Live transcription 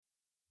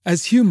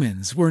As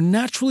humans, we're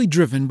naturally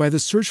driven by the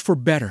search for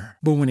better.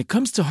 But when it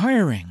comes to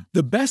hiring,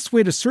 the best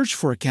way to search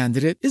for a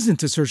candidate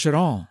isn't to search at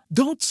all.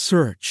 Don't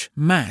search,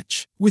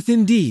 match with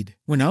Indeed.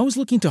 When I was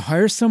looking to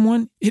hire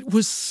someone, it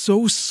was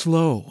so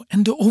slow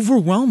and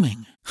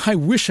overwhelming. I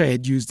wish I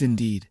had used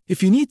Indeed.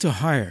 If you need to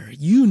hire,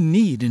 you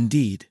need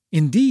Indeed.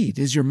 Indeed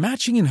is your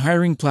matching and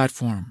hiring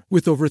platform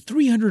with over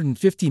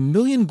 350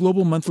 million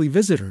global monthly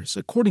visitors,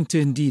 according to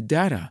Indeed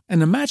data,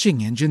 and a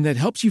matching engine that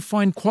helps you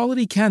find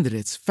quality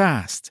candidates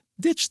fast.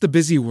 Ditch the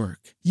busy work.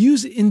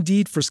 Use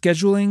Indeed for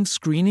scheduling,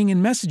 screening,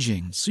 and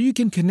messaging so you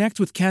can connect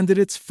with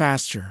candidates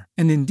faster.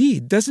 And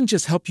Indeed doesn't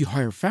just help you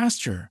hire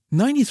faster.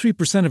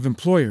 93% of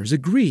employers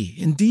agree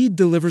Indeed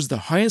delivers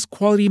the highest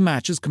quality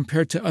matches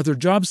compared to other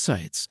job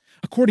sites,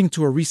 according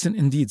to a recent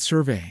Indeed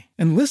survey.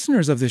 And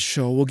listeners of this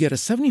show will get a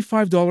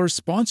 $75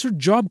 sponsored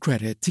job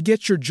credit to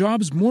get your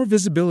jobs more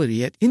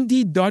visibility at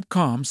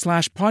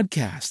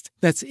Indeed.com/podcast.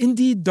 That's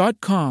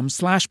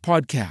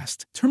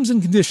Indeed.com/podcast. Terms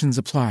and conditions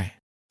apply.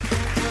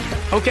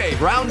 Okay,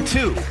 round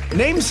two.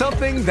 Name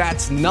something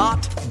that's not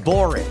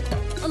boring.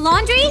 A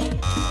laundry?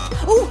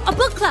 Ooh, a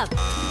book club.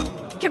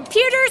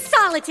 Computer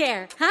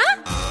solitaire,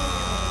 huh?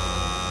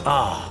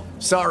 Ah,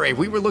 sorry,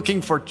 we were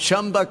looking for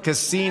Chumba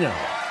Casino.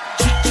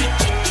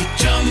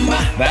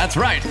 That's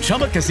right,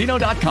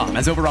 ChumbaCasino.com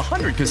has over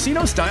 100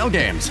 casino-style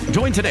games.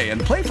 Join today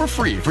and play for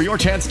free for your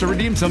chance to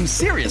redeem some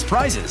serious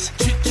prizes.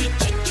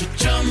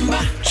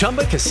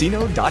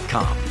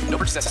 ChumbaCasino.com. No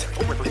purchase necessary.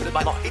 Void where prohibited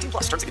by law.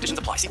 18+ terms and conditions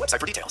apply. See website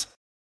for details.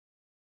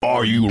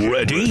 Are you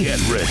ready?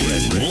 Get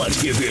ready.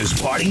 Let's get this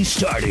party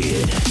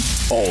started.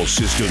 All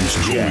systems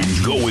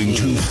going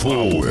to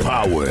full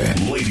power.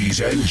 Ladies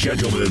and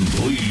gentlemen,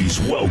 please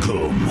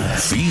welcome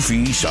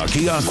Fifi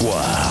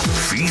Sakiaqua.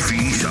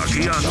 Fifi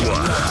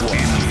Sakiaqua.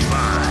 In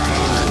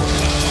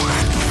 5, 4,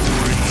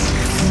 3,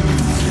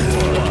 2,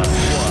 1.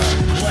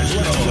 Let's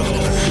go.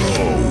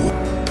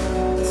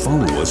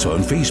 Follow us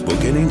on Facebook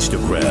and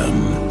Instagram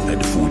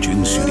at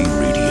Fortune City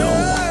Radio,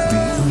 the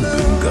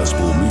urban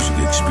gospel music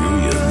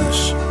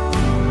experience.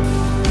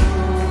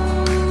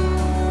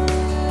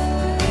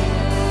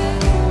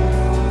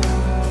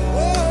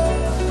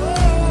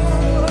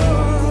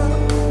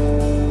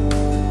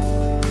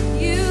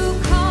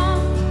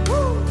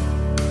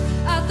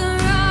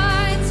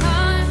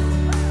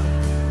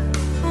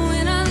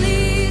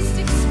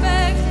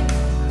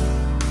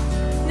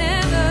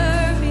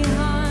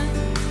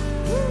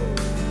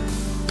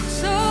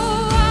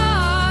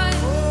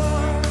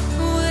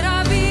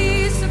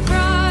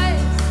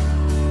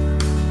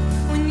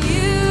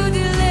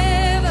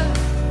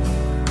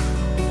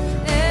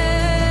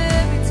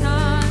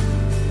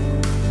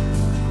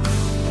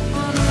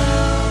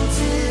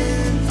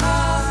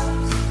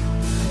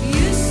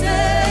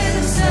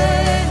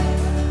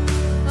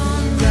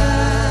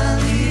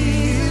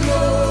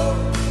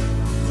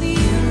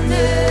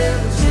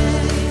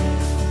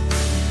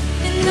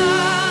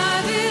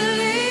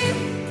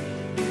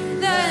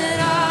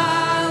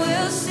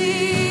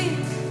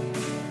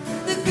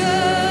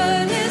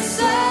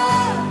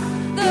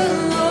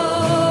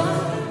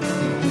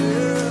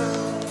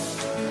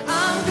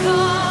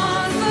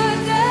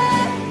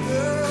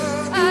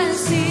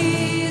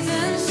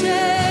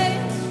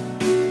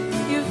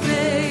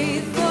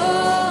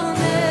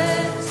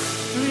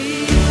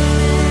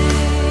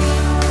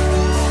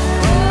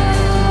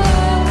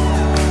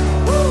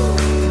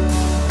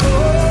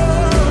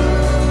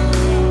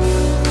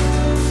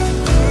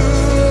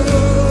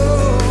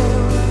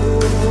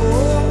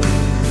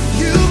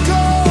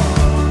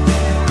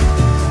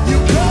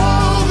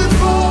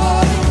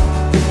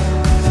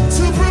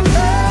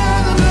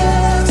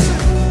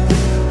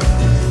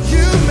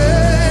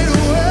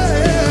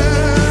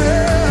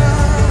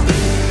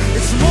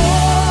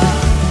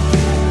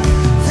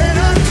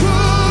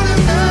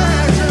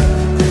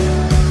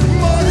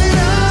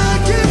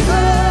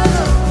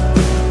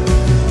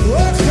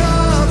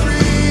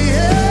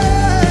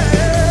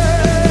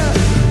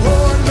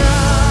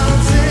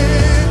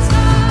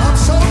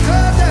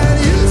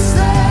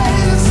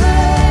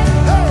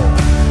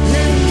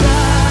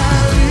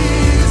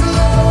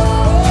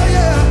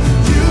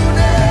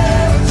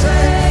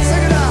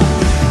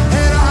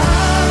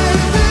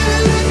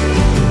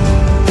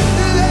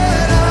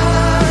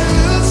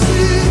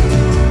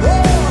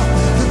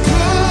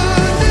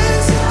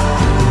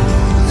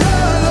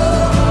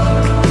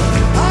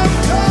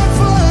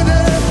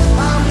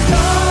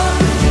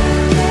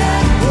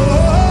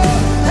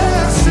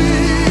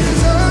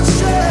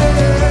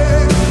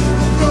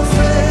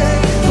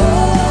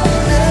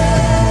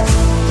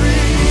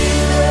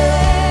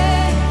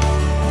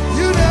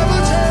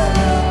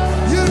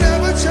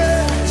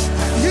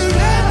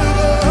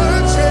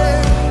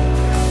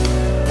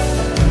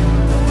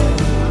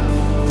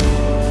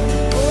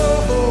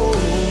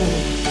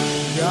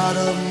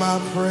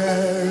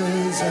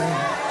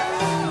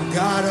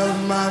 God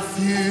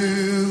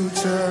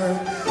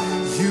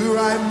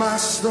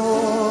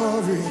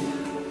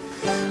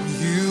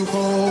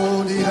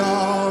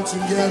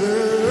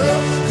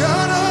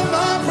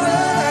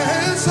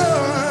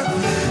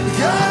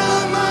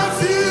of my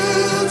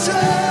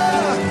future.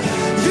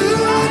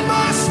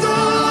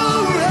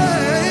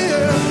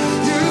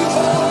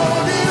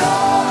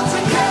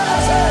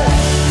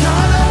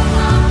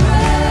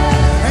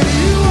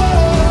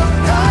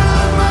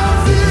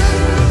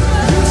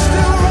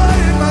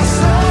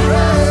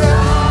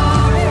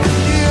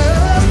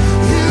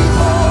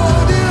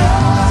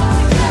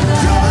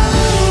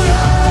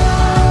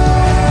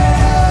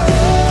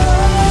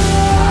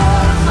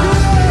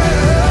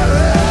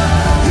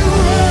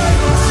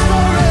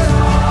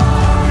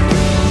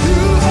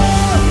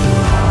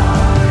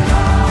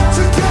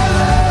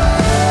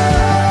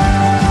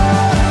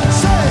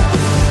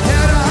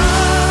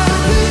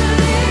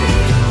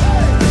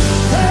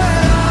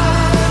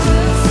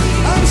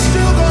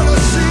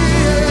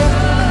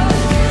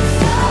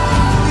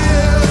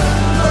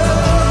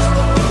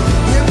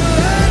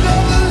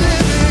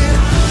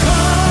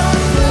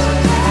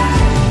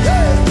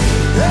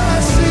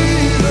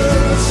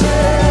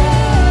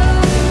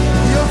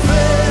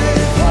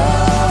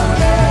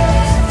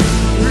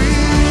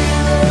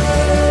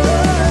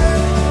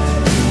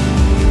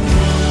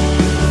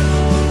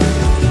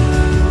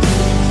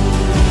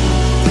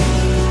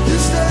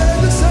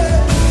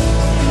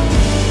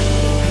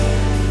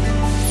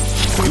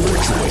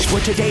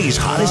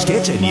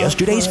 greatest hits and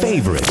yesterday's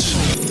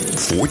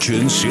favorites.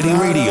 Fortune City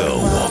Radio.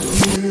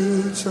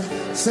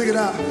 Sing it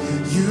out.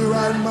 You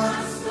are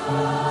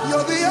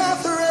you're the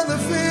author and the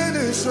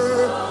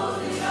finisher.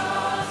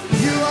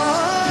 You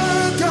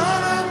are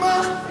God,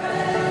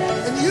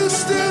 and you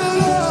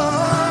still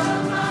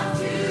are.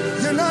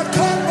 You're not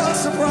caught by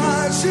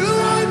surprise. You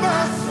are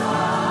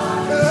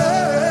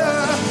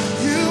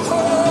you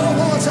hold one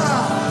more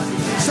time.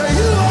 Say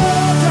you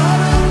are God,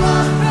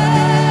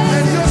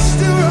 and you're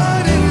still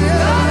writing.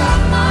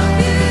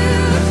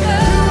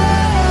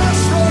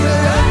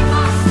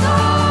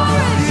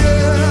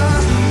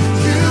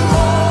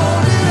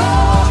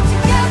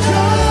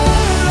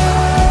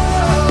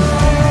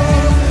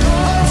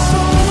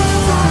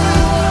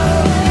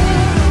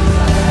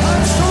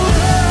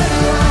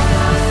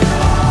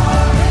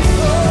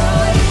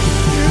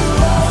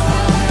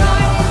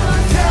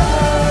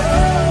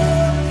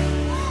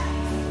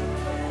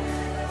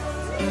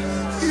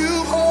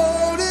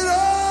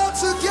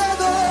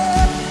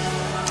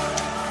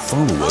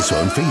 Follow us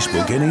on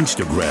Facebook and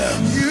Instagram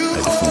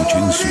at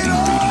Fortune City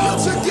Radio,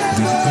 the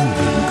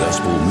urban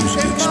gospel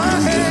music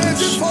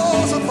experience.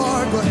 Falls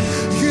apart, but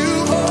you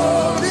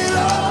hold it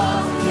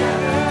up.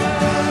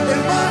 In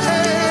my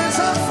hands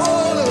I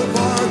fall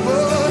apart,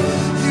 but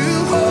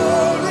you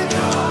hold it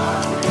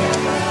up.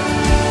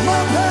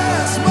 My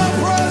past, my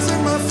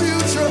present, my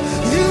future,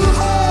 you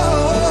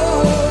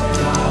hold.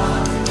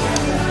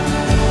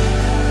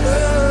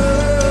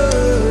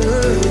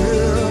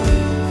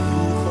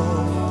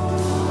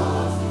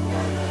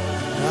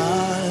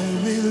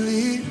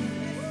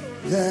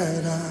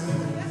 That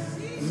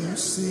you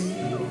see,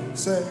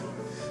 say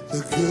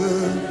the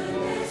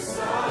goodness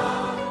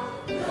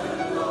of the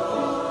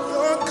Lord.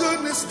 Your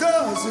goodness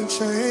doesn't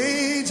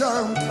change.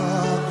 I'm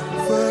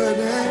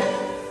confident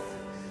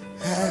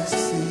as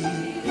see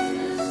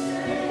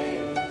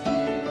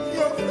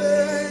your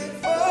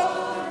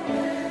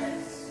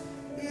faithfulness,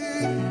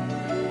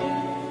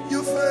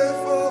 your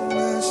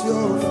faithfulness,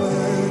 your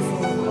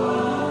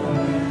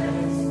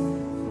faithfulness.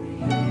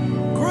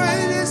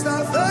 Great is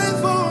thy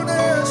faithfulness.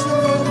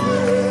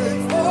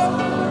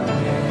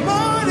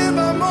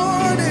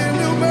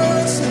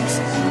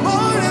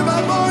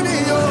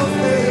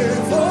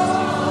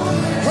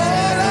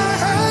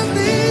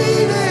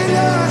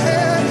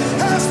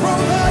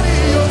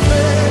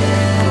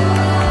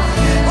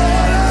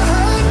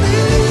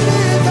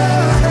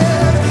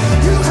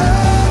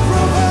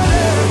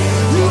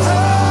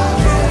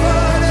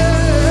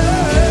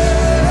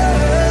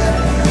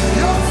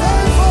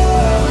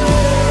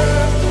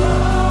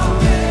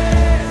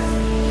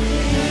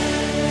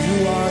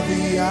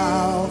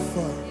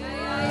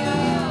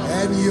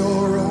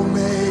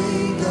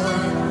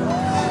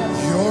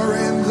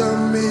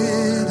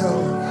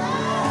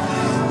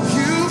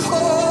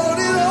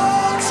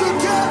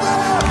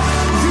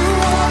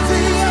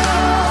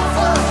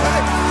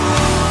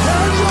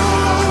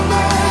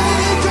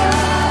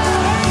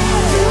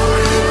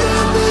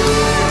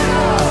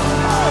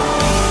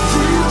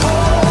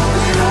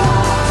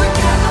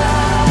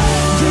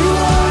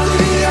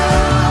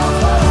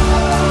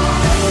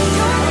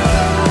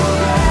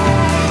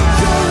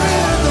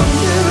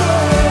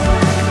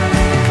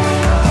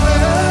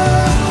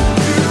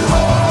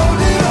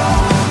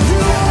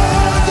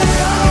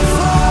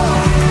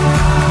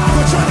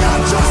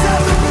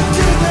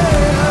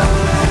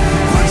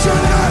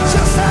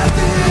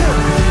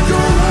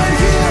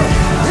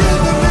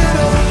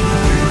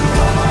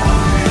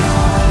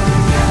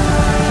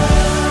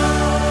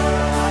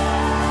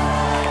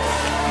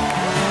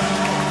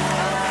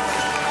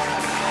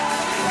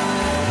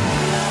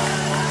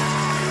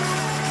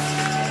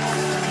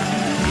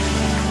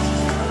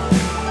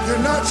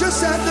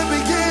 Just at the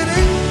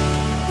beginning,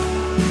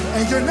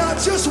 and you're not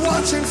just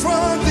watching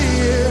from the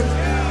end,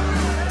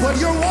 but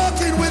you're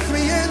walking with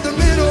me in the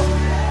middle.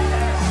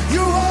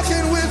 You're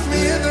walking with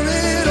me in the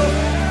middle.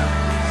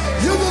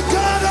 You're the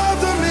God of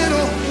the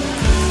middle.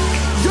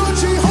 You're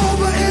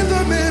Jehovah in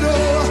the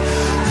middle.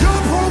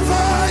 You're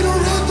provider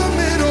in the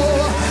middle.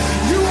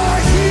 You are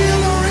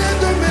healer in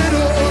the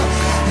middle.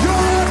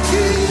 You're a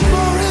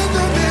keeper in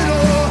the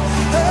middle.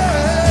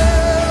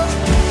 Hey,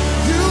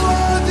 you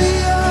are the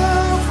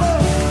Alpha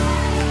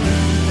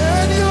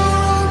and you're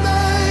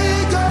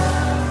Omega.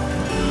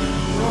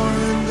 You're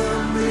in the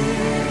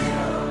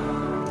middle.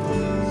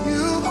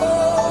 You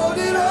hold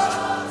it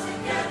up.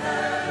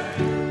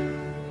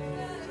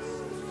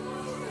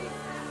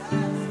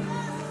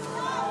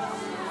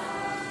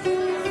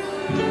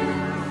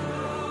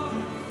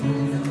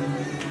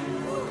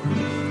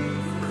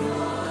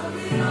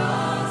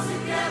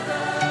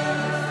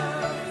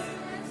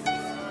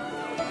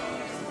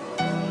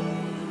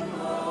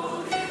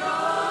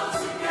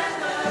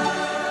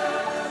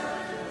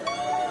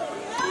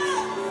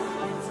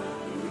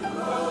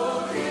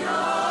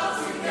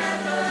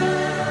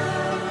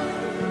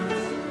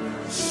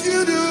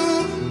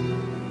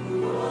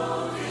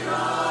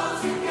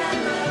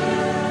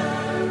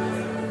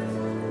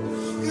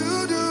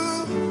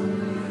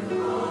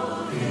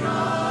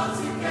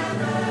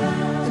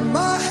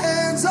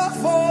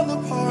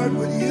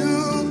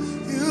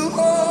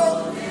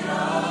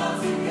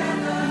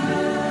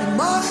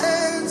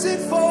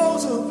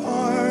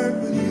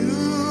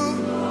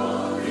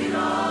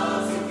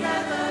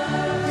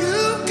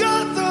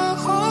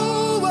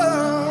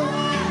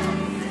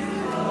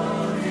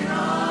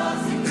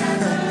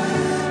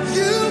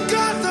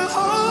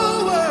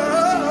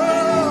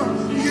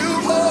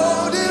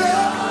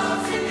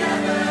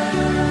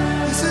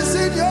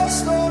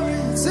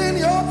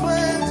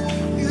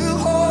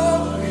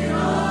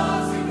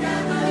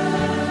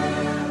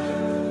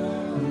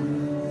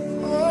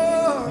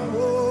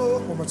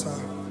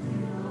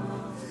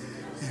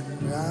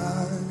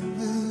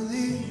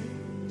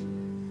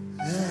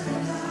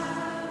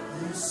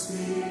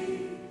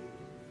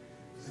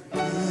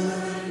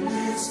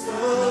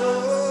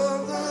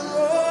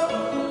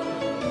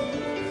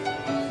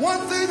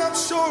 not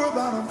sure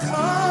about, I'm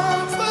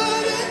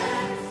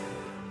confident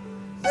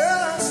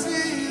that I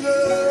see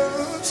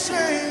the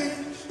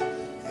change.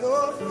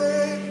 Your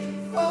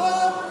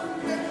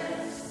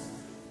faithfulness.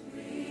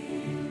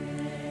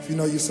 If you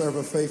know you serve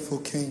a faithful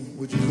King,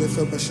 would you lift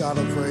up a shout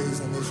of praise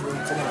in this room?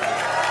 Come on.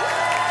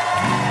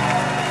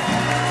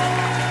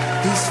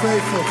 He's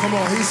faithful. Come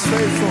on, he's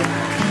faithful.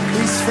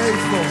 He's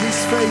faithful.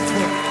 He's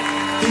faithful.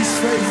 He's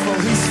faithful.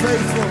 He's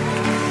faithful.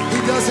 He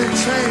doesn't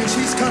change.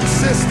 He's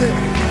consistent.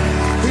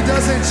 He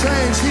doesn't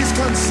change. He's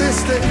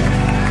consistent.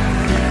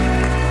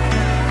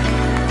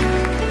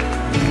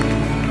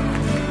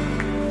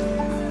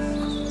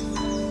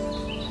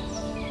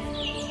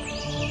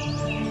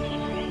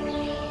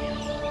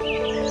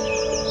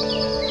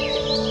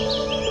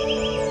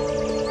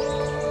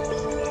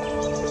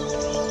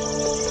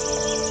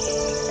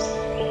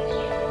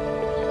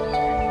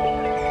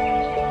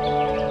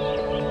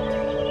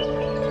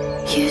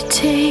 You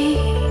take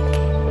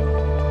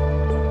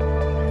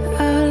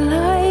our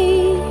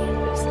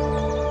lives,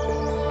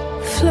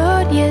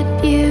 flawed yet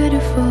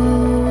beautiful,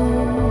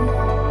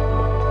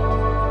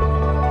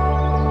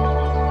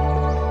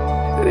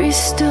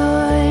 restore,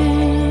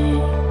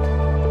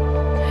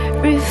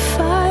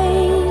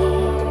 refine,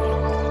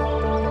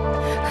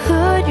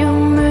 Lord, you're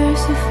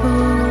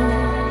merciful.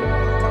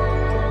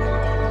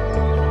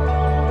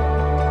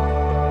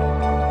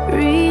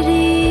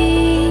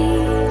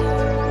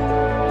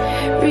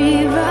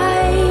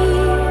 Revive,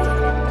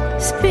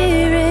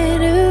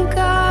 Spirit of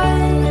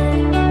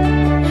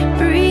God,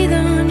 breathe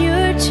on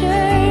your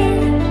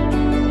church,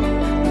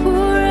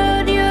 pour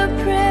out your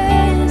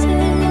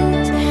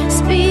presence,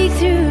 speak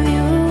through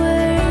your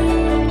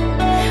word.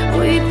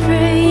 We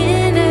pray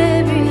in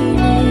every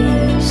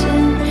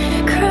nation,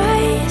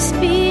 Christ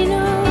be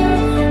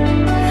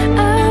known,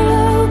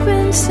 our hope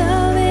and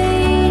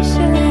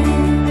salvation,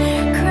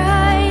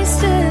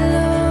 Christ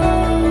alone.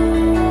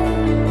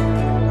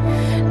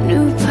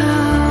 New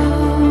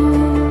power,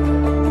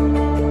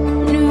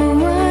 new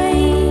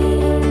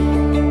wine,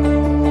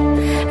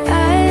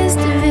 as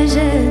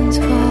divisions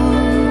fall.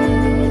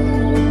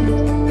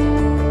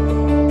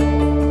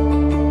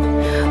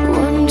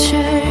 One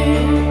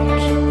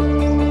church,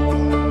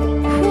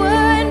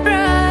 one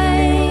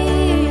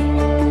bride,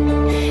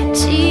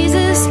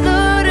 Jesus,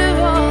 Lord of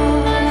all.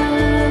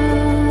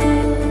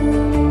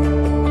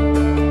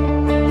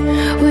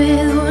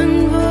 With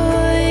one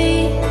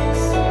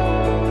voice,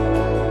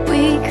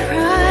 we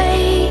cry,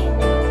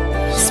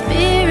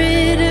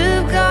 Spirit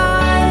of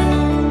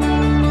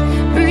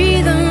God,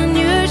 breathe on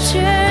your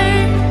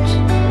church,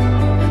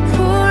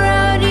 pour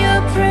out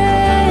your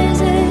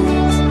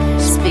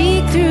presence,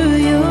 speak through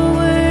your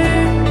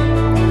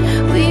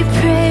word. We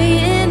pray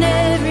in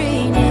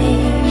every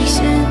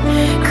nation,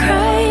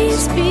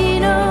 Christ be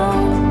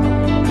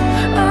known,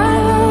 our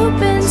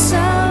hope and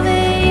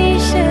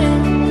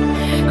salvation,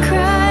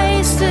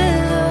 Christ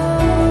alone.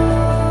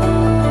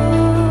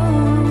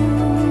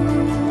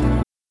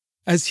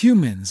 As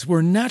humans,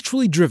 we're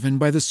naturally driven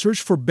by the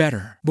search for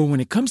better. But when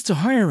it comes to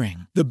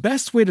hiring, the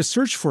best way to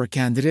search for a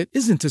candidate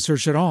isn't to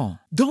search at all.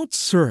 Don't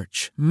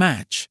search,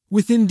 match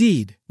with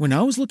Indeed. When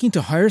I was looking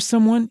to hire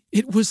someone,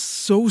 it was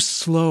so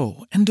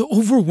slow and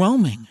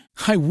overwhelming.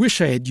 I wish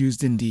I had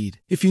used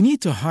Indeed. If you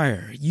need to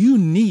hire, you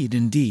need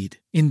Indeed.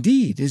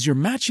 Indeed is your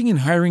matching and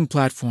hiring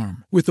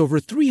platform with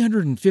over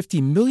 350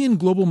 million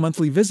global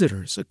monthly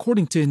visitors,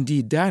 according to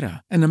Indeed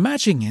data, and a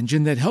matching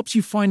engine that helps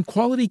you find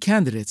quality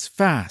candidates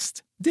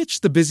fast.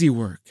 Ditch the busy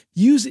work.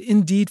 Use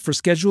Indeed for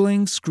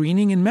scheduling,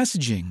 screening, and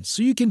messaging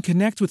so you can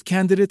connect with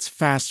candidates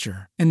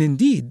faster. And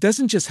Indeed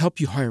doesn't just help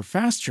you hire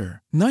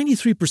faster.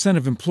 93%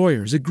 of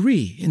employers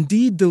agree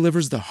Indeed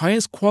delivers the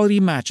highest quality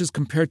matches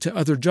compared to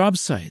other job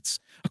sites,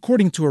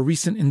 according to a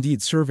recent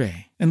Indeed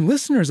survey. And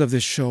listeners of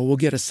this show will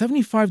get a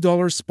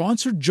 $75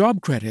 sponsored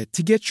job credit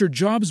to get your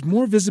jobs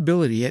more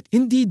visibility at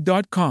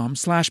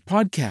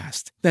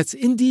Indeed.com/podcast. That's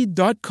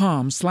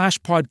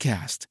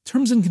Indeed.com/podcast.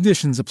 Terms and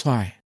conditions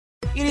apply.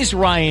 It is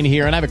Ryan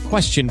here, and I have a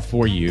question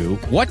for you.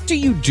 What do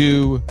you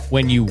do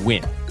when you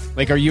win?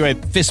 Like, are you a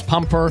fist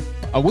pumper,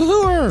 a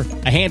woohooer,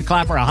 a hand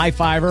clapper, a high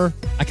fiver?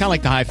 I kind of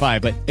like the high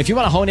five, but if you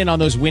want to hone in on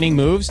those winning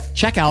moves,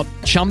 check out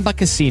Chumba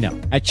Casino.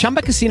 At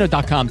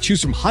ChumbaCasino.com,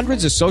 choose from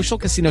hundreds of social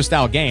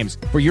casino-style games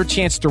for your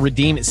chance to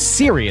redeem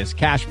serious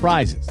cash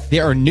prizes.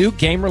 There are new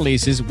game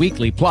releases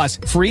weekly, plus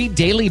free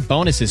daily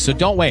bonuses. So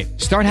don't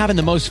wait. Start having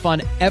the most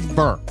fun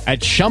ever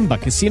at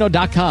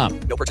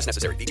ChumbaCasino.com. No purchase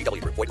necessary.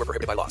 VGW Group. Void where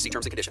prohibited by law. See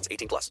terms and conditions.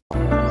 18+.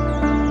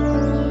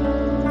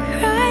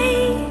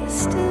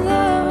 Christ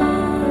alone.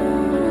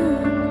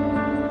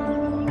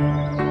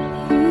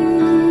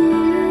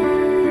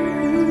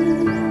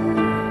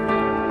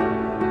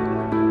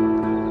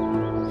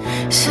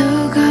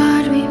 So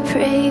God, we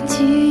pray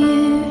to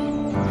you,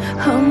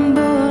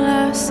 humble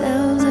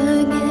ourselves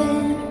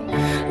again.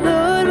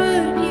 Lord,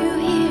 would you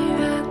hear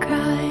our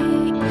cry?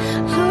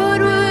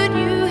 Lord, would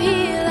you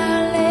heal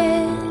our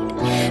land?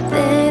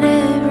 That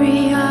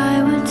every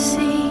eye would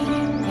see,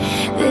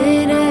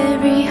 that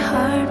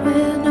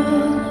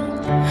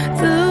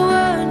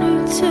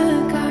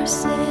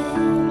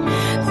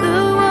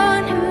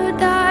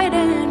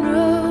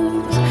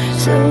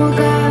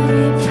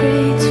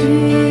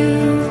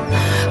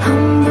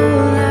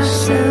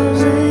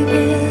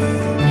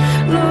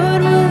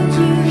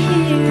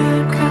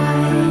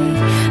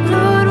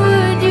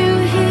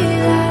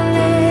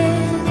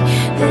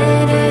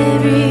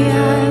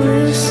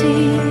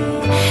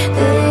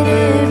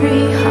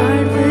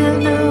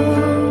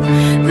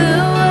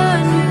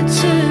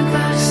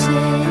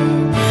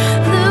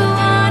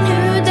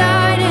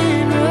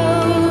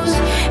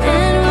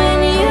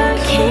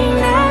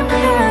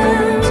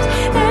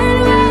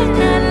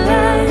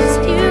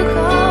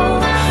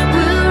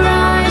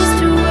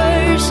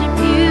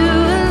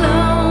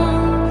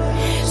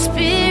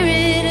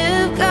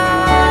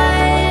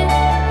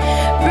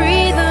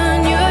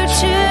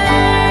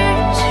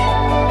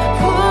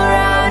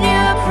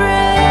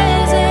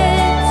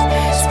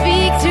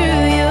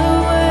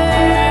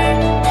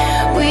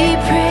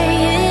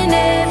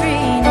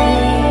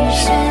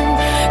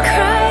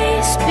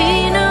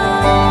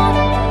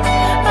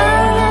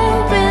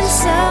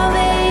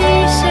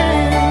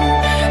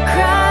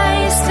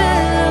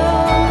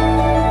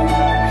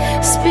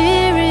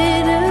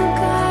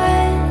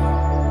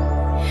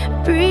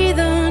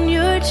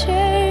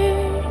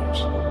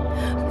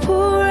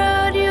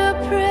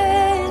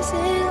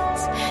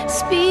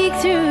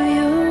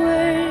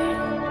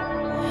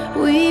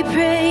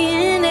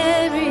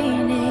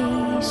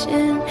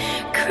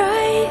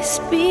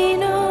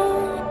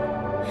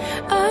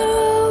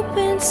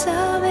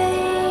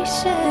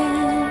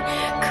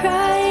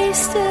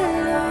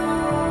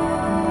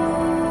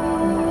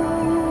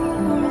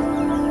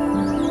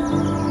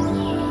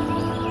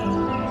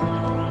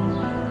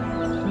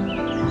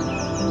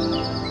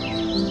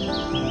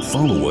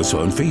us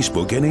on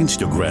Facebook and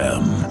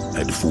Instagram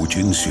at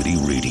Fortune City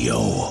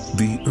Radio,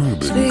 the urban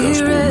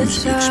gospel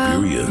music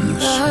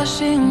experience.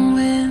 Rushing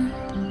wind,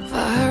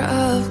 fire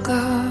of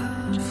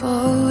God,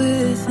 fall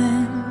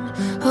within.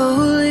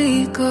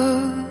 Holy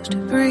Ghost,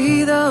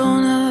 breathe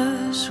on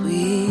us,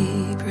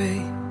 we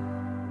pray.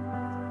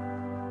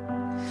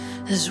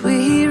 As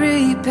we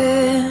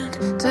repent,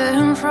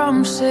 turn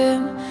from sin,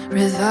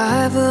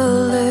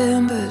 revival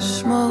embers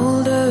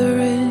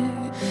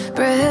smoldering.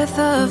 Breath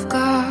of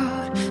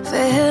God,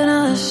 fan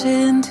us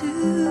into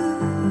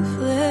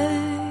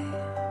flame.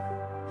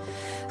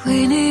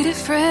 We need a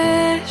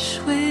fresh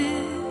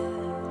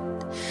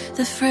wind,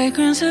 the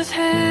fragrance of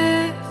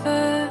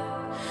heaven.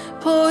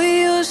 Pour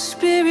your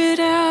spirit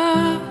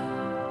out,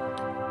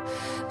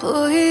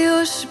 pour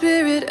your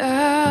spirit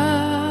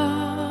out.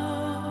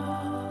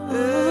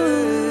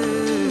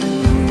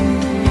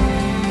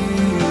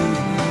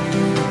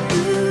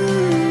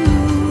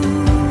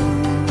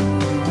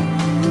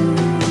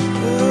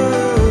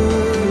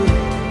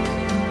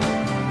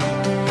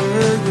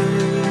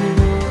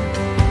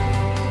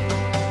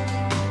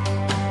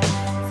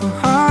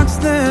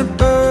 That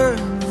burn,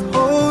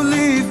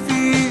 holy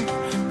feet,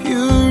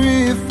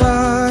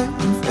 purified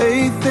in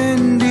faith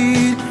and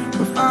deed,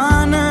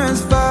 refine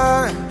us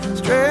fire,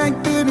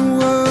 strengthen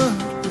what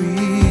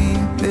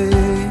remains.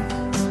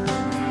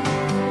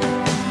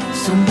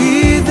 So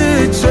be the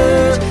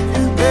church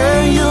and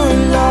bear your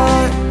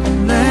light, a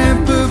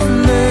lamp of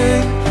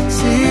flame,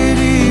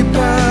 city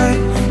bright,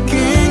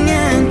 King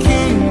and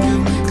kingdom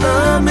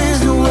come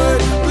is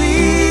what we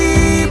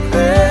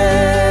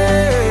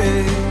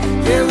pray.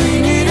 Yeah, we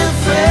need a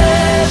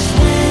fresh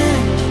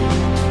wind,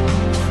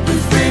 the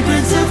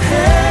fragrance of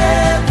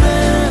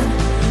heaven.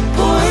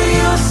 Pour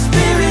your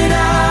spirit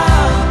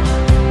out,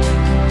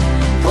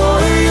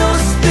 pour your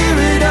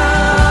spirit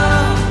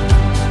out.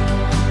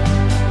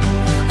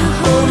 A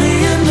holy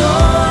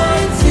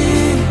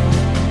anointing,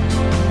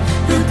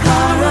 the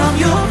power of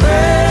your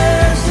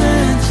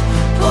presence.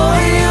 Pour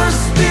your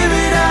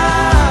spirit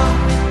out,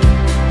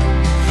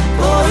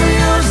 pour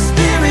your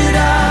spirit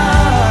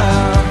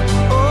out.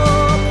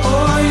 Oh,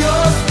 pour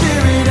your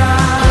spirit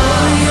out,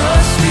 pour your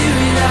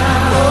spirit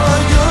out, pour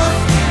your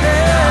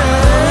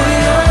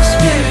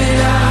spirit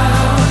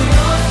out.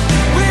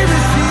 We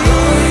receive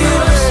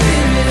your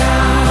spirit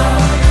out.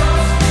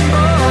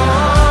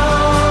 Oh,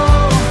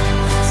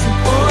 so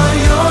pour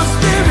your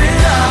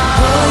spirit out,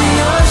 pour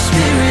your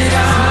spirit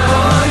out,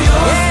 pour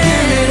your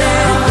spirit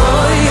out,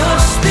 pour your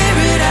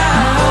spirit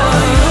out, pour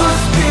your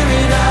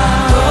spirit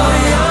out, pour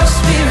your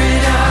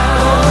spirit out,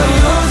 pour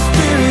your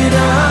spirit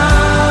out.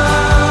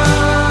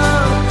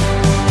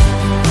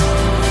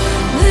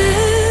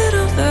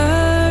 Little the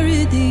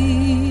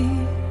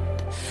redeemed,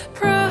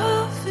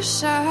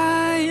 prophesy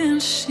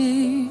and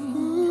sing.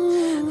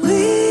 We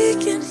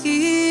can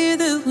hear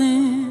the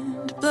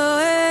wind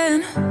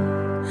blowing,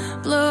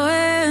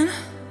 blowing,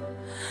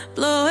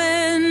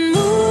 blowing.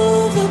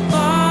 Move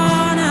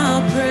upon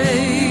our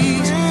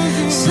praise.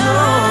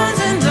 Sons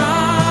and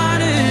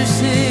daughters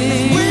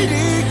sing. We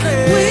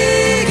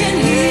can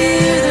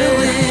hear the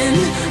wind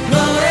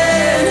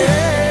blowing,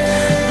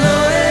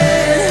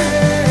 blowing,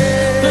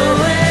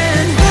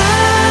 blowing.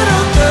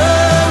 Battle the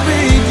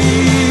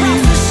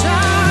redeemed,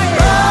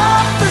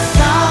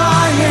 prophesy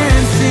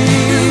and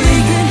sing.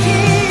 We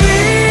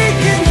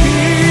can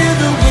hear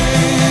the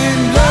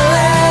wind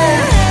blowing,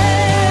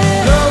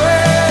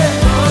 blowing.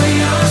 For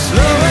your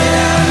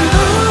spirit,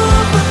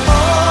 move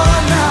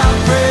upon our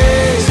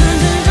praise.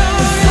 Sons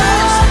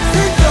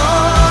and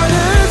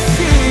daughters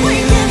sing. We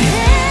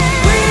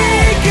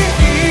can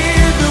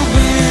hear the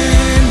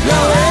wind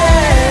blowing.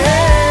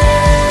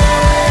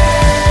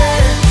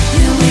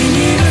 Yeah, we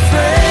need a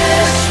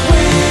fresh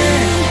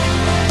wind,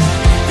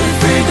 the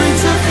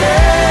fragrance of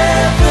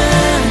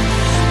heaven.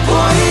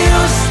 Pour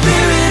your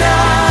spirit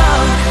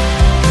out,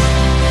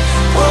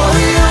 pour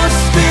your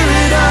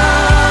spirit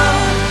out.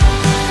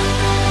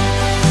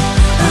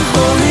 A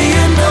holy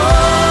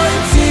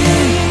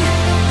anointing,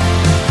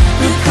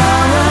 the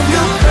power of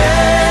your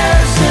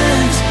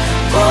presence.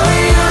 Pour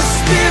your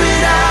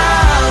spirit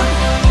out,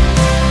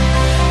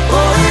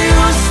 pour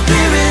your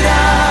spirit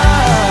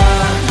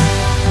out,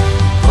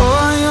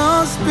 pour your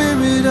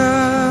spirit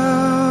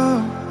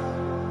out.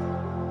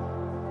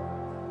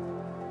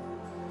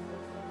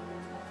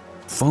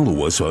 Follow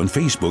us on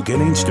Facebook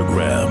and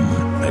Instagram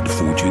at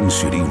Fortune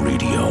City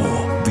Radio,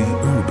 the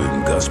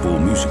urban gospel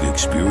music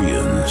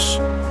experience.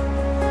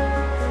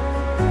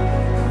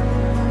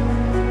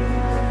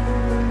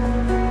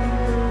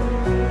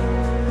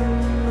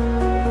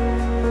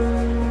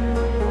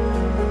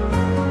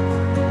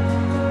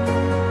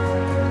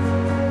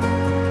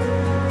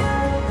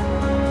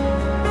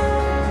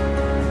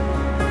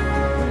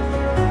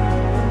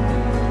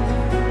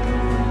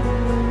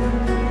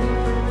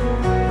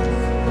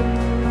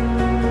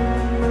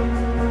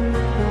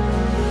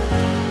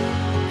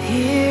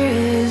 Here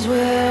is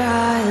where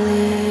I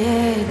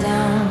lay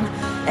down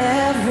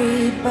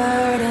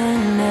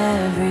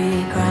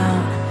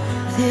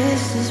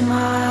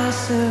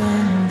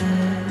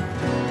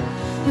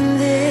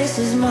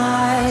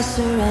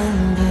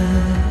surrender.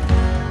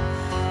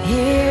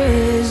 Here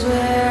is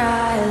where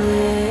I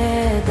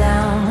lay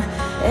down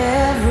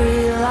every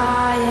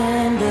lie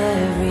and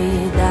every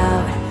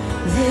doubt.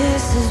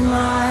 This is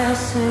my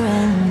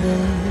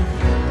surrender.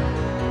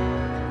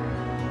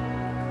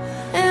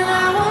 And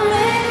I will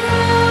make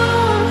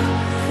room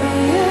for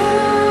you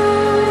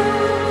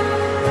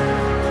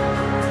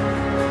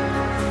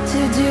to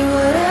do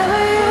whatever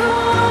you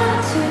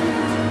want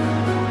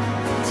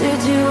to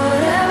do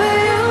whatever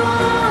you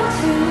want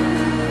to.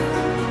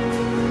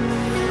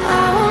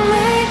 I will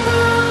make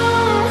room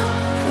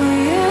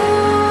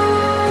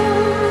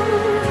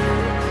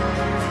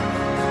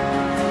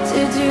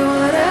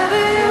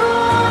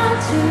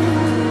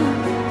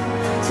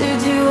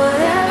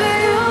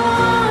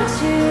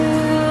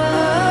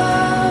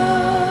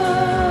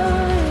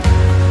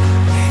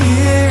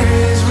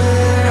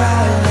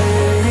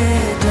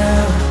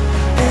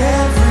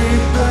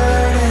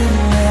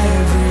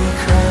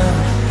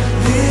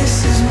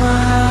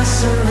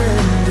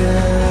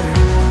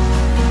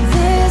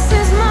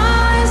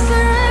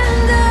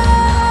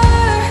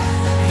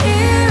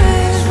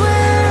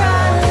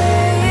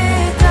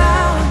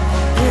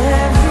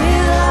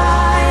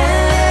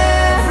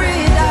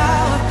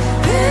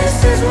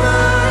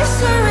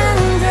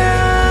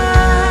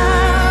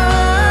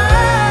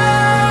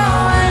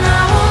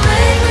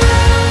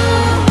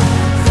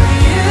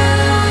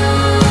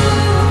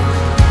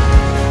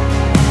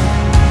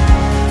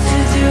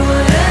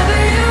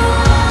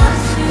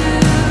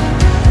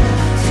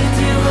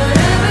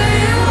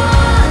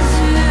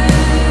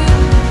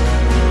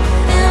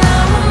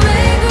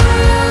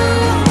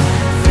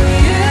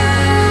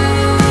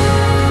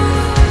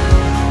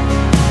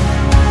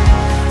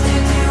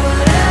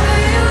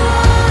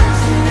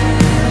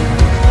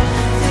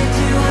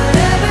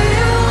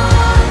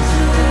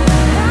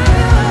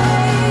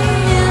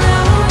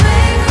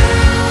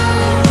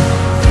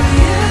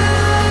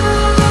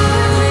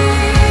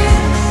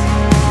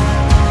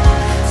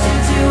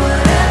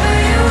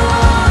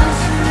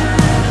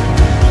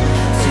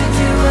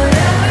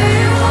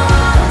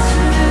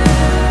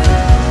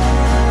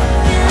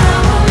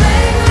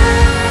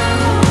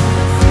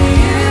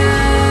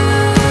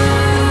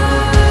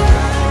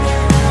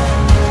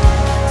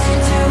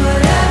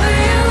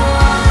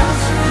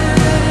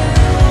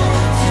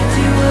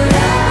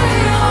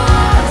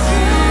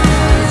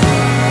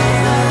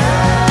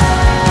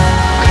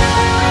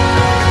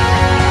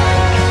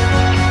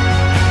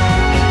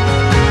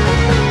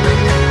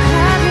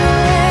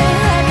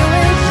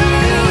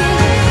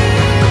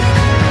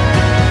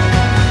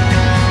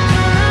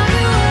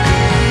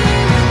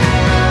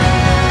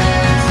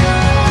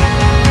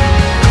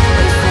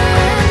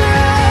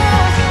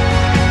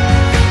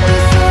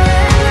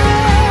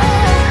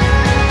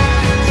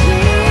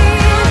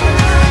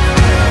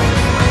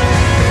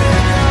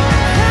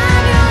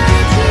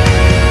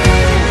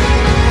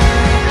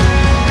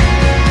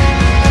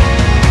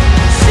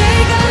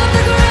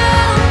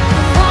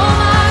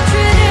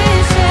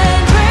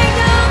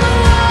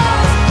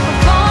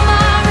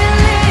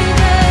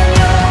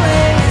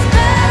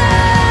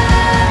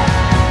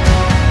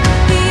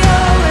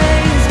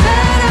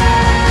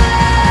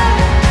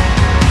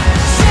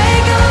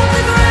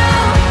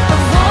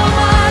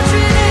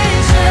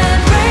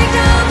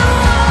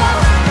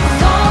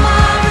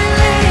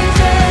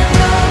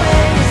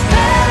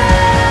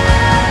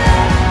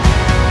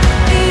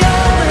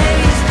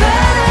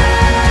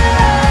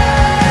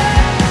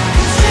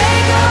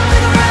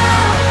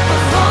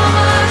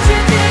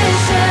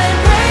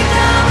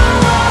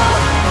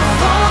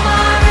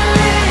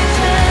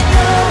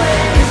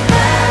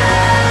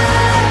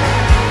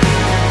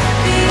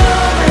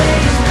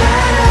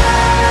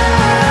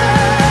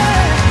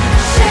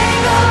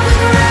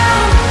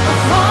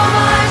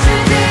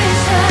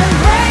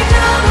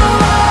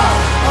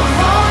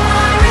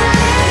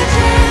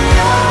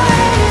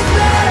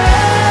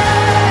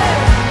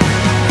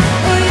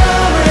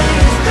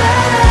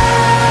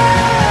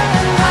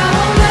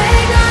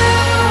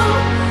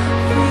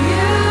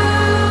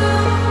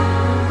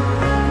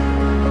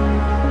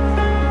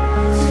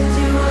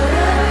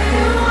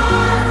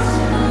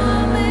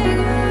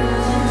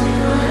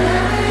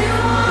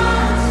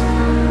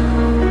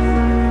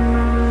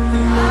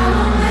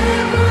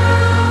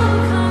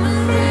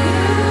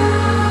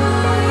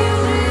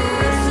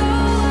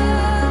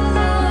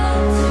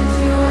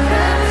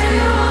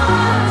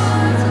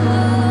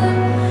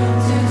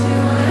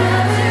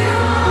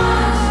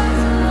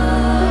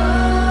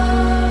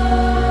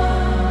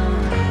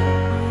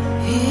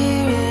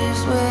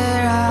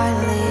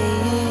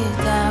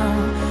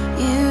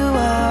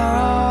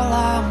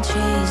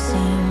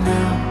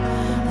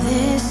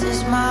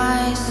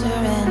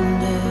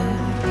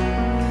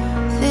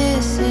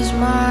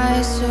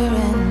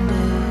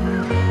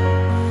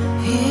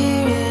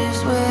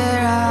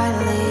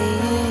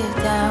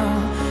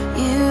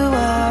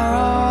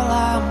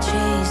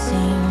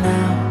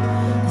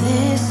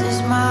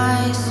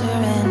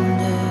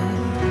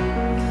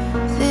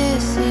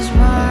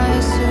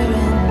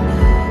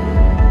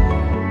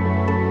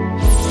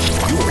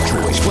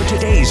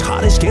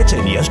hits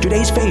and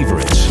yesterday's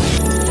favorites.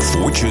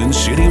 Fortune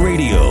City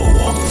Radio.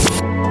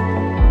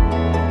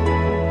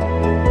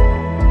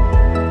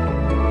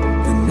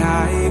 The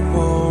night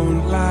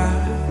won't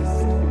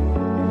last,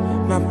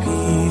 my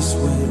peace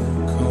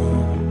will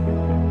come.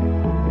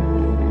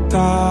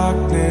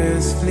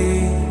 Darkness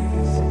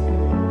flees,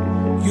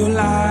 your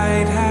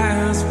light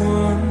has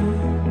won.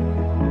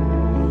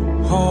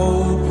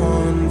 Hope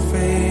on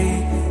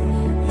faith,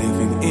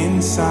 living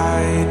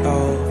inside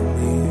of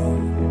me.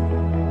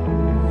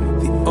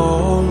 The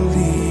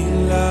only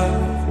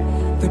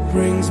love that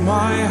brings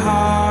my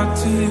heart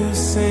to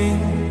sing.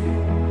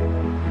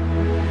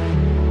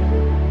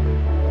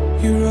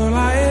 You're all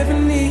I ever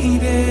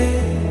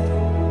needed.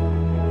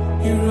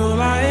 You're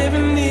all I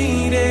ever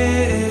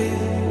needed.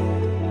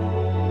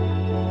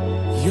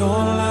 Your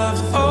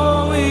love's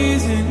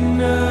always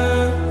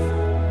enough.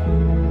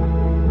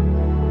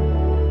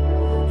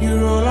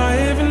 You're all I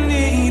ever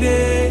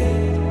needed.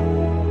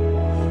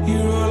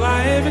 You're all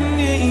I ever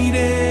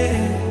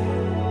needed.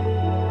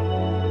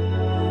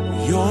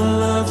 Your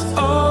love's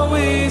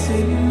always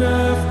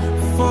enough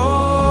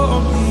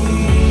for me.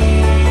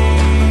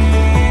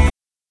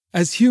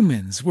 As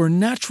humans, we're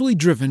naturally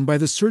driven by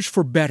the search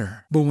for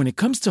better. But when it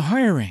comes to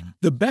hiring,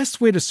 the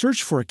best way to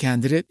search for a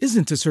candidate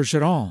isn't to search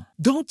at all.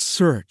 Don't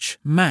search,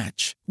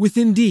 match with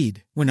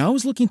Indeed. When I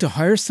was looking to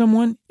hire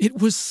someone,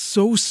 it was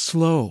so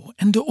slow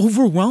and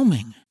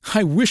overwhelming.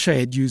 I wish I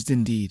had used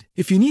Indeed.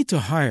 If you need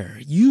to hire,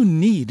 you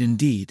need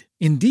Indeed.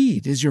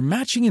 Indeed is your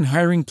matching and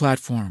hiring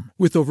platform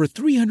with over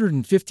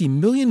 350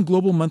 million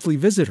global monthly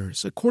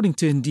visitors, according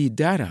to Indeed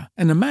data,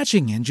 and a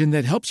matching engine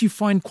that helps you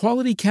find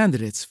quality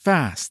candidates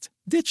fast.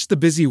 Ditch the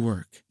busy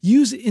work.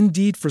 Use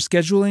Indeed for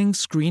scheduling,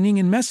 screening,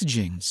 and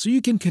messaging so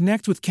you can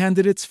connect with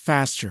candidates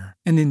faster.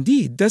 And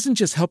Indeed doesn't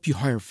just help you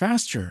hire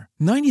faster.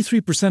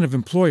 93% of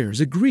employers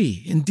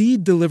agree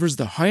Indeed delivers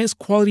the highest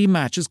quality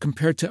matches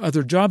compared to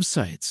other job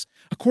sites,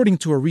 according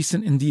to a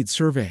recent Indeed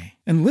survey.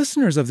 And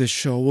listeners of this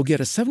show will get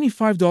a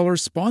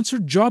 $75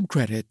 sponsored job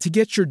credit to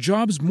get your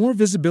jobs more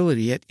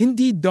visibility at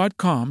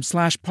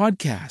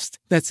Indeed.com/podcast.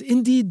 That's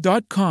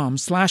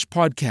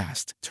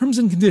Indeed.com/podcast. Terms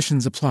and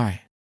conditions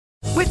apply.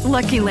 With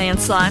Lucky Land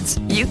Slots,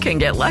 you can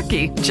get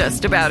lucky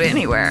just about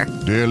anywhere.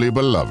 Dearly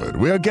beloved,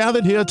 we are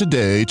gathered here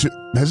today to...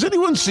 Has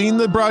anyone seen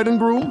the bride and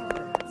groom?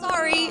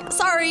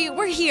 Sorry,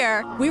 we're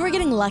here. We were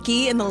getting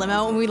lucky in the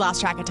limo and we lost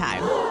track of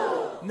time.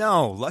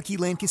 No, Lucky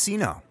Land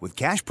Casino, with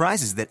cash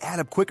prizes that add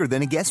up quicker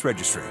than a guest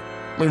registry.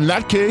 In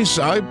that case,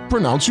 I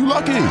pronounce you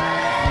lucky.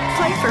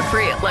 Play for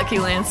free at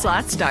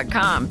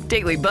LuckyLandSlots.com.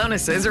 Daily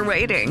bonuses are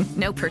waiting.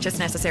 No purchase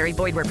necessary.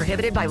 Void where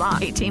prohibited by law.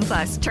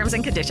 18+. Terms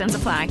and conditions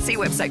apply. See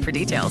website for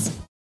details.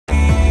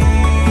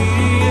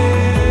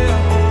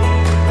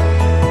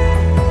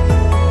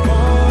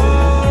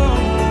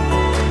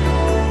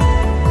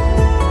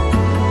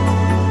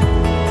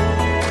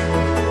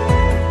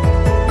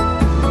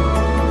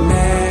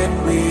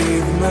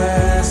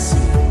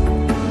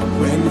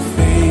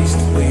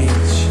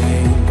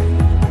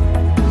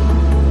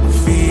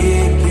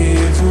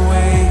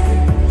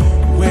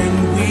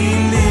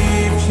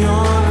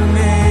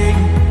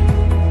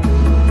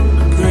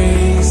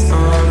 Grace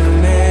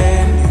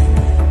unending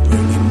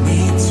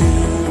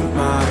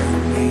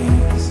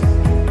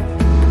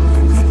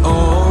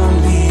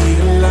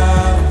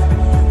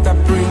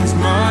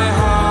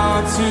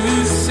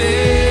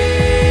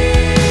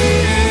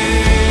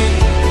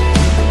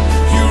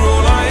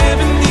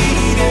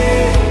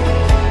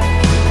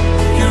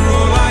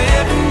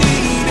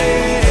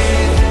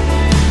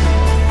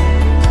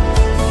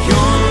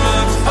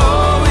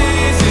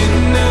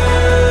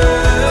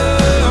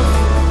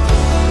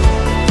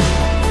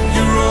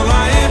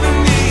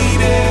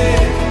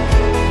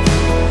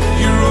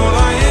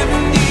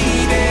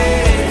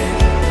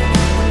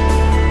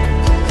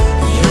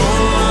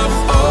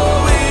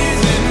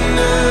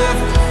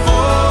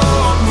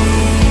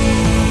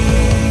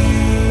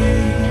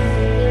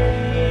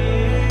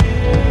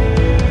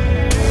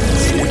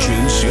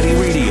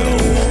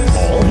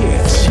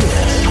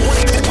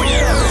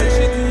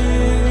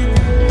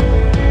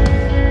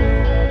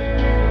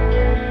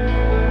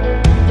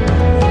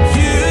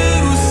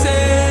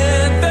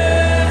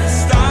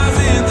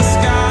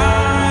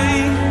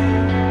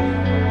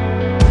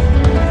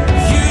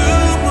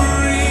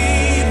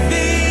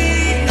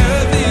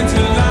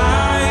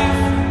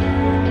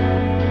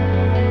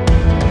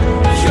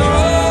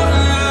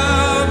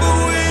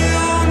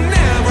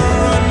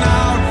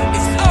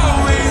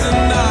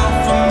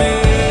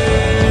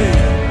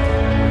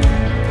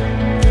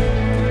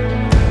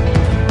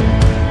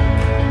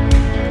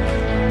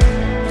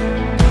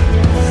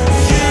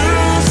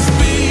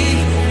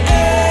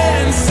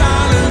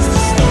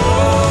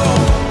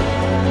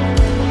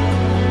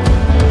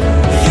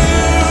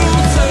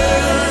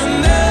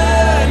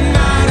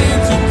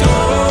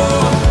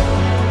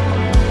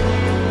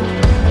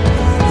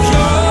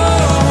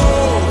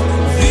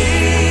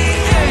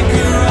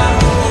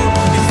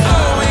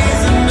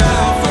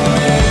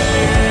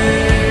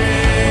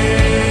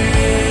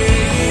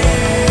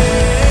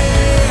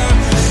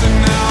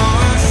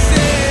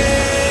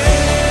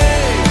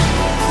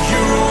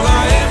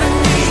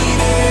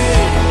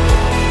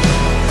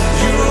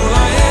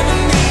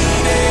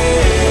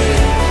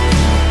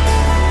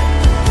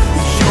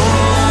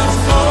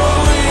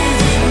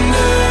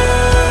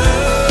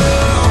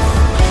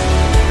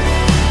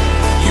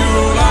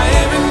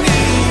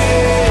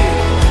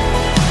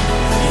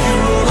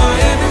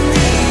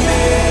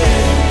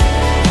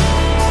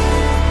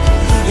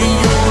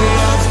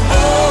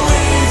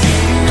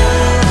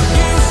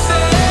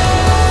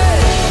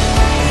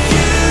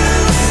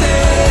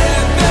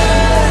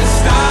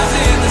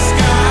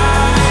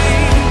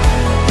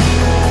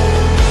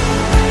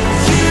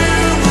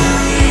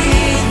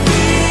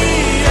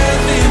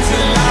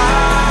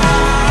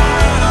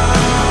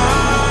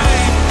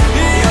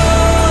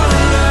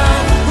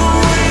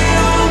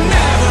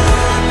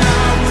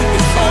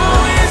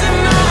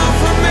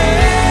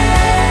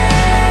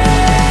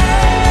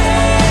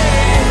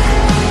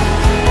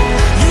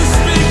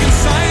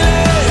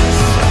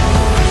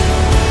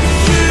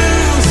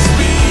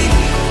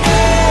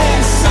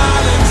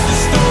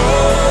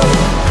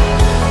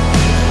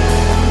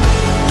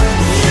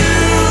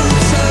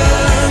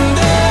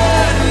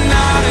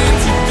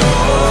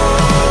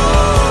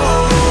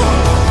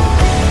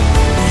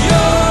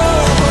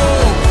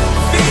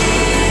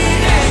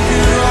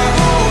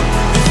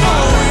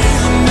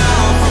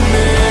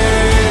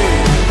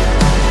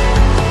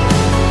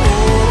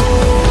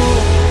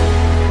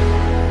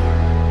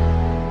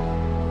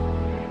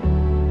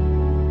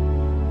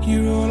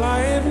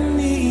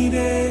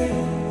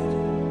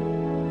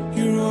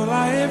You're all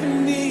I ever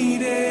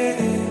needed.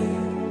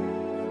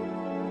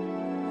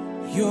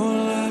 Your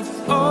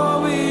love's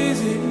always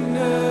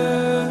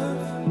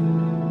enough.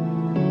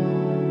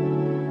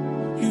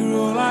 You're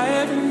all I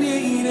ever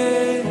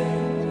needed.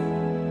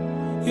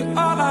 You're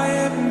all I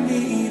ever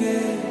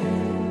needed.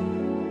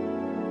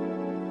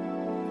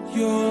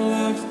 Your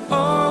love's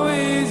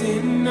always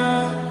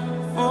enough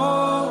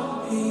for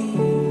me.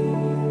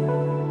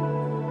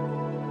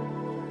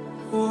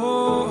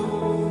 Oh,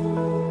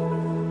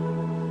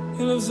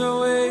 your love's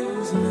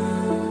always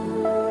enough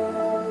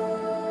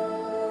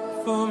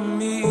for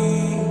me.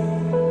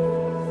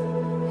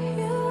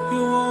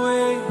 You're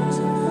always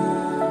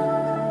enough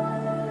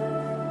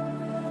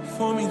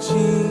for me,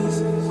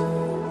 Jesus.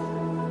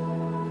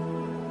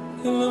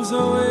 Your love's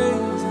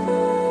always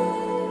enough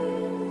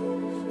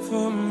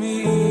for me.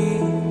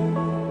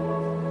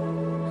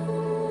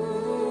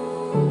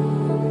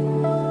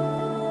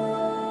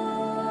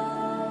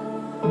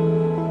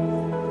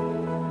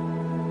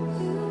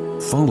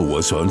 Follow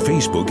us on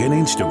Facebook and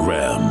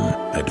Instagram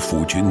at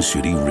Fortune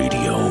City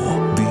Radio,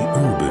 the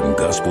urban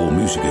gospel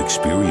music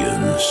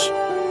experience.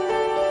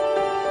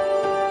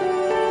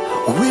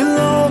 We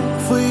long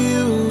for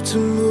you to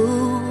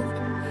move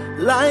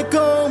like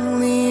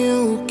only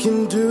you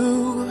can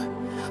do.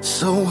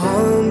 So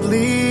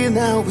humbly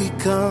now we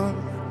come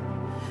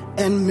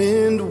and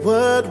mend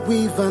what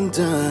we've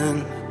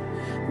undone.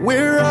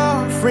 We're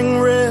offering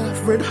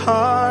reverent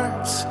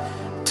hearts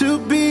to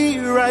be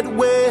right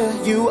where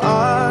you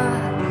are,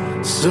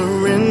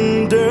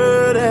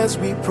 surrendered as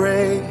we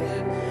pray.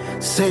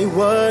 Say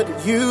what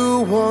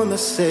you wanna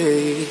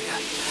say.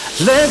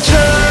 Let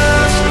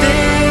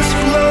justice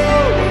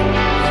flow,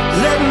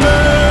 let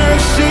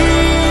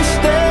mercy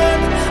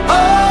stand.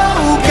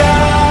 Oh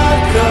God,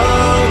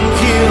 come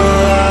heal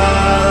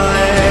our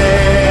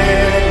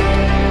land.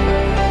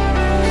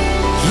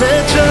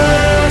 Let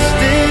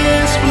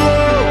justice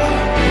flow,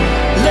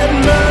 let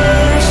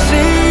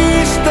mercy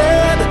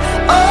stand.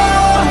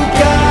 Oh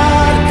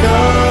God,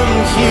 come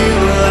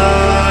heal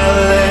our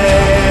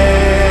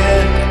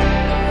land.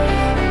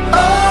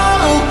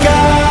 Oh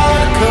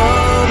God,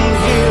 come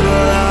heal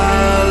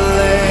our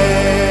land.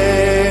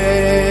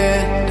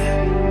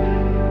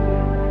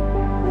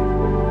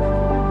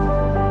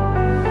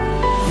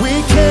 We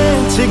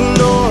can't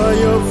ignore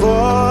your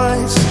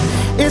voice,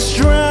 it's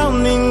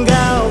drowning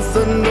out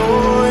the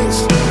noise.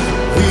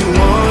 We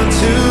want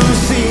to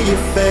see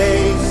your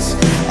face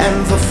and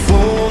the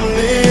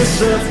fullness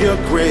of your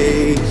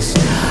grace.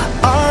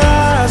 Our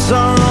eyes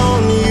are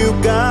on you,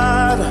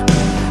 God.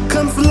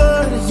 Come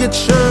flood your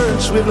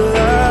church with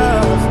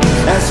love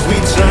as we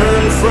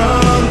turn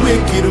from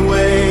wicked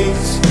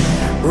ways,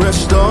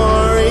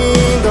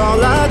 restoring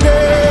all our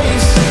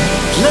days.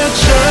 Let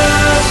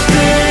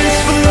justice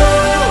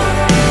flow,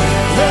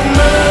 let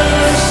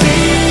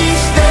mercy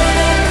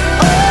stand.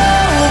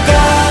 Oh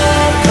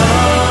God,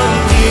 come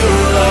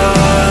heal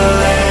our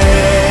land.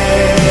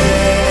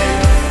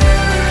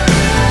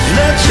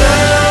 Let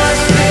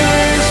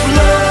justice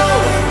flow,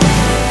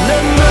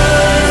 let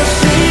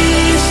mercy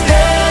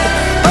stand.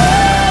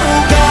 Oh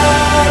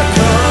God,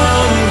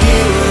 come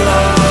heal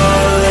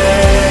our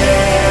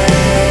land.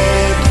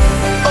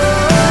 Oh,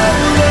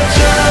 let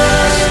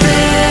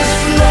justice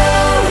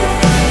flow,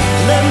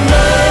 let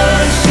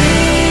mercy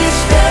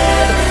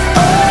stand.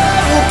 Oh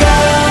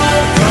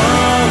God,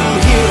 come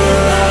heal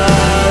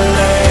our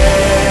land.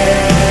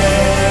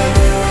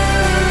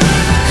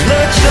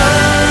 Let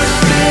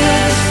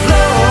justice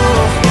flow,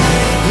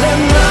 let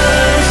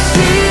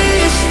mercy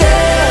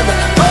stand.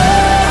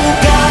 Oh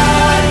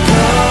God,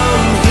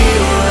 come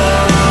heal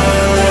our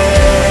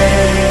land.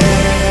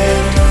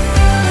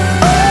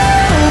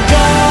 Oh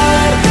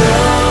God,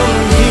 come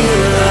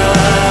heal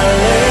our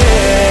land.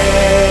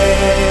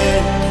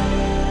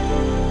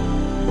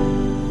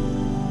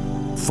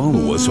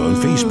 Follow us on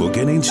Facebook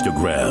and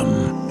Instagram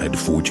at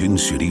Fortune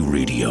City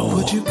Radio,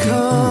 the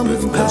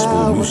urban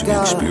gospel music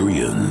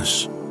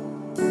experience.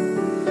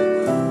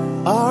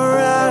 Our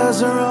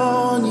eyes are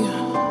on you.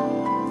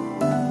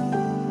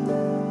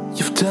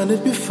 You've done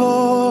it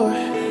before,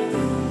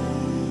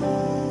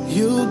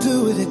 you'll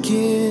do it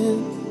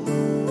again.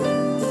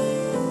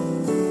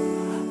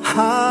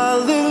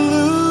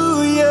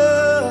 Hallelujah,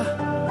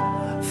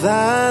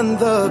 thine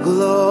the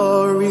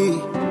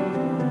glory.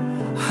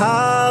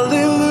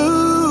 Hallelujah,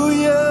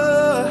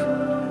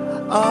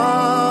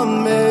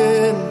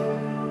 amen.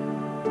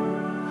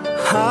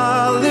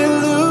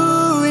 Hallelujah,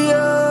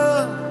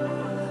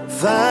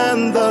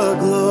 thine the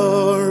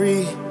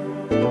glory.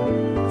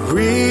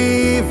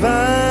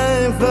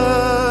 Revive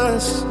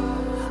us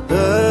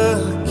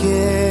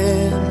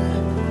again.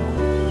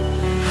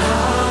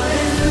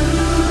 Hallelujah,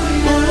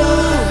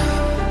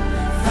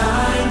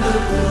 thine the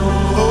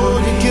glory. Oh,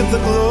 you give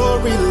the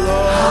glory,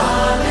 Lord.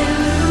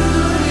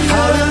 Hallelujah,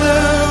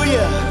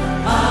 hallelujah.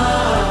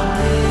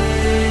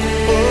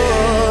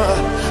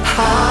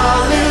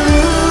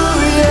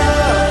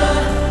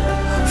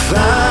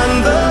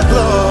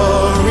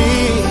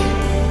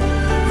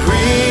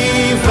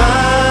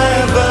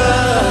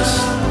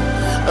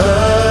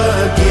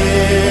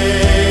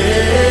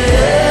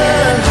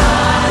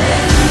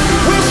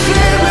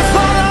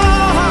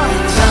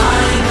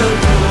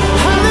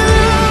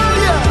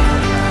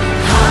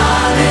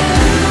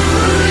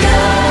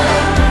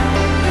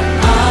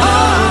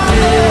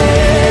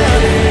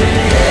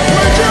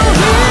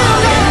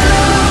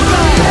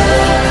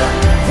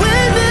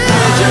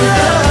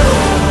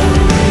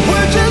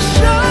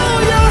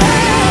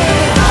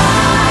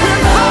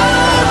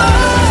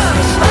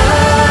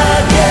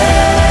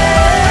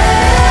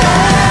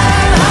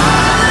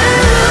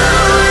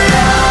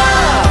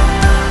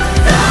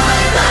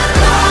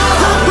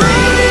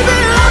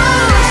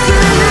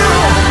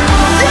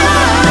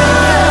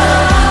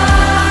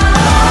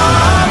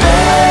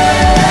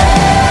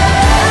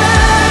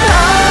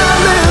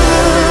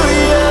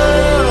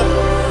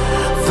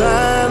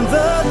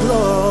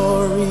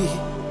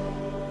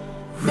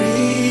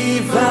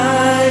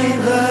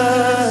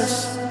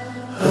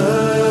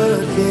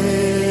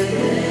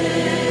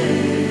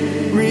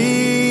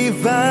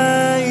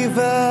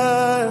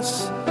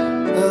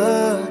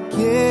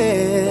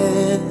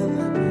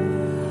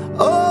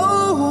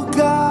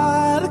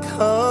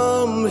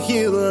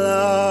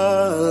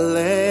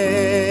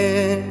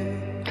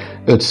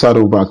 It's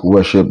Saddleback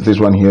Worship. This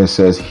one here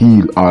says,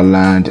 heal our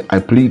land. I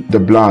plead the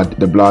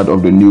blood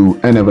of the new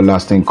and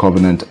everlasting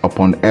covenant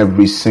upon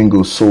every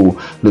single soul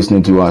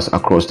listening to us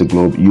across the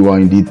globe. You are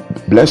indeed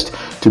blessed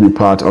to be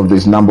part of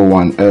this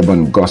 #1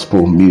 urban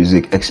gospel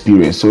music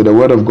experience. So the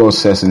word of God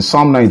says in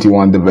Psalm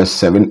 91, the verse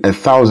 7,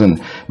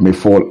 1,000 may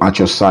fall at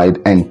your side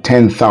and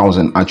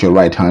 10,000 at your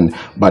right hand,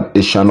 but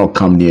it shall not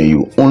come near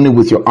you. Only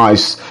with your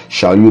eyes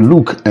shall you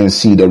look and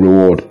see the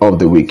reward of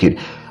the wicked.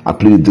 I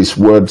plead these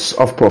words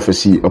of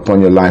prophecy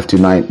upon your life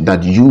tonight,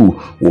 that you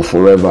will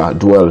forever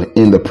dwell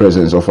in the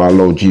presence of our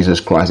Lord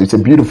Jesus Christ. It's a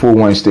beautiful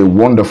Wednesday,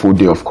 wonderful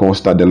day, of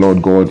course, that the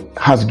Lord God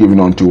has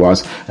given unto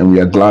us, and we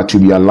are glad to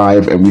be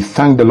alive, and we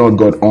thank the Lord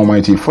God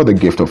Almighty for the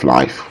gift of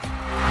life.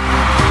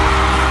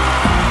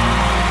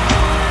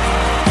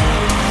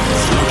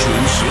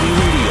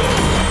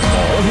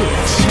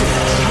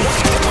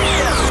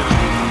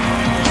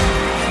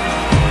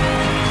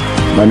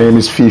 My name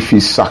is Fifi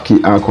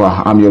Saki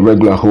Aqua. I'm your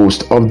regular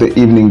host of the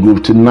evening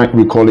group. Tonight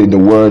we call it the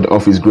Word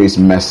of His Grace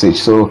message.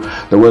 So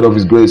the Word of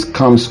His Grace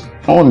comes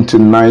on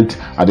tonight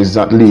at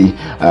exactly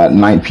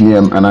 9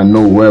 p.m. and I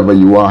know wherever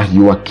you are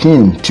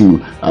keen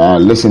to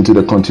listen to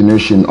the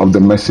continuation of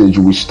the message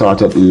we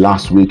started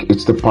last week.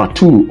 It's the part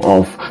 2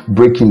 of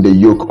Breaking the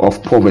Yoke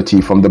of Poverty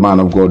from the man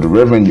of God,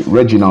 Reverend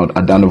Reginald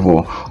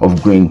Adanovo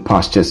of Green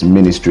Pastures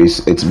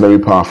Ministries. It's very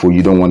powerful.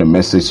 You don't want to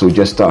miss it. So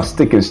just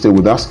stick and stay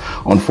with us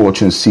on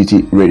Fortune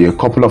City Radio. A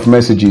couple of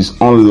messages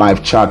on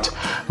live chat.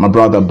 My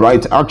brother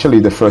Bright,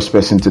 actually the first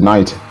person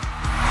tonight.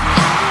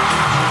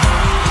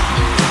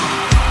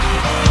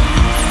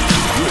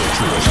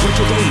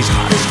 Today's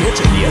hottest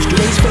hits and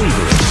yesterday's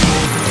favorites.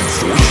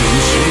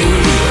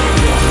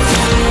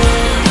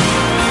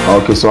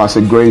 Okay, so I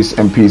say grace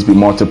and peace be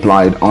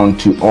multiplied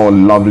unto all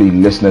lovely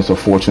listeners of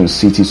Fortune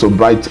City. So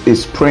Bright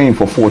is praying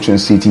for Fortune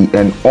City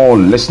and all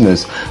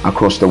listeners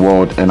across the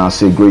world, and I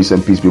say grace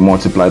and peace be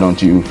multiplied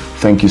unto you.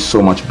 Thank you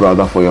so much,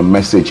 brother, for your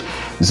message.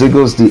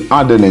 Zigos the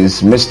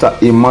Adonis, Mr.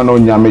 Emmanuel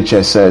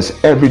Nyamiche says,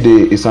 every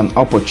day is an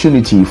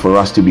opportunity for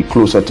us to be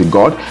closer to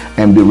God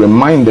and be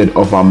reminded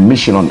of our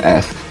mission on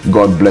earth.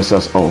 God bless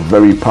us all.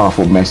 Very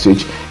powerful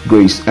message.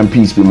 Grace and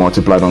peace be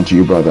multiplied unto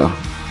you, brother.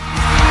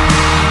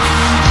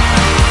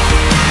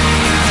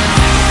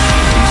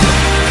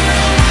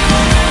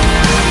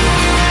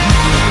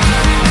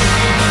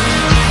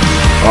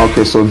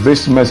 Okay, so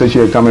this message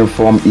here coming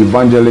from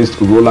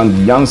Evangelist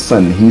Roland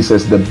Janssen. He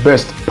says, the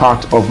best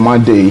part of my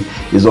day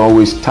is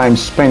always time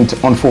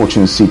spent on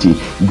Fortune City.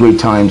 Great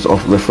times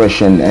of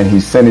refreshing, and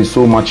he's sending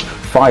so much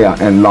fire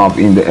and love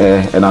in the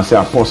air. And I say,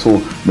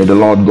 Apostle, may the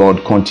Lord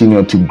God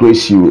continue to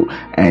grace you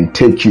and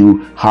take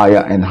you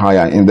higher and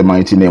higher in the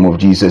mighty name of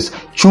Jesus.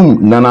 Chum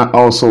Nana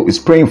also is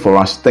praying for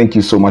us. Thank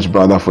you so much,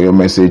 brother, for your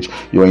message.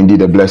 You are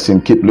indeed a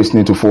blessing. Keep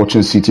listening to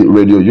Fortune City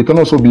Radio. You can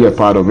also be a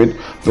part of it.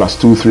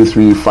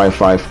 +233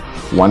 55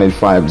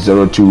 185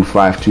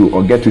 0252,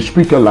 or get to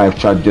Speaker Live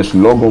Chat. Just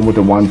log on with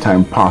a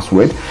one-time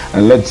password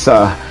and let's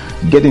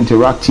get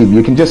interactive.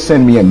 You can just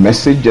send me a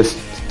message. Just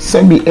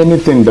send me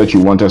anything that you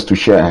want us to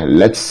share.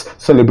 Let's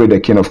celebrate the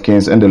King of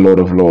Kings and the Lord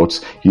of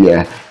Lords.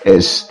 Here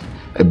is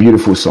a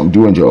beautiful song.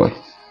 Do enjoy.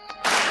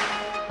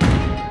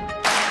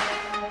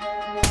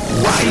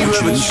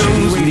 Fortune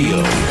City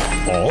Radio.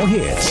 All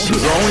hits.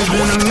 There's always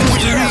been a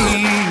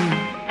mystery.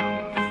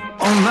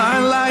 All my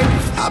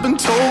life I've been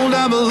told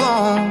I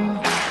belong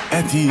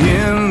at the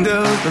end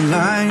of the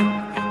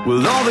line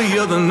with all the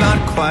other not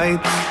quite.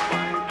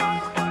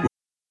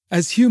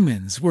 As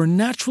humans, we're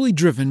naturally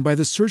driven by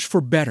the search for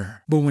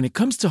better. But when it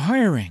comes to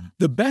hiring,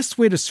 the best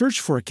way to search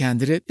for a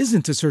candidate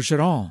isn't to search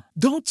at all.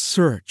 Don't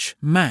search,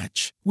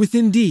 match with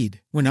Indeed.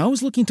 When I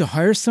was looking to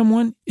hire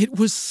someone, it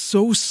was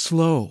so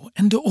slow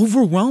and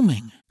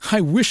overwhelming.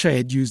 I wish I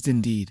had used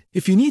Indeed.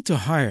 If you need to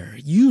hire,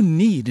 you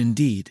need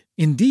Indeed.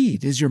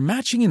 Indeed is your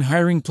matching and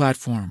hiring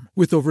platform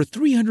with over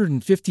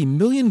 350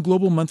 million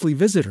global monthly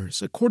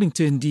visitors, according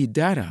to Indeed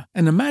data,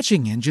 and a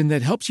matching engine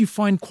that helps you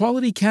find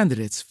quality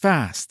candidates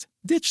fast.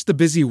 Ditch the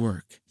busy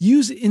work.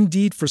 Use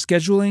Indeed for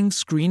scheduling,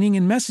 screening,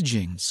 and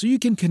messaging so you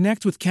can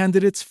connect with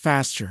candidates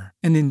faster.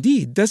 And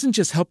Indeed doesn't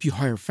just help you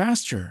hire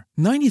faster.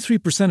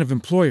 93% of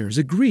employers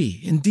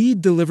agree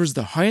Indeed delivers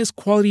the highest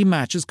quality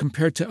matches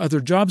compared to other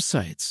job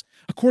sites,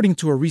 according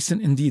to a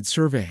recent Indeed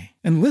survey.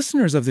 And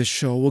listeners of this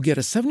show will get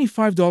a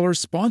 $75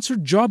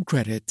 sponsored job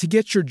credit to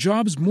get your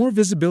jobs more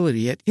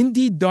visibility at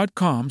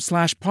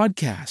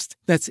Indeed.com/podcast.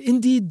 That's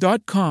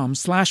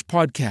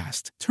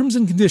Indeed.com/podcast. Terms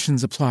and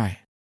conditions apply.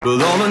 Well,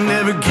 I'll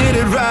never get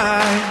it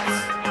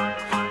right,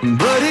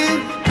 but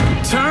it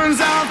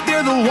turns out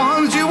they're the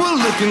ones you were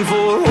looking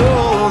for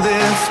all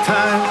this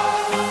time.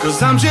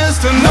 'Cause I'm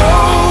just a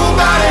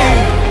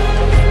nobody,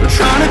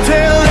 trying to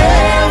tell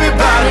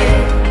everybody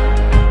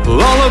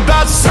all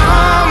about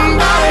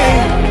somebody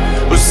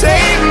who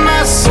saved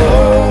my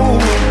soul.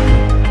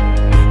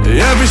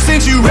 Ever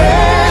since you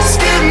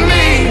rescued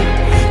me,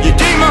 you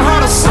gave my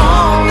heart a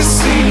song to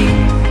sing.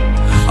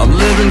 I'm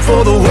living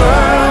for the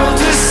world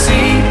to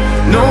see.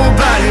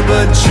 Nobody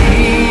but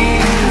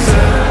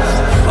Jesus.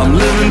 I'm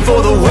living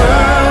for the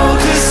world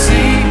to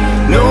see.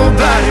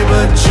 nobody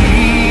but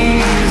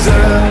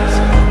Jesus.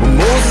 When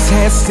Moses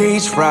had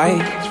stage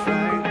fright,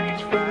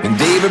 and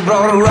David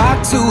brought a rock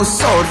to a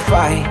sword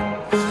fight,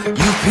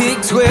 you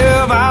picked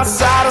 12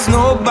 outsiders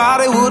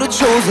nobody would have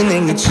chosen,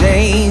 and you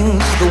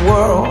changed the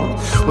world.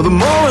 Well, the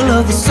moral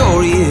of the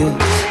story is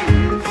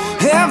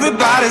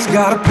everybody's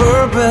got a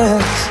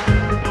purpose.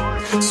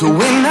 So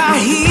when I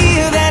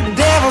hear that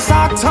devil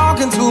start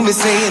talking to me,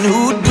 saying,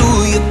 who do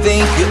you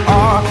think you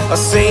are? I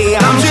say,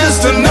 I'm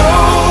just a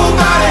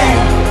nobody,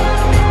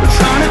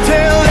 trying to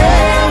tell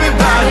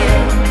everybody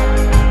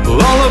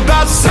all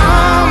about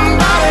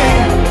somebody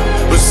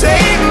who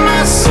saved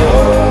my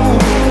soul.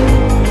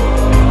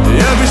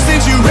 Ever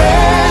since you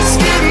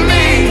rescued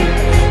me,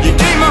 you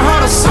gave my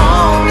heart a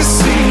song to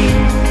sing.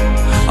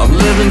 I'm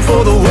living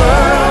for the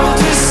world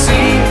to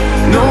see,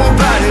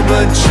 nobody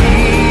but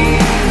Jesus.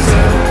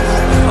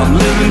 I'm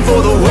living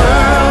for the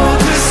world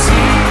to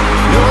see,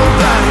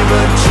 nobody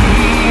but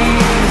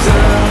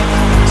Jesus.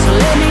 So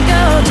let me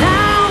go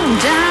down,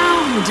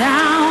 down,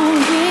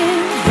 down in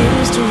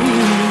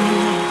history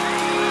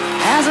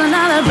as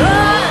another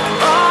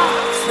blood-bought,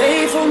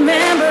 faithful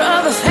member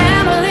of the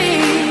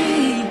family.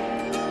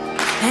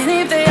 And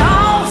if they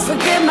all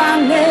forget my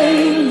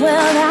name,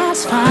 well,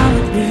 that's fine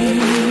with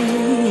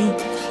me.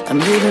 I'm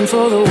living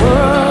for the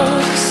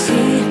world to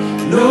see,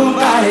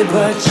 nobody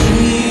but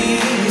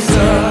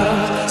Jesus.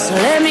 So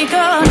let me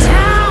go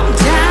down,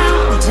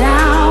 down,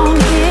 down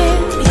in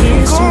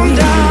history. Go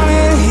down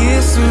in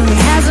history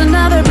as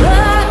another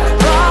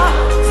blood-bought,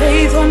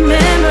 faithful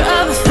member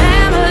of the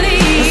family.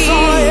 That's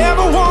all I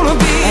ever wanna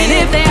be. And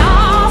if they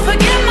all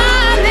forget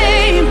my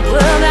name,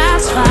 well,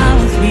 that's fine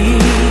with me.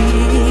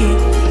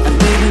 I'm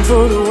living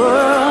for the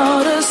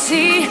world to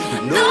see,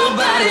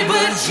 nobody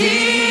but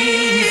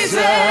Jesus.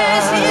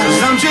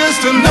 'Cause I'm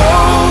just a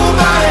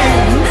nobody,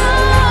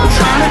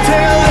 trying to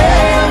tell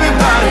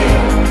everybody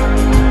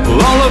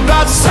all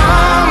about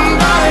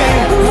somebody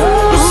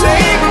who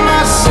saved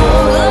my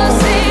soul.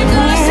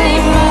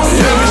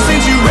 Ever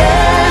since you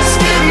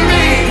rescued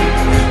me,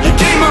 you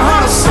gave my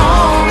heart a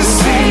song to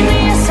sing.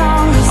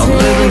 I'm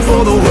living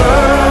for the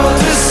world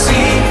to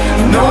see,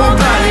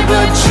 nobody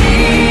but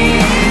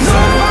Jesus.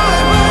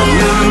 I'm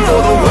living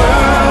for the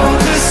world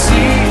to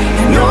see,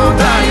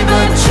 nobody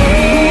but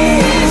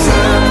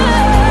Jesus.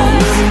 I'm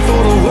living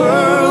for the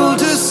world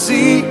to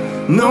see,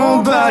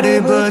 nobody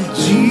but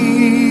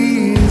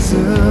Jesus.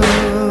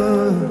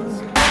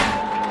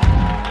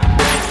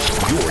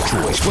 Your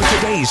choice for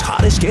today's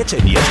hottest hits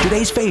and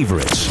yesterday's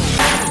favorites.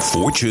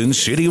 Fortune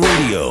City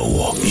Radio.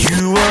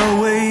 You are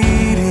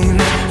waiting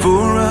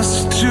for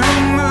us to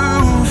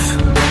move.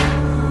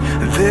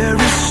 There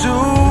is so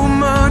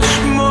much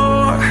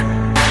more,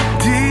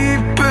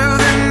 deeper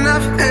than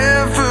I've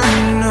ever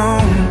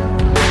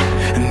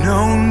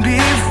known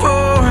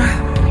before.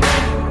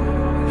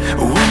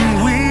 When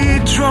we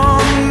draw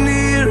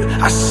near,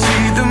 I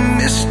see the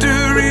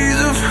mysteries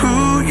of who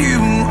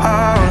you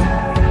are.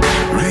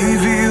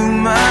 Reveal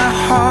my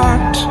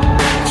heart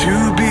to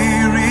be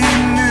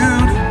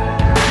renewed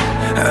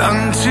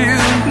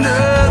until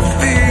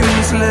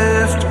nothing's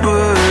left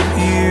but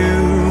you.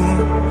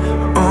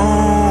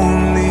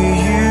 Only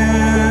you.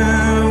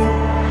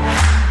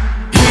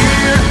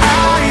 Here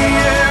I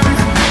am,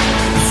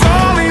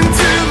 falling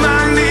to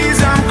my knees,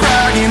 I'm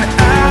crying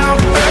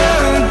out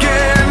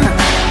again.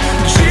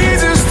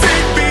 Jesus,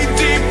 take me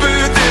deeper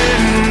than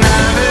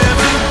I've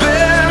ever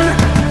been.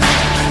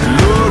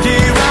 Lord,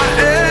 here I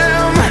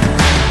am,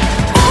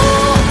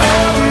 all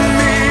of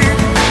me,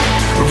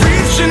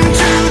 reaching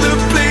to the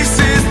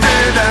places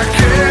that I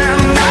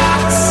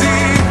cannot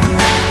see.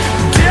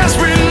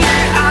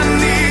 Desperately, I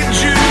need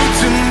you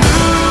to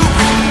move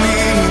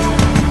me.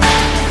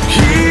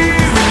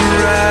 Here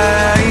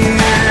I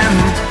am.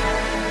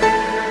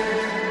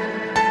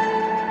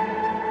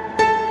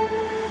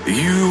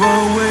 You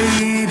are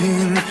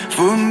waiting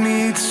for me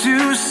to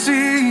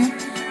see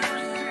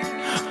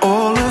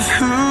all of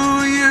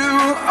who you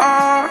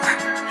are.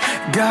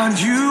 God,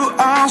 you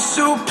are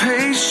so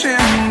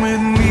patient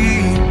with me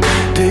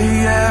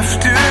day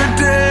after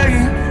day.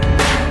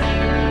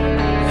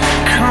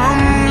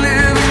 Come,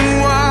 living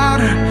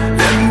water,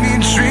 let me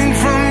drink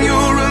from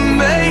your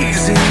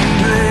amazing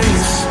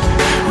grace.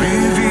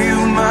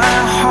 Reveal my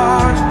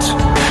heart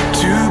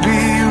to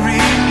be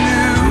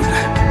renewed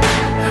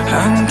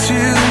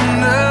until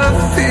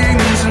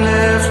nothing's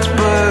left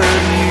but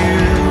you.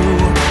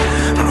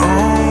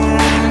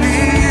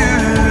 Only you.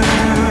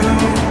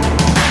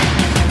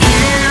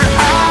 Here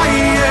I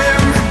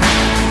am,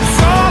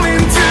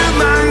 falling to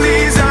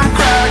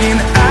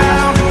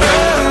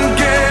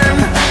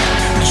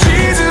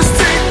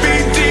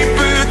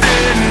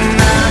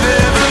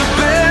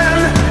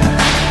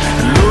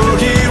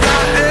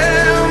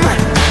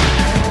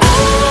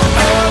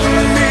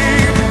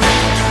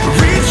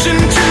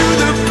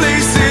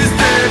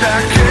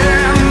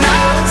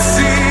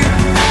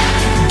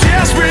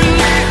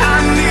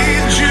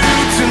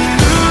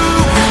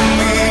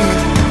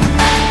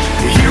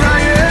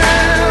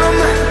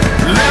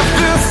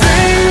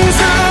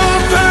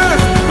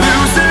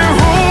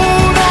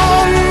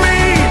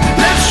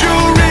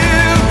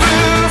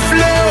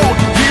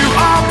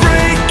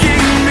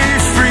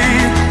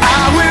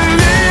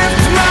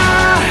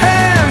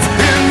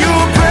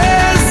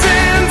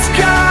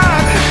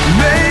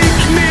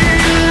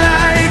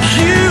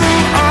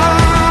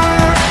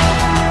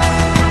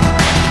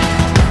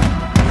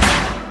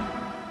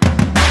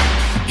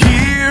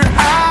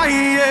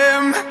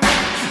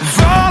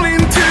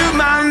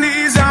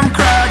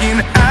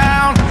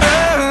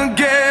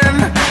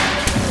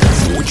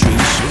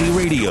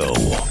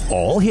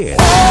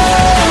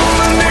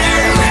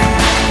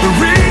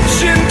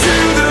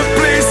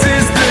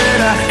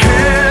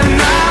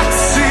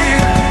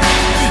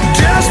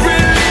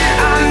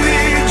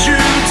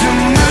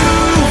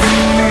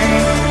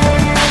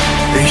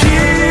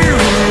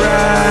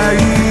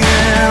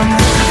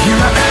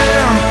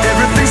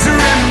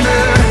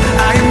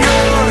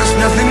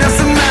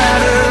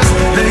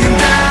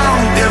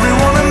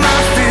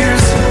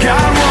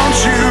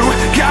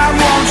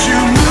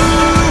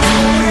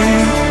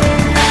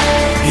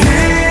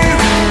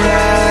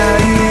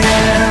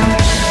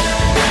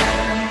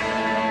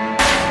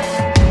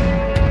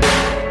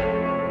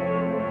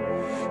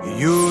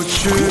Your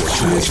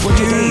church for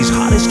today's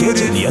hottest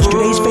hits and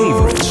yesterday's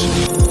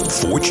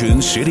favorites.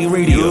 Fortune City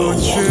Radio. Your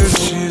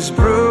church is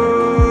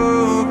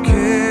broken,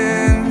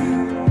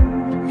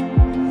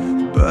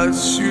 but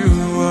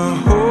you are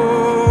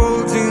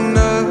holding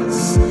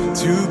us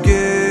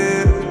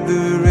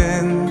together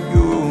in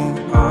your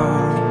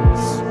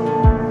arms.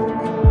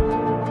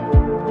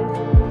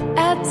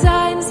 At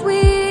times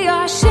we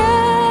are shaken,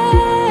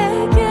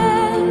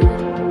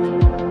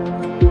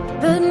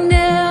 but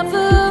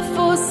never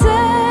forsaken.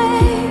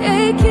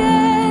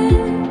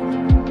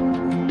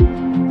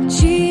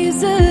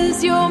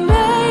 Jesus, you're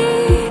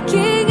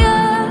making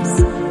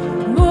us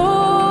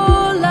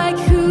more like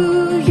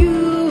who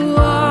you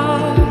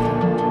are.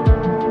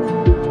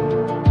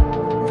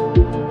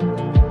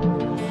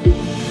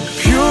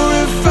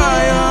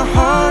 Purify our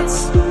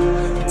hearts,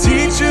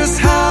 teach us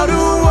how to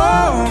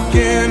walk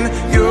in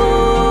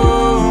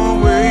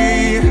your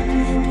way,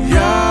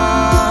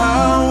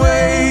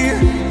 Yahweh.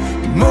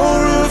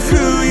 More of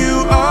who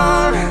you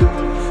are,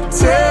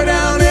 tear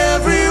down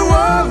every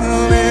wall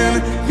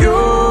in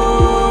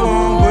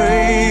your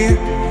way,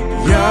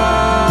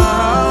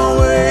 Yahweh.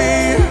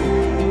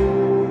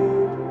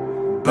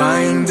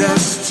 Bind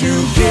us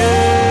together,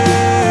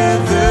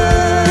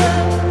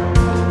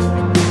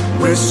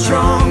 we're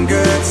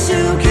stronger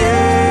together,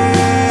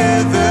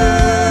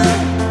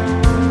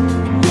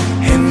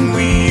 and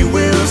we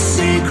will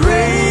see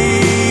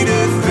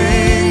greater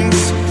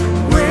things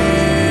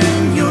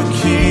when your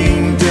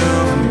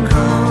kingdom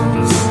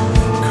comes.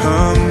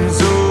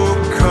 Oh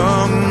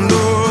come,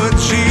 Lord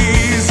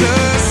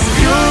Jesus.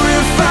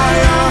 Purify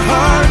our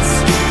hearts,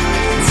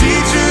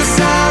 teach us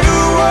how to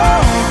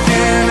walk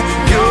in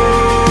your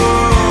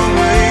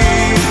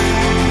way,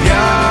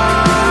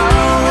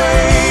 Yahweh.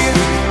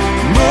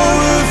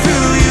 More of who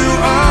you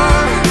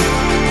are,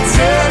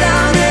 tear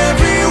down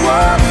every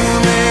wall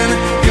in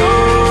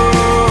your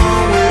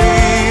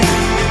way,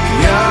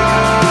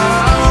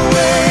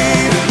 Yahweh.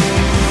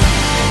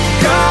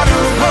 God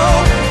of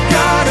hope,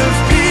 God of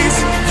peace,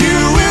 you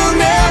will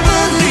never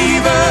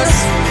leave us.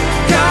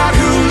 God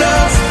who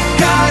loves,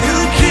 God who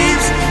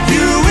keeps,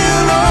 you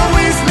will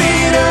always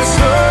lead us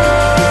home,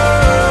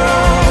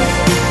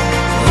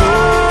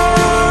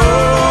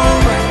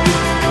 home,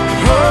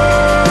 home.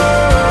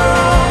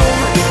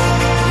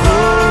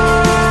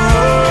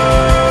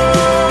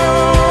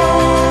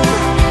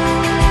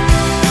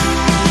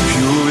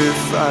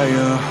 Purify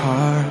our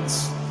hearts,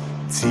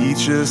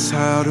 teach us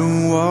how to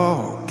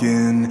walk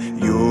in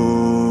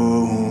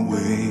your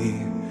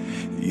way,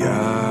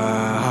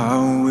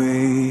 Yahweh.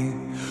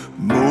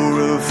 More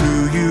of who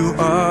you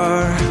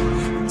are,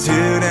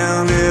 tear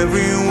down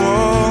every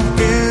wall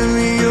in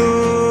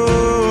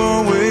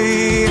your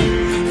way,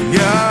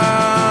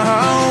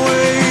 Yahweh.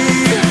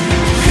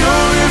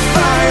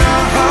 Purify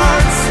our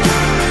hearts,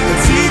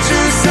 teach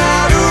us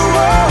how to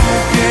walk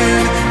in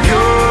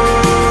your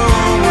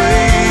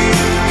way,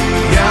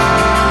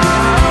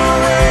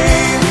 Yahweh.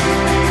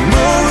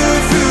 More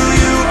of who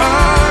you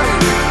are,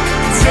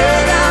 tear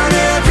down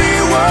every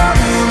wall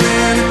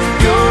in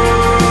your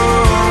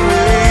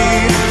way,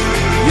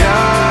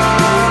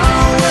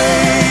 Yahweh.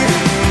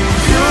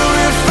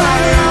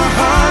 Purify our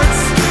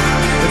hearts,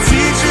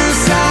 teach us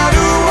how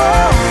to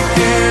walk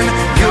in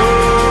your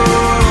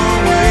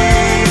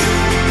way,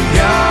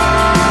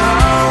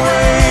 Yahweh.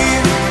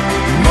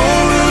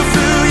 More of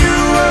who you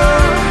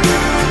are,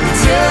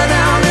 tear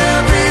down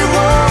every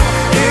wall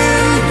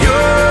in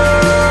your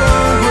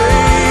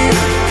way,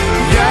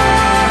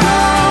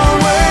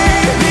 Yahweh.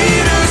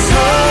 Lead us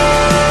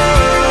home,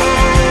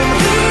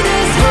 lead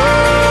us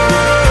home,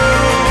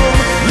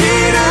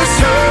 lead us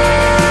home,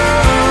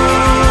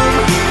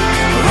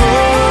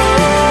 home,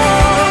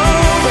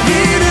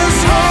 lead us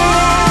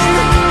home,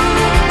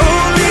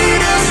 oh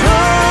lead us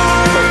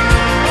home,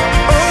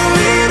 oh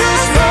lead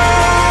us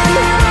home,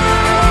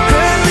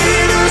 and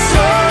lead us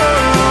home.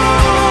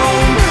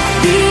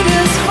 Lead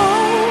us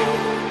home,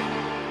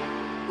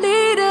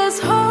 lead us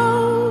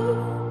home,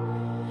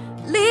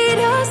 lead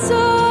us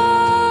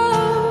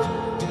home,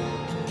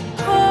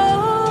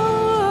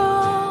 home.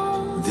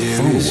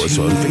 Follow us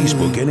on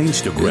Facebook and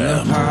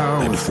Instagram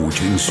at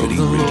Fortune City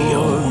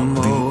Radio,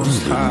 the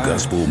urban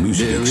gospel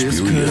music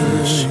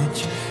experience.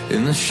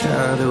 In the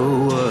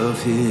shadow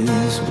of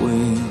his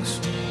wings,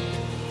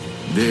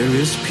 there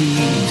is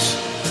peace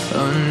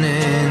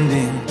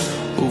unending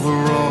over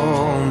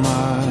all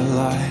my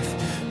life.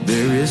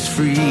 There is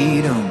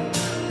freedom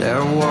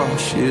that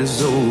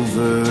washes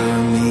over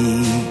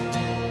me.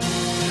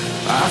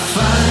 I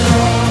find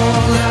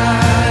all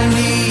I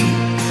need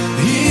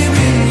here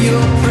in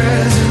your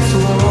presence,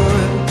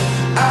 Lord.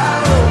 I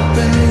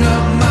open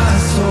up my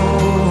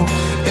soul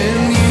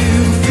and you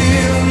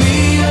fill me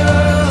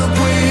up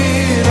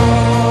with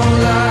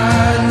all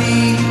I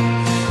need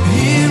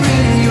here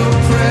in your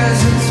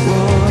presence,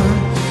 Lord.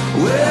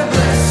 Where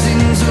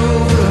blessings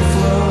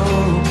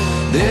overflow,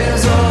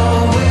 there's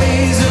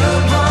always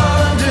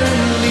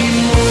abundantly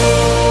more.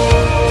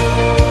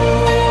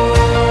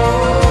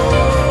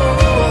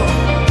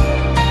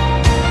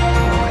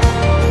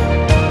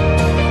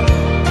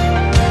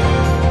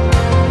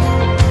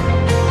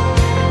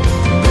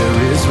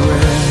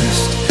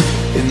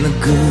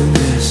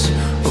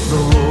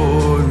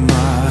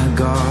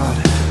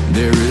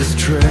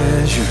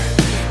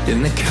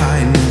 the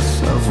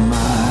kindness of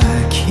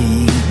my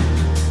King.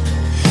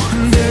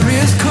 There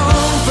is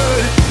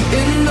comfort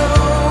in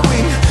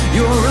knowing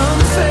your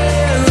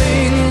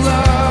unfailing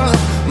love,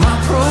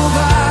 my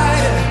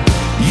provider.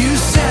 You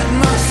set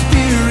my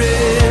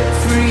spirit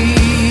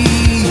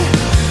free.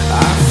 I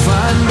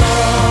find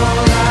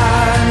all I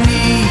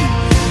need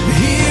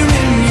here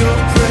in your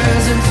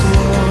presence,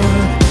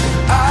 Lord.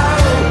 I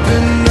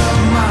open up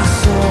my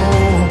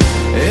soul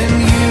and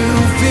you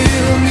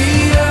fill me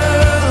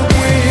up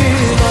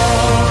with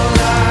all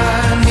I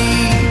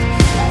need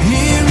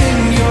here in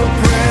your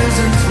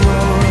presence,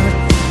 Lord,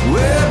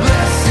 where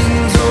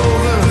blessings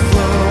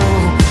overflow.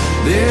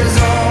 There's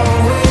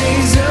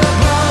always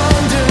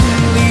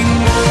abundantly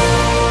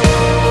more.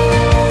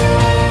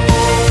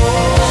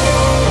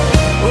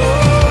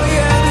 Oh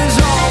yeah, there's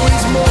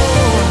always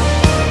more.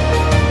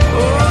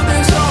 Oh,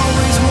 there's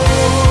always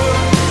more.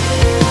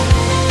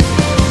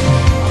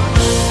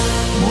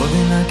 More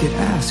than I could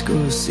ask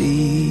or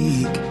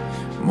seek,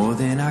 more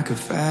than I could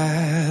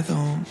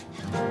fathom.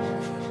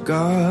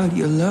 God,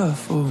 your love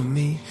for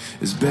me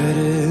is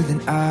better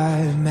than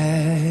I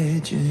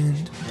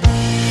imagined.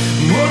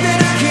 More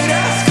than I could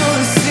ask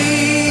or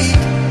seek,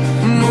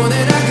 more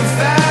than I could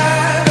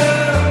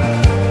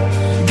fathom.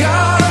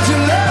 God, your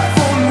love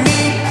for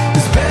me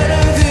is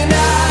better than I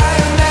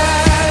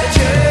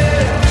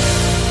imagined.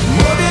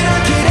 More than I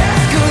could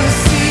ask or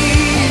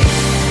seek,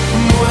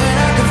 more than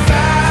I could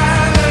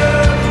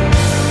fathom.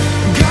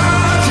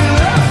 God, your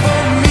love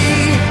for me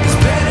is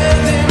better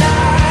than I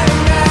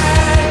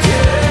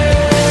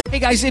imagined. Hey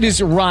guys, it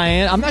is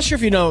Ryan. I'm not sure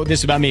if you know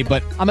this about me,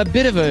 but I'm a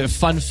bit of a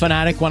fun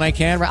fanatic when I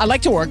can. I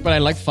like to work, but I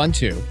like fun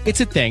too. It's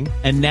a thing.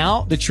 And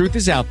now the truth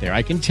is out there.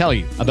 I can tell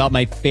you about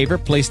my favorite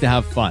place to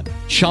have fun.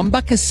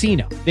 Chumba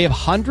Casino. They have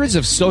hundreds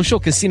of social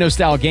casino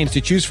style games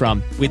to choose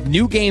from with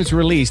new games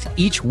released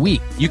each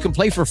week. You can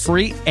play for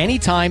free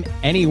anytime,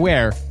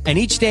 anywhere. And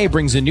each day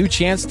brings a new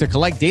chance to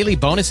collect daily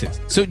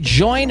bonuses. So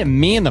join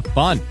me in the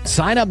fun.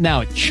 Sign up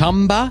now at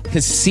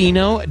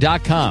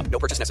ChumbaCasino.com. No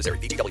purchase necessary.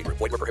 VGW Group.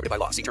 Void where prohibited by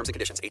law. See terms and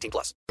conditions.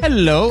 18+.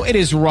 Hello, it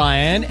is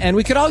Ryan, and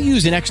we could all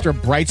use an extra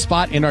bright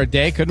spot in our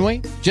day, couldn't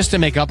we? Just to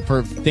make up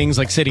for things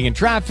like sitting in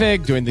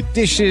traffic, doing the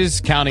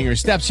dishes, counting your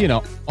steps, you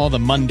know, all the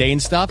mundane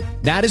stuff.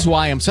 That is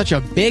why I'm such a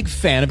big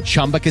fan of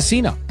Chumba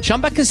Casino.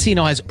 Chumba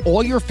Casino has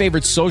all your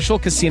favorite social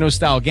casino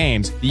style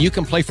games that you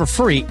can play for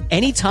free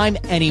anytime,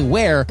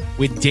 anywhere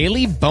with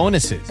daily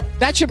bonuses.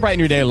 That should brighten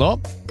your day a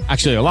little.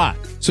 Actually, a lot.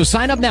 So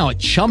sign up now at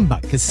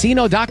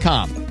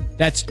ChumbaCasino.com.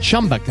 That's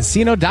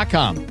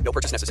ChumbaCasino.com. No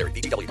purchase necessary.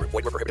 VGW Group.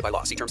 Void where prohibited by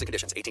law. See terms and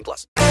conditions.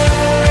 18+.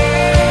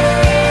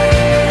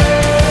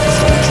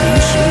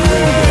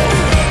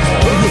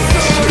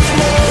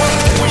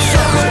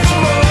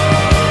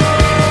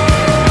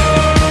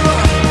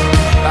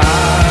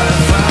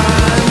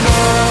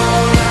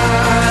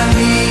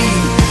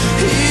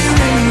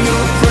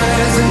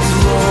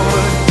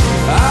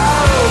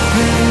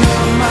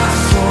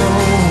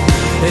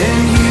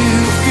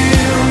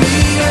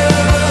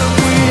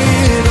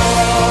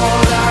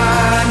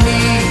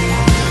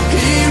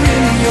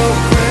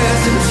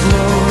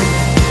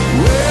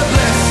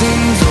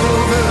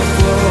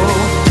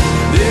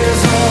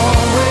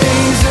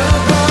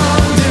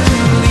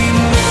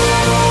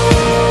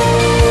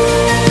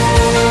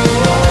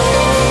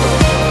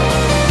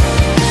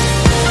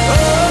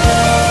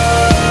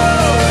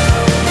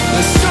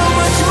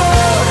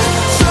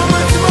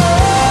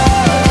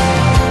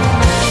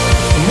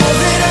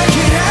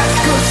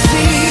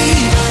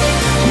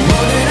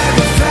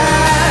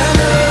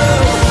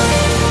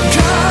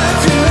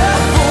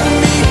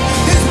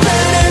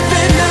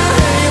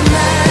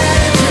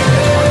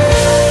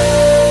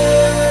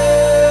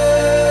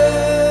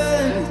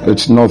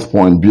 It's North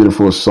Point,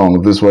 beautiful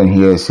song. This one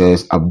here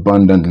says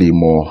abundantly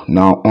more.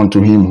 Now unto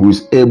him who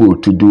is able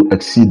to do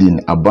exceeding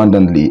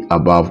abundantly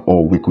above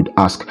all we could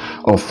ask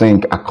or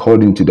think,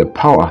 according to the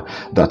power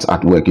that's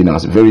at work in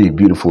us. Very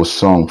beautiful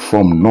song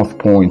from North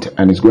Point,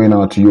 and it's going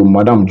out to you,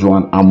 Madam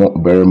Joan Amo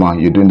Berima.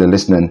 You're doing the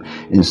listening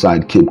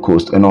inside Cape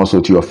Coast, and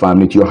also to your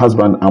family, to your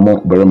husband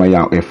Amo Berima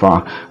Yao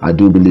Efa. I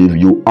do believe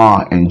you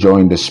are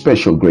enjoying the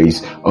special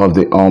grace of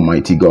the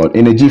Almighty God.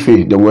 In a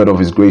jiffy, the word of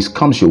his grace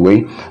comes your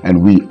way,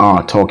 and we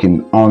are talking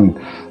on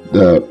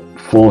the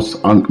force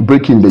on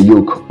breaking the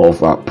yoke of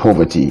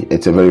poverty.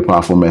 It's a very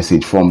powerful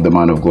message from the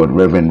man of God,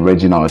 Reverend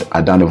Reginald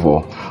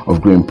Adanivo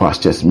of Green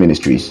Pastures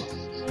Ministries. Your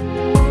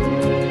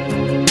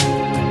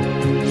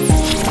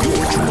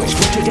choice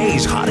for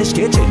today's hottest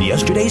hits and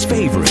yesterday's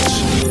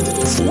favorites.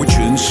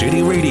 Fortune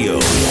City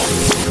Radio.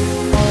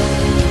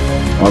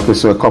 Okay,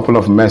 so a couple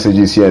of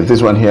messages here.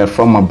 This one here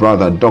from my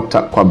brother,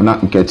 Dr. Kwabna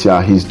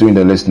Nketia. He's doing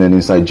the listening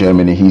inside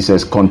Germany. He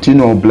says,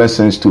 continual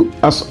blessings to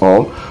us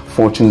all.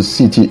 Fortune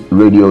City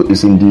Radio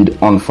is indeed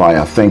on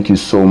fire. Thank you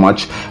so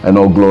much, and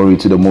all glory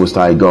to the Most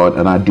High God.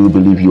 And I do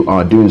believe you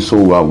are doing so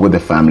well with the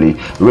family.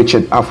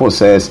 Richard Afo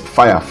says,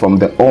 fire from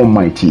the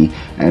Almighty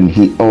And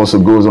he also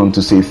goes on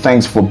to say,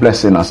 thanks for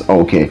blessing us.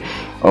 Okay.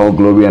 All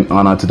glory and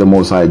honor to the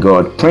Most High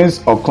God. Prince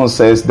Okon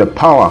says the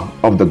power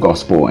of the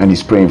gospel, and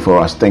he's praying for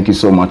us. Thank you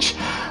so much,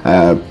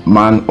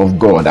 man of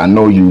God. I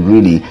know you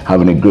really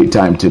having a great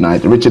time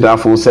tonight. Richard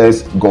Affle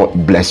says,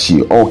 God bless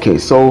you. Okay,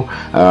 so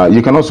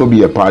you can also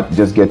be a part.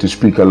 Just get to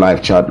Speaker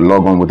Live Chat,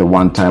 log on with a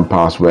one-time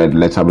password.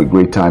 Let's have a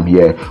great time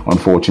here on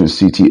Fortune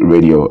City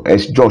Radio.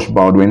 It's Josh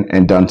Baldwin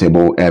and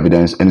Dantable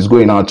Evidence, and it's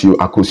going out to you,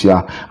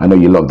 Akusia. I know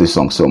you love this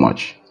song so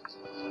much.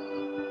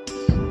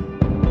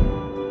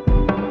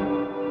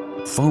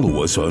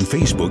 Follow us on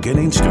Facebook and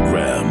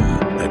Instagram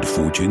at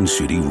Fortune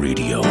City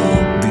Radio,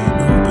 the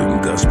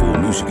urban gospel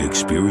music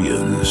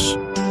experience.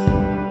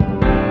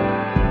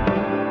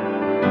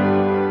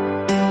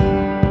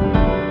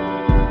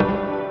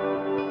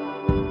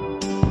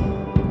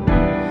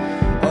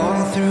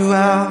 All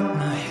throughout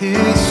my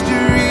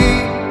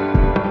history,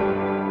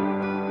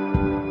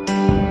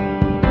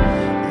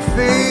 your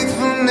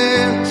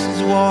faithfulness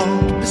has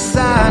walked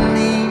beside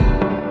me.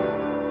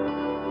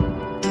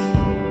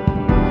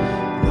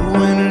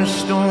 Winter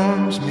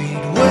storms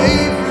made way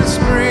for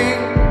spring.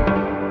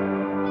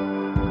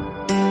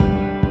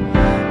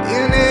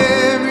 In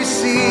every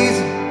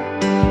season,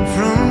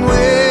 from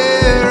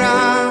where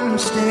I'm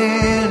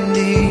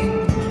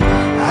standing,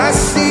 I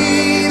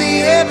see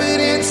the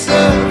evidence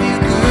of your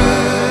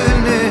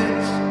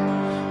goodness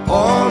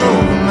all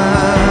over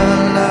my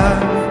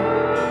life,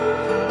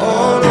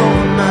 all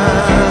over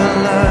my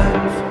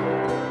life.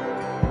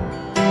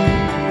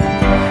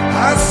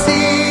 I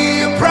see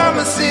your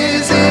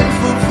promises in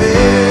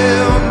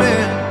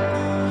fulfillment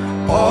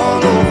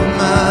all over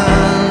my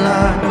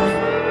life,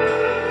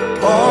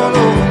 all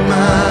over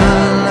my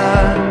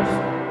life.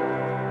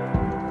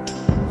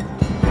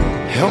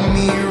 Help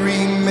me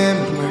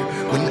remember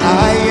when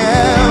I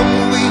am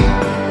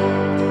weak,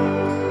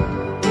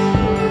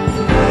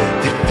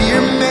 that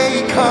fear may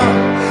come,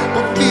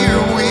 but fear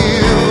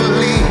will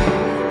leave.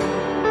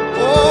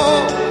 Oh,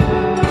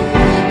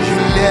 you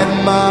led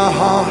my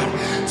heart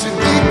to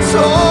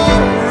victory,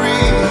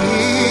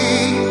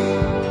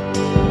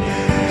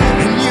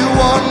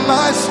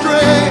 my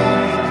strength,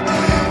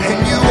 and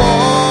you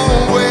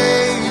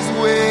always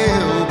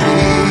will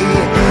be.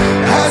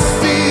 I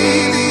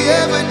see the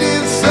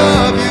evidence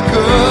of your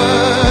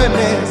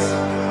goodness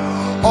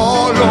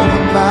all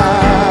over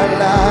my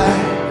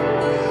life,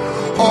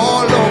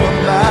 all over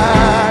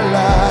my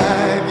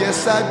life. Yes,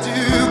 I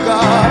do,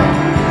 God.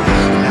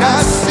 And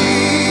I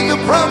see the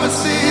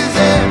promises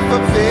and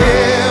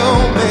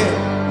fulfillment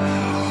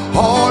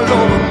all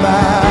over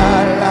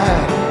my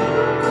life,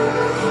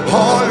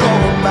 all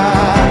over my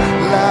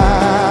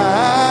life.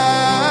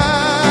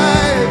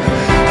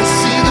 I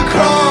see the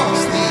cross,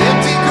 the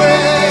empty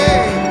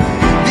grave,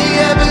 the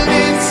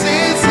evidence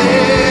is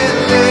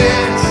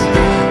endless.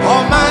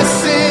 All my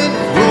sin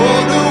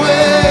rolled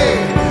away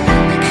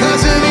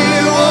because of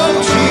you, oh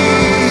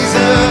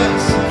Jesus.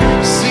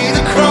 See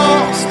the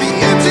cross, the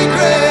empty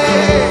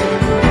grave,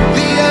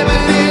 the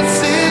evidence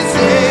is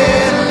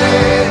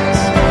endless.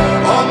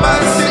 All my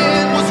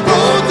sin was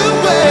rolled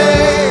away.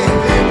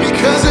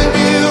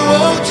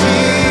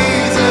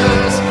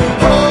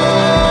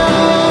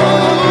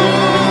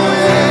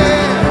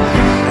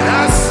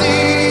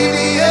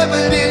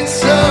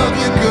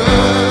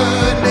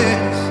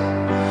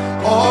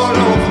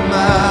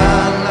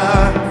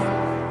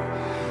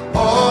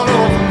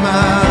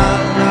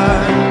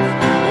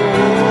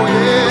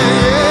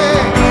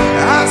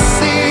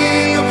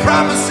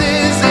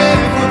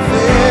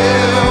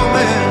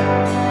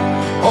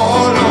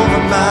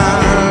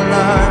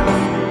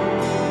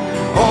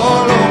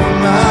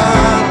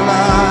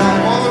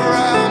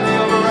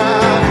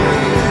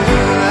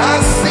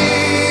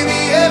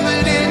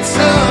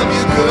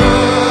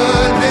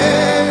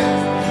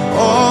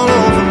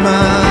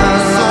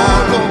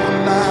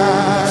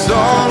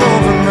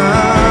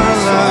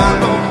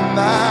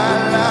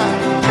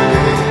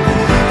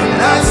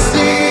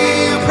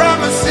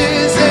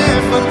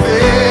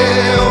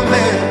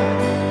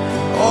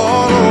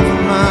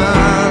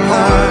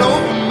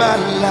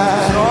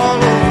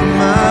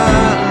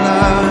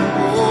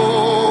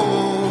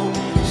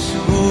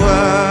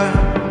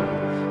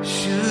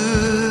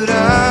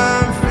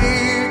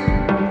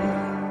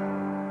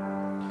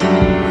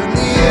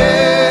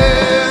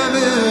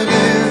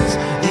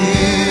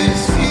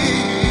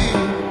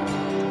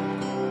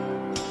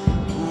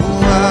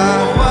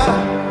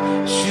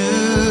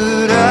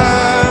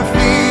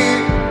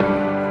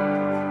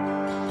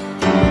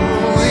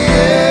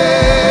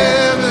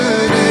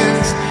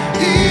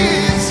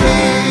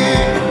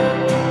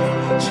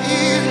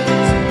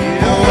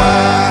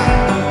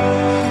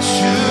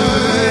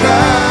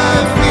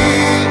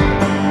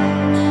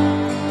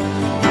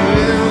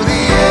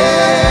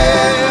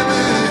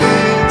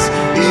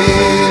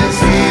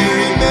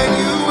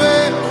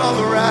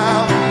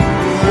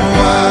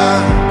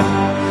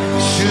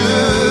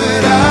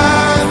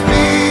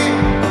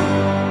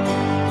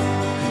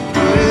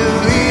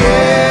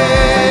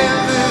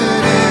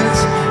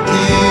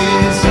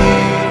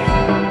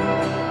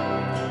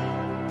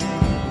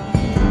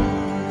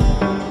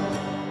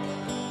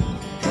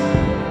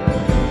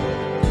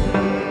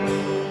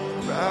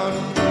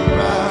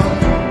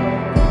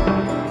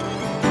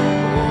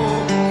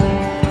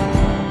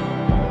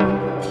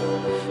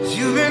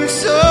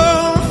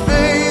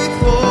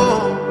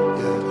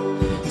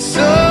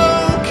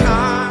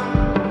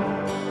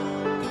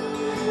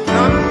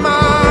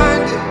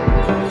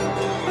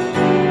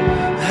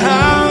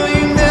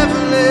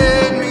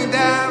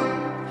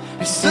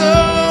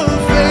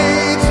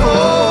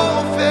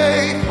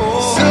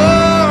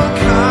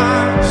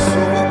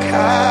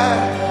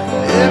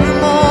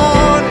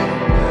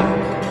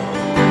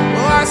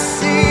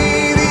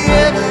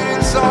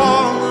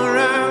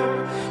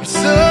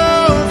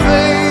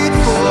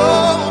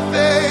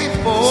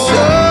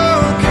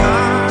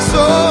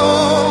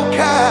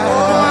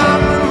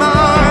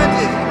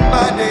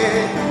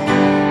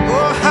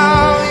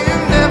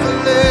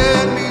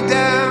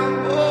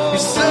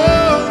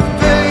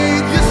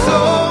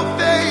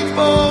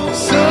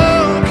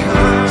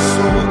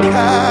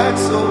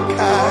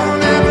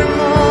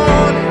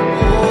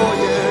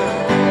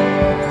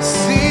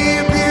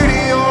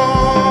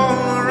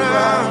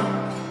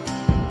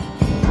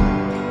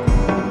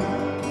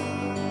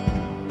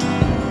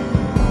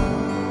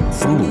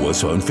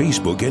 us on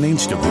Facebook and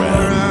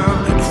Instagram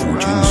at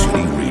Fortune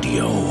City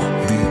Radio,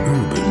 the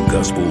urban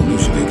gospel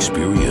music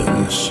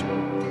experience.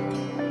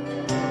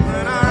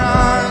 Open our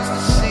eyes to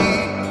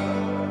see.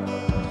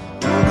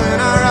 Open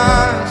our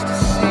eyes to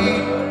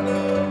see.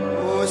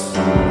 Oh, it's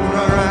all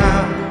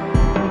around.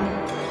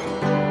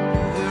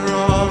 They're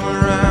all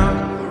around.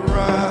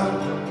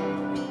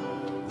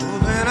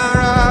 Open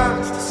our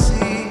eyes to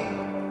see.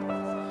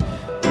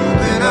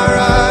 Open our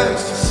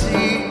eyes to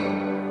see.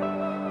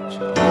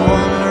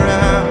 All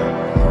around,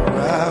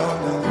 around,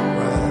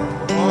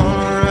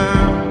 all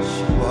around.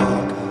 She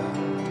walk.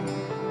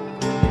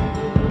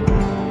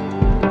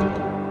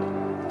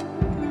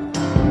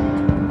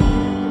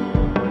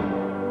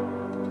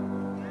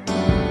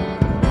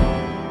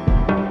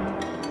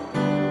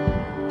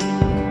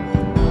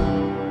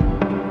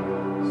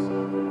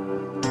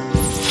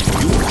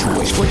 Your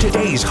choice for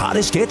today's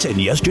hottest hits and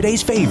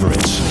yesterday's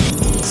favorites.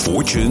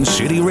 Fortune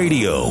City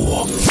Radio.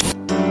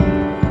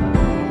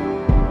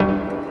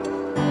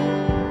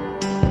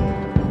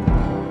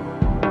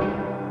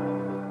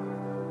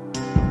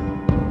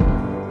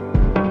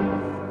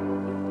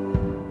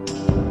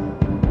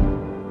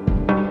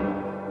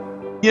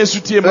 Let's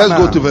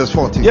go to verse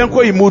 14.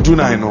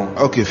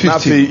 Okay, 15.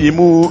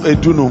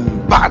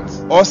 But.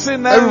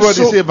 Everybody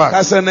say but.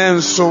 I said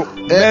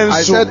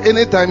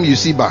anytime you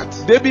see but,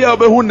 it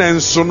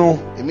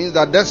means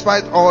that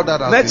despite all that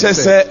has been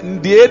said,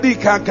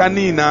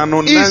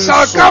 it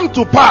shall come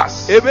to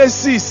pass,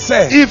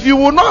 if you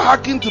will not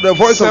hearken to the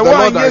voice of the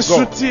Lord thy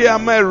God,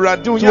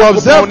 to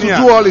observe to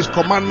do all his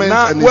commandments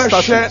and his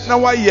statutes,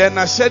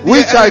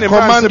 which I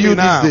command you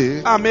this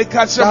day,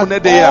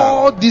 that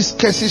all these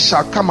curses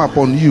shall come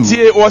upon you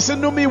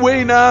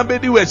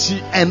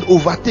and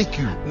overtake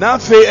you.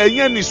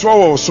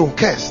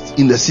 Cursed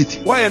in the city,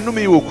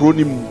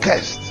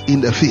 cursed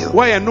in the field.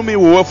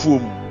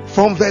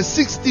 From verse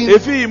 16 till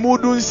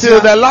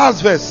the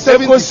last verse,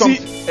 70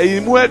 something.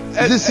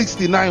 Is it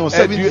 69 or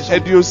 70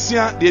 something?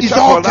 It's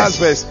all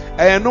cursed.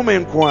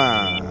 Everything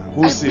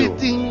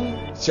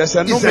is a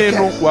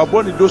curse.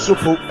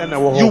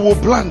 You will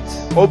plant.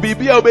 When you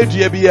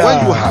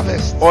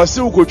harvest, you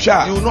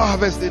will not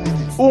harvest anything.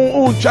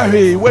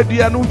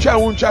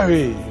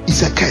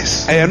 It's a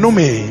curse.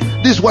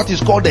 This is what is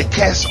called the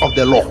curse of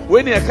the law.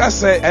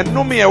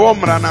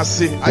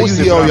 Are you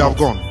here or you have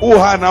gone?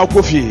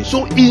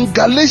 So in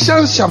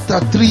Galatians chapter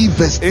 3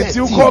 verse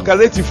 13,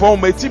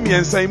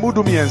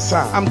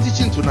 I'm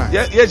teaching tonight.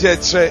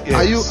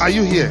 Are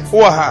you here?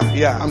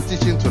 I'm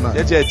teaching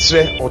tonight.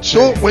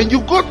 So when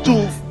you go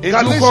to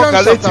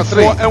Galatians chapter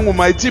 3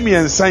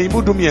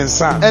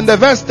 and the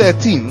verse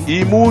 13,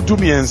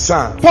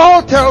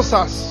 Paul tells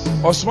us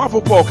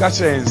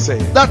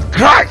that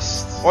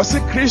Christ has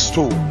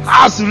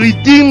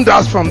redeemed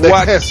us from the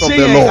curse of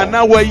the law.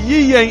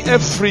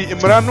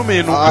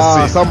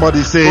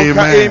 Somebody say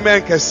amen.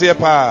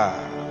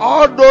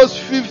 All those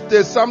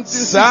 50 something,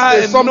 60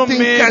 something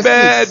curses,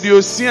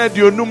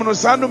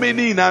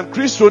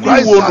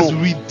 Christ has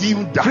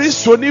redeemed us.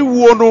 The word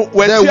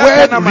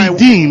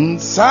redeemed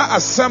means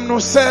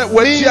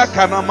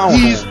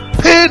He's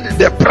paid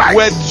the price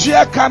for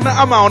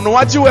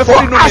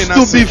us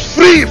to be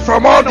free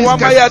from all these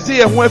curses.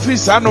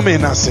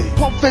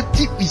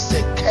 Poverty is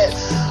a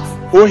curse.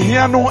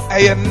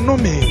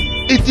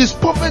 It is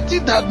poverty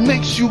that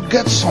makes you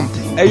get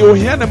something,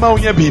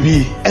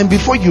 and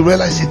before you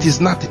realize it is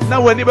nothing.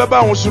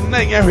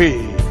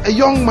 A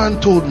young man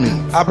told me, we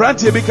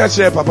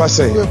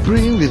were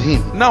praying with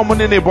him.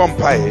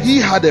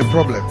 He had a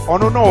problem,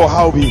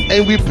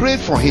 and we prayed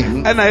for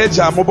him, and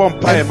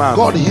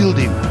God healed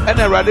him.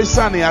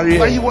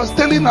 But he was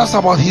telling us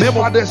about his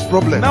father's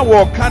problem. He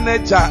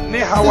said,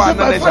 my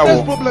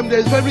father's problem there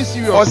is very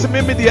serious.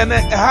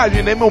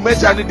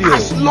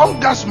 As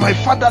long as my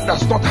father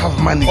does not have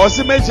money,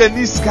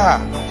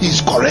 he's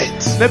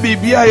correct,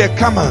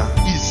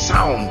 he's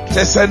sound, he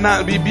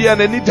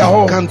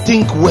can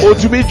think well,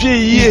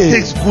 he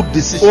takes good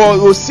decisions.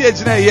 He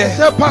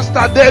said,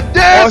 Pastor, the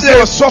day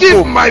they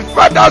give my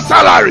father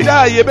salary,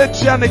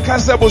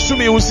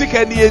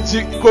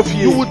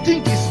 you would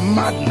think it's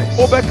madness.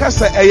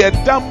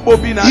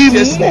 He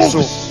moves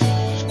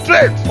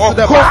straight to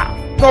the bar.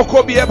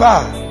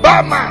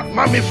 Barman,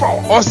 Mammy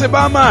Fall.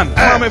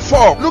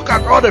 Look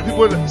at all the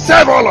people.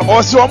 Serve all of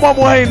them. Serve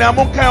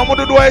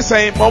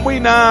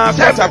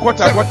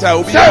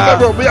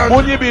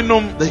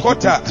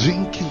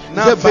drinking.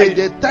 Now, by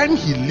the time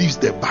he leaves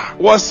the bar,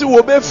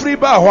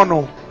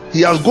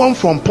 he has gone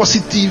from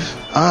positive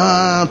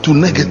to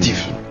negative.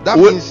 That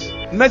means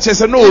if his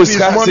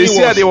money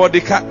was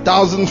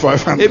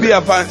 1,500,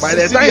 by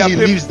the time he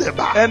leaves the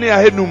bar, he's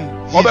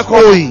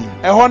owing.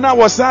 You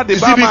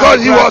see,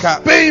 because he was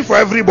paying for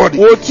everybody.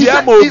 It's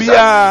not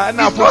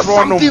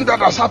something that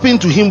has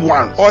happened to him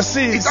once.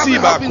 It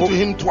hasn't happened to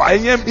him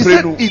twice. He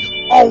said it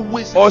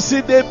always.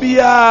 If he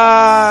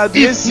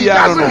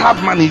doesn't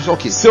have money, it's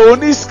okay.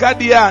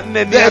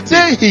 The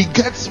day he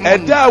gets money,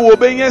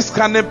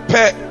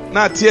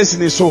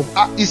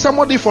 Is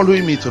somebody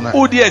following me tonight?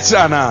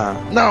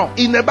 Now,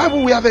 in the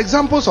Bible, we have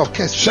examples of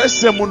curses.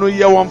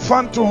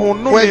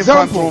 For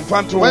example,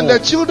 when the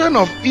children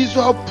of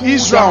Israel pulled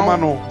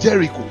down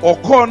Jericho,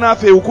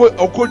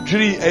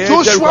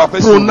 Joshua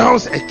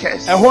pronounced a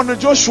curse.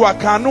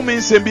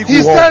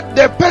 He said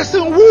the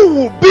person who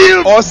will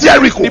build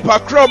Jericho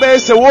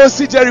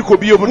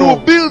will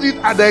build it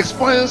at the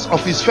expense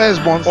of his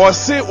firstborn.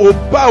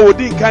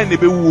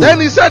 Then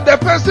he said the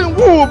person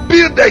who will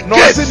build the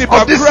gates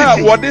of this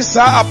city,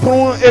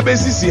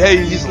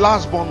 his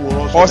lastborn will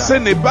also die.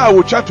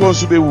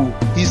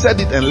 He said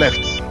it and left.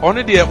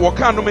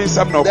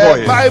 The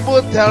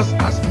Bible tells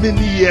us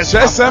many years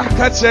after,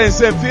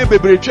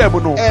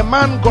 a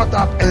man got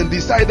up and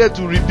decided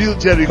to rebuild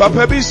Jericho.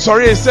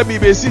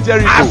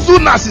 As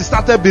soon as he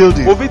started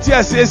building,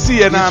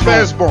 his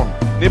firstborn,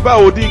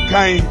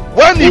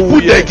 when he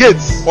put the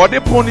gates,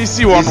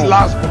 his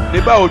lastborn,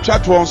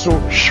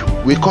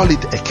 we call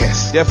it a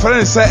curse.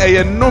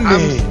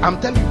 I'm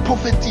telling you,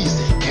 poverty is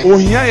a curse.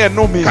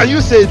 Can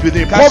you say it with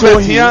me?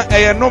 Poverty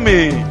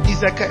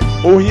is a curse.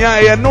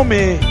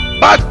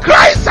 But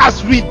Christ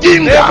has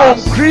redeemed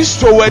us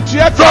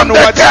from the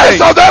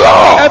curse of the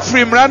law.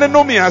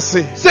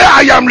 Say,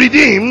 I am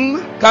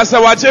redeemed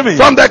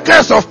from the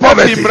curse of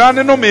poverty.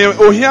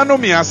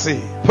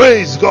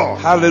 Praise God.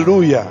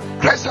 Hallelujah.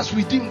 Christ has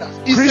redeemed us.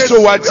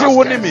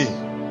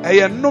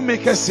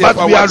 But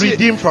we are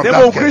redeemed from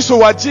that curse.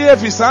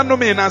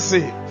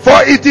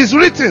 For it is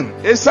written,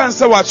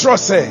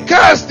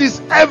 cursed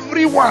is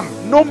everyone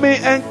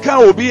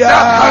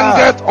that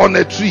hangeth on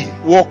a tree,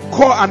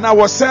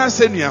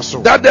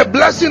 that the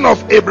blessing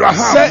of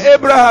Abraham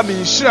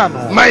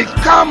might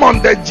come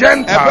on the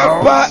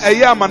Gentiles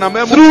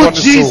through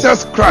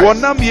Jesus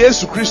Christ,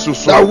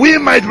 that we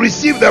might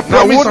receive the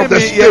promise of the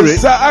Spirit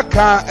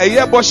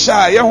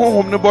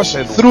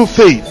through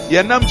faith.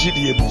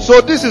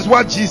 So this is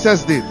what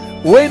Jesus did.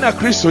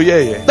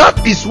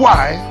 That is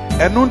why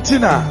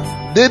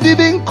they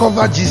didn't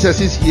cover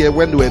Jesus' hair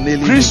when they were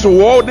nailing him.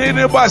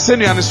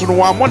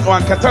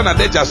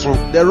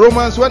 The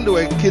Romans, when they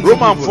were killing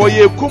people,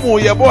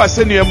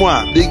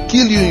 they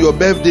kill you in your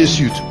birthday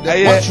suit.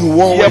 What you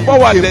wore when you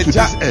came to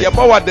this earth.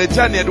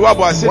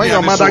 When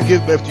your mother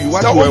gave birth to you,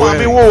 what you were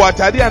wearing.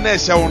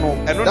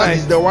 That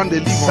is the one they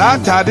leave on.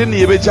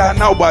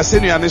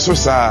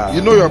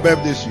 You know your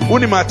birthday suit.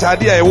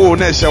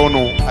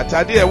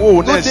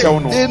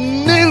 They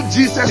nailed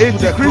Jesus to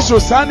the cross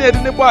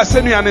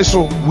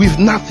with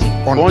nothing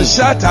on him.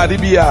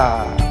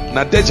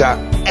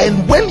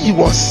 And when he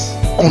was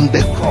on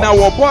the cross,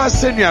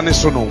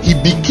 he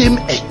became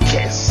a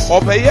curse,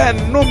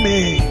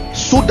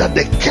 so that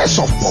the curse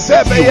of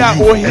poverty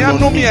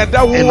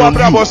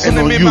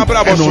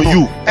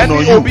and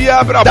on you,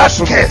 that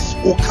curse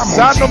will come on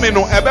Jesus,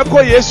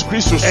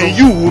 and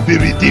you will be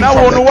redeemed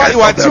from the curse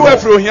of the law.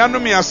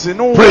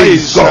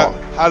 Praise God.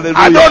 Hallelujah.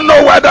 I don't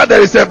know whether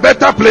there is a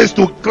better place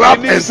to clap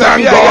and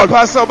thank God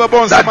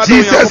that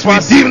Jesus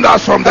redeemed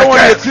us from the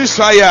curse.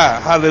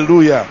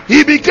 Hallelujah.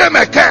 He became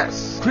a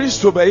curse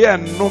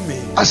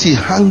as he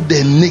hung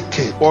there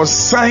naked,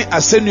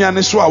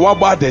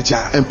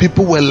 and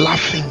people were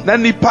laughing.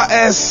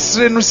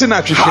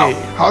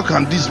 How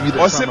can this be the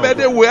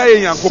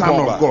Son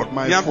of God?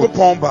 My foot.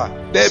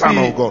 Son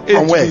of God.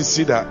 From where?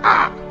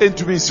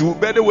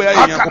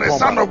 How can the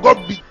Son of God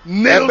be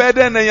nailed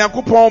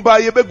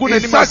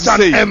in such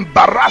an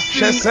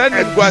embarrassing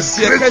and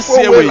disgraceful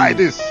way like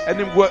this?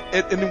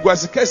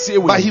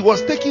 But he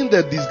was taking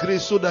the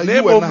disgrace so that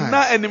you and I,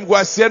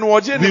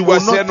 we will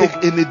not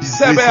take any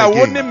disgrace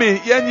again.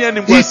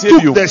 He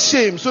took the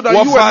shame so that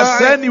you and I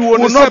will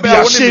not be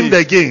ashamed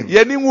again.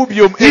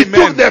 He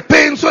took the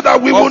pain so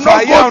that we will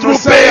not go through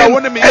pain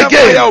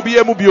again.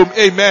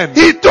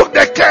 He took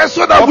the curse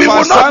so that we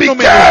will not be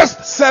cursed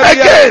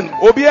again.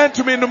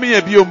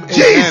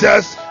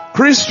 Jesus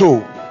Christ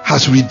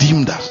has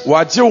redeemed us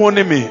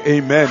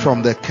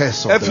from the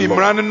curse of the Lord.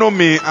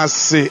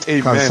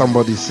 Can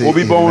somebody say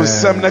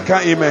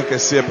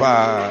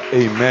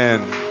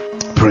amen?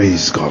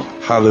 Praise God.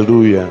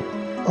 Hallelujah.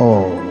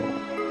 Oh,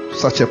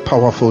 such a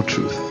powerful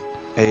truth.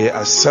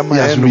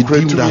 He has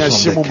redeemed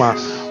us from the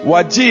curse.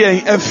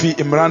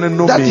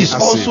 That is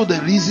also the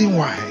reason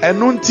why,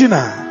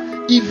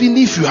 even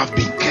if you have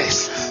been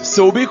cursed,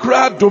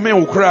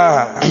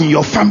 and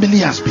your family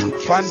has been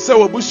cursed,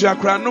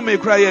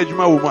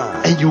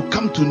 and you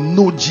come to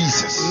know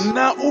Jesus,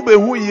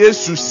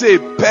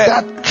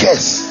 that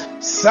curse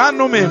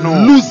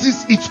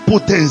loses its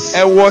potency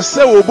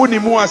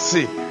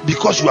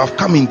because you have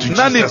come into Jesus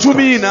Christ.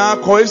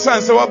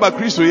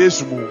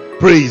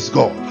 Praise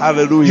God.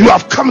 Hallelujah. You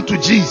have come to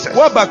Jesus.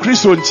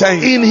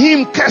 In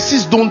him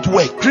curses don't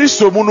work.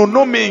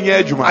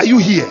 Are you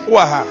here?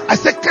 I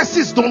said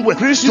curses don't work.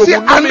 You see,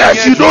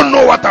 unless you don't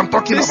know what I'm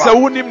talking about.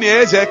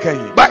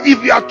 But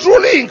if you are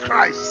truly in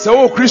Christ,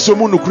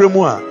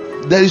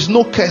 There is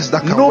no curse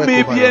that can work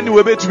over you.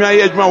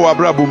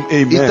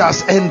 It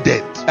has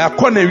ended.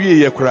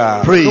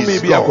 Praise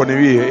God.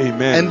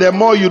 Amen. And the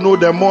more you know,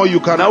 the more you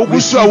can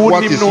receive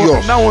what is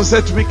yours.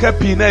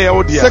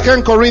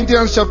 2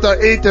 Corinthians chapter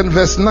 8 and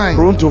verse 9.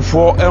 2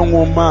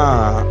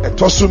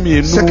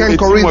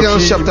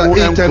 Corinthians chapter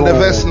 8 and the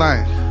verse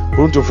 9.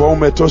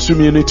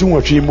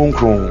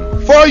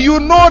 For you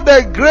know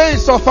the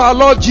grace of our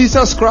Lord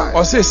Jesus Christ,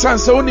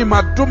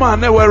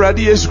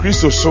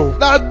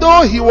 that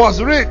though he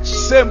was rich,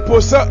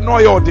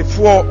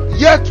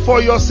 yet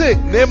for your sake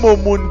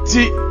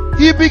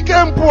he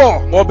became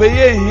poor,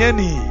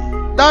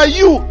 that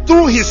you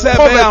through his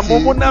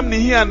poverty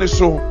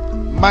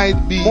might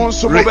be rich.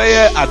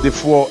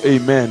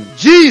 Amen.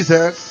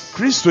 Jesus,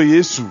 Christo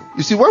Yesu.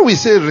 You see, when we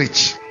say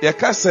rich, in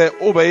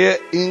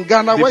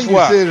Ghana, when you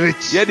say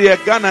rich,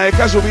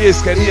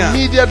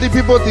 immediately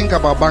people think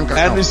about bank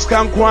account. They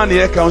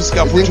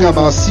think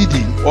about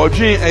CD.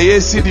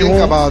 They think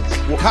about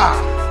car,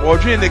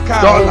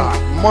 dollar,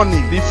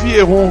 money.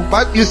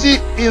 But you see,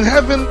 in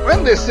heaven,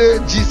 when they say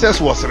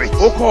Jesus was rich,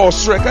 there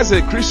was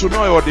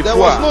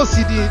no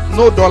CD,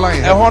 no dollar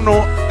in heaven.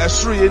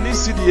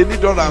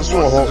 He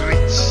was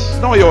rich.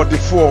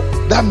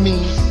 That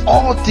means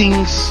all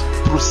things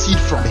proceed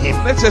from him.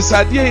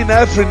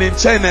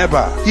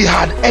 He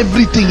had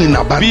everything in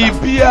abundance.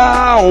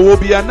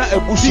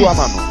 Peace,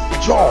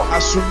 joy,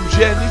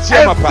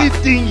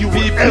 everything you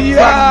will ever.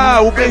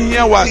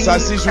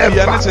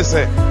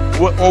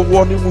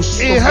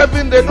 In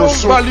heaven they don't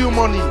value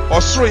money.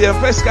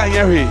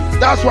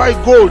 That's why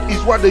gold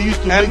is what they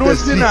used to make the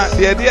streets.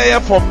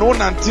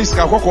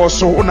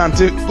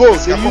 Gold,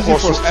 they use it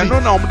for streets.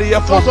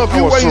 Most of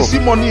you, when you see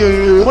money,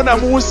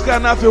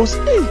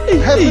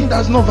 heaven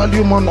does not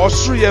value money. They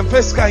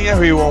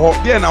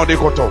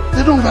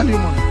don't value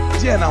money.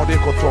 They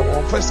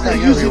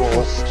use it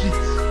for streets,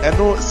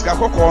 so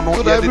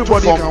that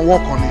everybody can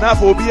walk on it.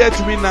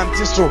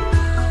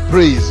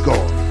 Praise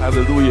God.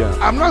 Hallelujah.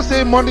 I'm not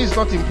saying money is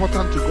not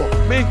important to God.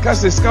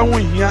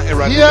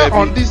 Here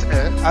on this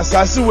earth,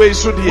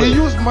 we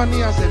use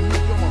money as a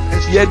medium of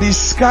exchange.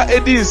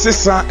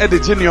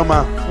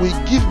 We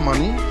give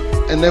money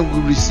and then we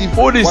receive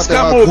whatever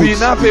goods we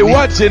need.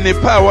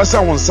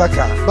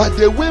 But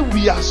the way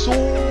we are so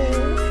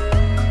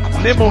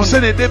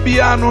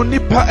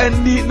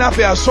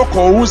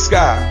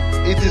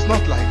it is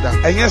not like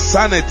that.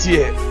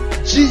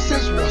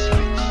 Jesus was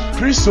rich.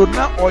 In the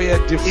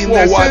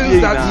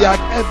sense that he had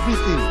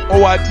everything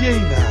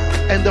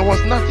and there was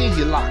nothing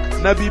he lacked.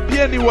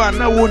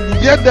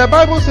 Yet the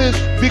Bible says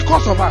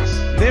because of us,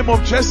 he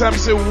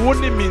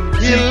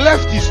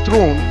left his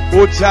throne,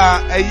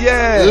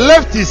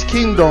 left his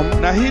kingdom,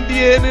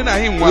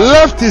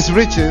 left his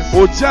riches,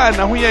 and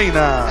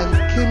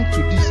came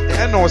to this earth,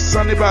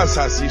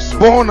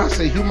 born as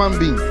a human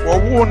being,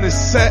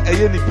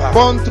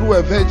 born through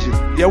a virgin,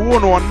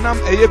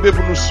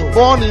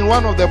 born in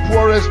one of the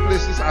poorest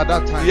places at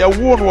that time,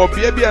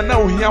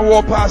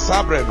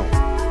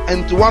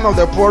 and to one of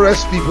the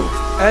poorest people.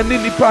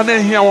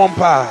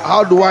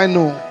 How do I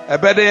know?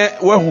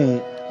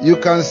 You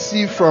can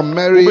see from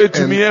Mary and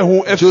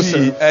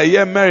Joseph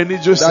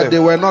that they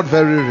were not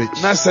very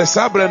rich.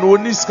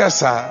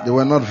 They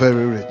were not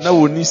very rich.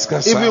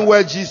 Even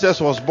where Jesus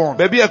was born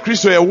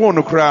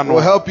will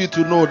help you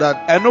to know that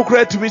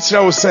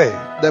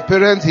the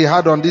parents he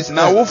had on this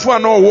earth were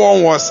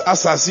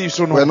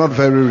not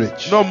very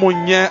rich.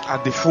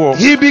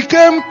 He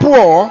became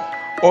poor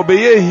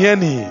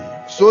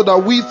so that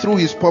we through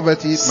his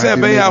poverty might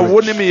be made rich.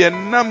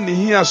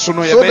 So the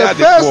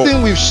first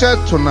thing we've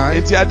shared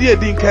tonight is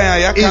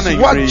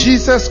what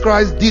Jesus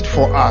Christ did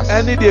for us through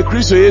his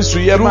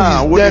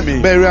death,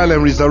 burial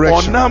and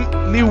resurrection. I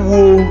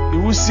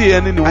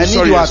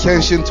need your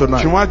attention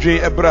tonight.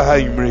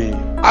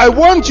 I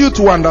want you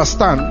to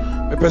understand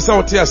that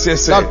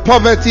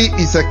poverty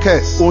is a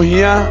curse.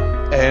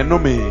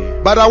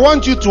 But I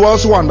want you to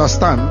also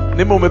understand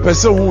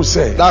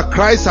that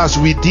Christ has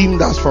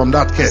redeemed us from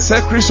that curse.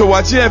 So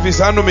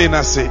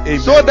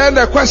then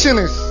the question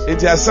is,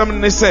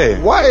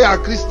 why are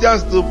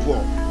Christians still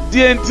poor?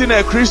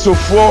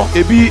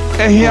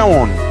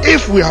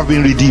 If we have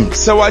been redeemed,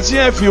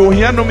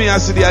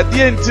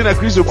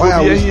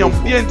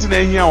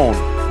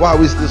 why are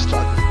we still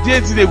struggling?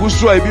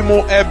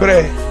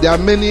 There are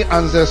many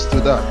answers to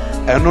that.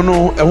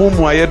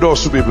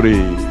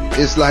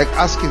 It's like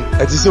asking,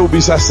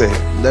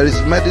 there is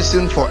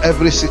medicine for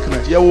every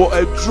sickness. Why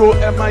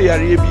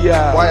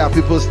are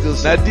people still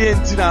sick? Today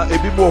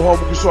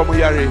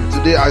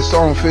I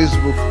saw on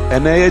Facebook,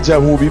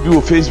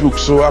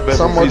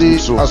 somebody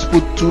has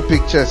put two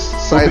pictures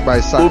side by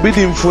side.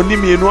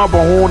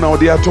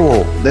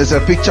 There's a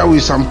picture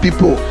with some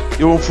people,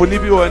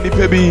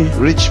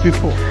 rich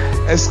people,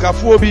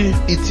 Escafuo bi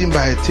eating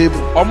by a table.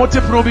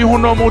 Omote pro bi hu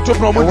no moto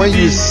pro And mo when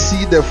di. you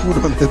see the food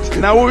on the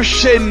table, Na wo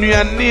hwe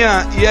nnuane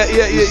a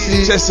you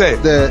see chese.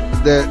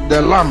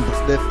 the lamb,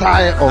 the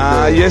thigh of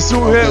the Yesu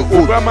of he the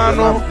goat, Obama the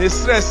no lamb, the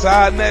stress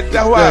na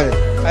da ho a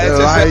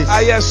the rice,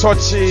 aye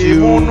sochi stew,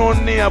 mu no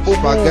ne abomu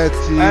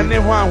spaghetti, ane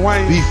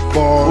hwan beef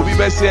balls, obi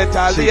be se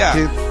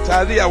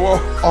talia wo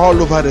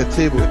all over the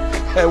table.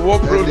 wo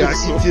And they are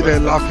produce eating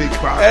and laughing.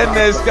 and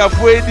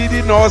escafuo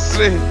edidi na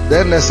osre.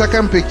 Then the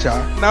second picture,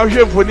 Na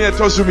hwe mfoni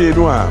etoso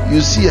mienu a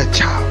you see a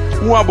child,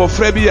 hu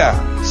abofra bi a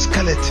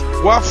skeleton.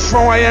 wa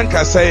fon ayen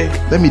kasai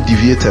Let me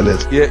deviate a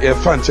little. ye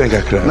fan chen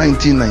kakra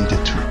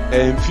 1992.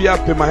 emfi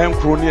apema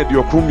henkro ne de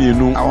okro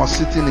mienu I was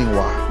sitting in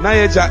Wa. na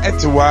yeja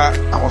etewa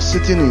I was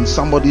sitting in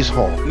somebody's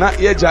hall. na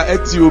yeja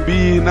eti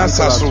obi na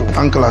saso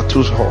Uncle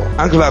Atu's hall.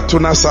 Uncle Atu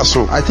na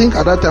saso I think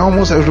at that time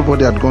almost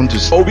everybody had gone to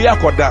sleep. obi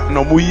akoda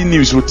na mo yi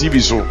news o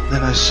TV so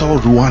Then I saw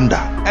Rwanda.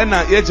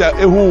 ena yeja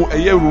ehu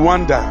eye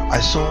Rwanda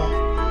I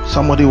saw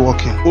somebody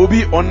walking.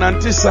 obi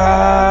onante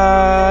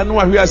saa no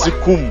ahwe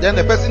asikum Then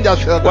the person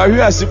just fell down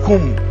ahwe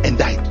asikum and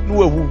died.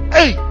 no ehu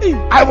Hey,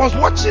 I was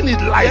watching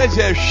it live.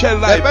 yeja hwe The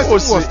live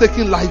person was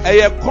taking live.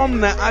 eye kom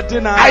na ade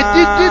na I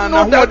didn't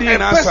know that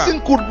a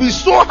person could be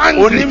so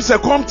hungry onim se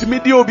kom to me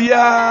di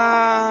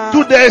obia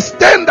to the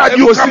extent that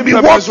you can be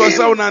walking and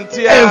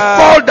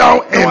fall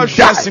down and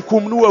die.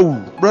 asikum no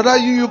ehu Brother,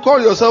 you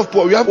call yourself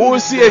poor. You haven't o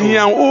si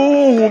ehia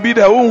o hu bi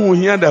da o hu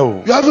hia da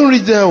o you haven't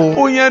reached there.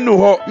 Oh. onya no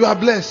ho You are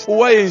blessed. o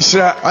wa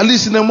yenhira At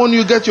least in the morning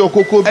you get your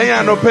cocoa.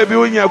 enya no pa bi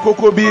onya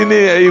koko bi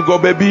ne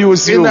igoba bi o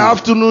si In o the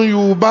afternoon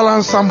you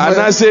balance somewhere.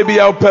 ana se bi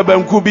ya pa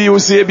banku bi o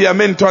si bi ya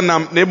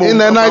mentonam na mo In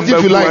the night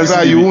if you like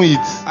cry, you won't eat.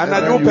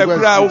 ana do pa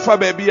kra o fa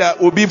ba bi a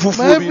obi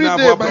fufu bi na Every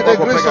day by the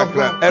grace of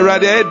God.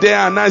 erade e dey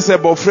ana se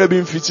bofra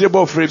bi mfichire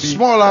bofra bi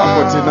Small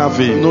akoti na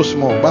fe no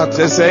small, but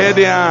se e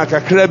dey a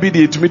kakra bi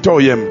de tumi to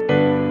yem.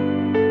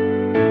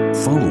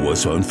 Follow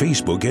us on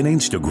Facebook and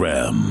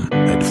Instagram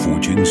at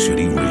Fortune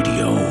City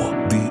Radio,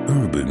 the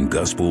urban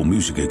gospel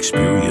music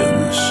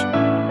experience.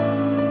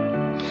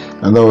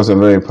 And that was a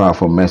very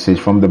powerful message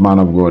from the man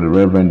of God,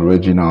 Reverend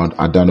Reginald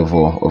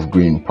Adanovo of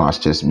Green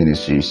Pastures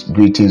Ministries.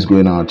 Greetings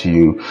going out to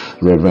you,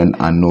 Reverend.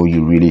 I know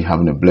you're really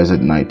having a blessed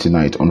night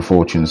tonight on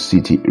Fortune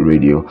City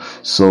Radio.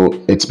 So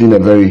it's been a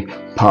very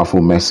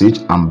powerful message.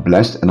 I'm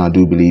blessed, and I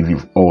do believe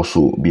you've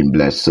also been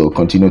blessed. So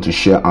continue to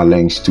share our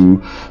links to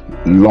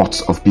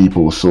lots of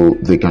people so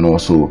they can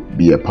also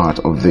be a part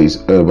of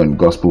this urban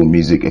gospel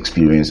music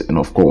experience, and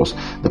of course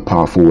the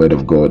powerful word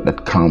of God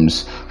that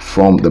comes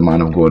from the man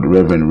of God,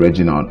 Reverend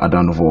Reginald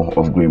Adanovo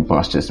of Green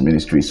Pastures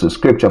Ministry. So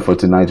scripture for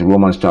tonight,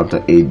 Romans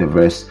chapter 8, the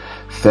verse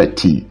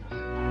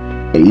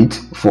 38.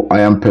 For I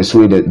am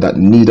persuaded that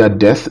neither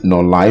death,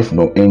 nor life,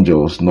 nor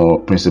angels, nor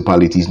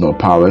principalities, nor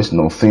powers,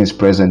 nor things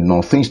present,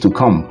 nor things to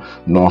come,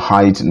 nor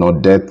height, nor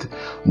depth,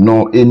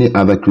 nor any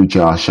other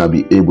creature shall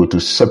be able to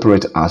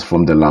separate us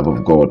from the love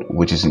of God,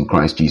 which is in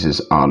Christ Jesus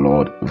our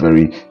Lord.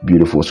 Very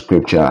beautiful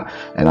scripture.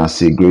 And I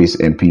say grace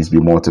and peace be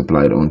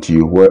multiplied unto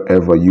you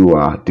wherever you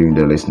are doing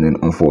the listening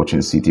on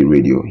Fortune City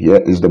Radio. Here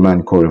is the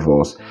man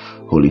Corivos,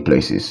 Holy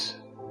Places.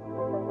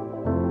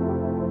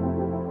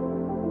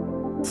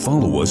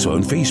 Follow us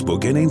on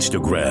Facebook and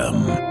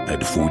Instagram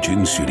at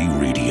Fortune City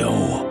Radio,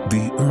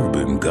 the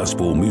urban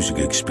gospel music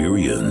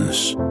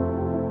experience.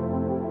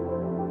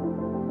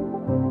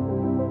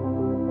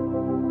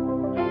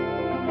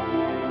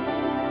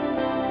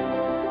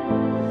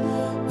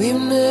 We've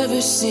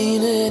never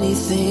seen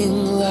anything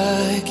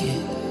like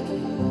it.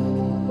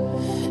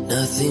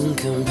 Nothing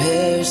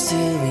compares to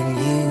when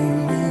you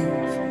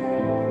move.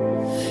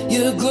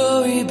 Your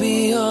glory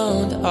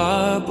beyond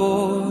our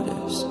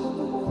borders.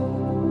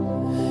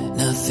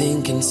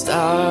 Nothing can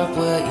stop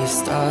what you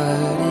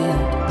started.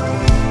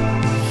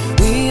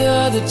 We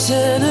are the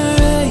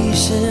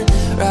generation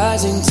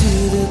rising to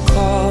the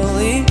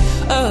calling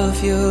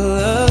of your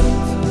love.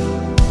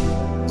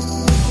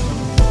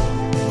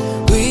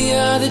 We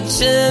are the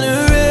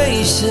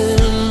generation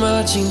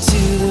marching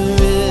to the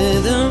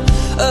rhythm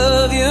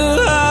of your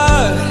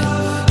heart.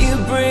 You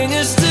bring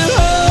us to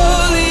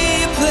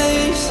holy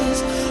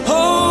places,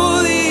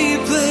 holy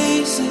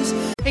places.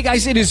 Hey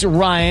guys, it is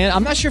Ryan.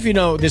 I'm not sure if you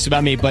know this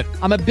about me, but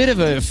I'm a bit of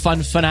a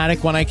fun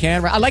fanatic when I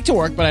can. I like to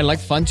work, but I like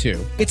fun too.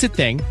 It's a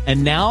thing.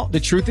 And now the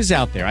truth is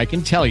out there. I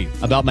can tell you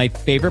about my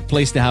favorite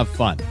place to have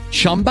fun.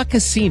 Chumba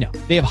Casino.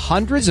 They have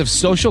hundreds of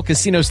social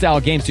casino style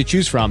games to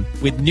choose from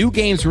with new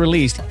games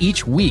released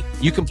each week.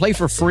 You can play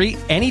for free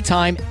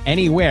anytime,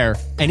 anywhere.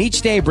 And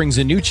each day brings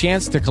a new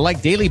chance to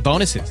collect daily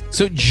bonuses.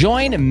 So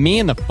join me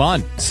in the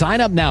fun.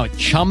 Sign up now at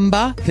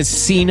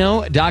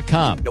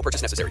ChumbaCasino.com. No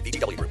purchase necessary.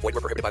 VGW Group. Void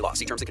where prohibited by law.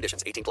 See terms and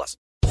conditions. 18+.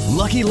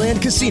 Lucky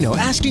Land Casino,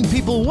 asking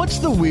people, what's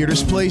the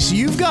weirdest place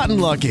you've gotten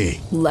lucky?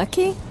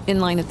 Lucky?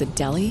 In line at the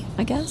deli,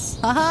 I guess?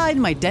 Aha,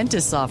 in my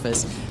dentist's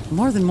office.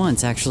 More than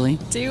once, actually.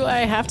 Do I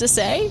have to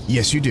say?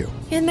 Yes, you do.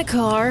 In the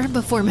car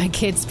before my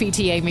kids'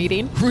 PTA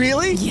meeting.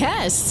 Really?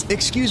 Yes.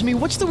 Excuse me,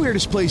 what's the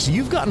weirdest place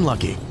you've gotten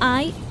lucky?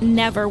 I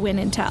never win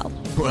and tell.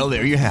 Well,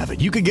 there you have it.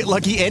 You can get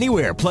lucky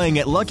anywhere, playing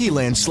at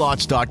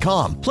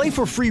LuckyLandSlots.com. Play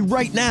for free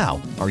right now.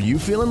 Are you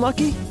feeling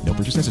lucky? No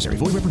purchase necessary.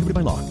 Void where prohibited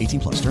by law.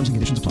 18+. Terms and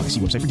conditions apply. See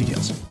website for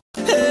details.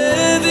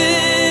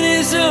 Heaven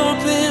is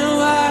open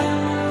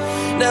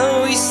wide.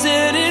 Now we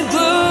stand in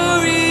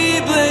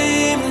glory,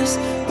 blameless,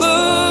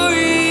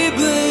 glory,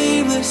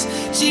 blameless.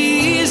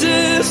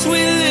 Jesus,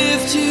 we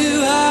lift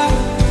you high.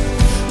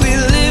 We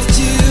lift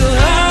you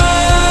high.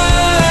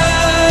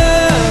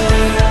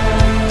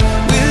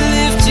 We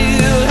lift you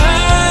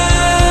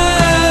high.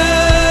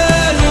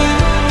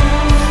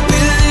 We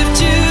lift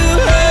you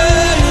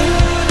high.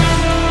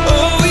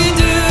 Oh, we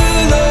do,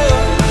 Lord.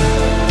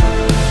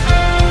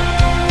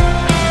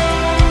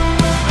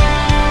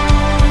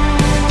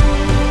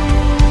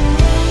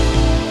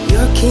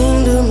 Your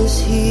kingdom is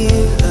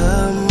here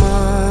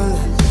among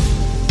us.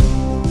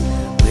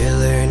 We're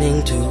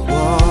learning to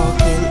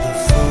walk in the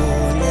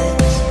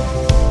fullness.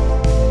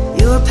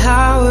 Your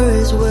power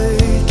is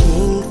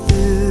working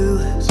through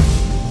us.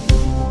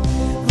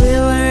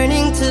 We're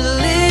learning to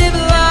live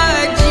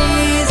like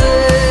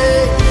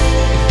Jesus.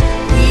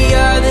 We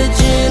are the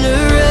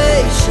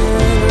generation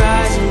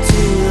rising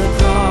to the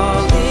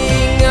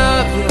calling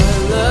of your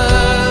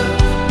love.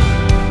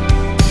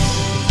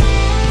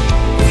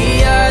 We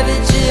are the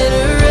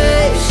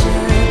generation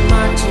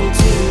marching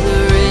to the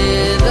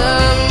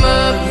rhythm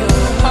of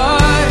your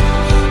heart.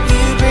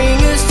 You bring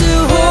us to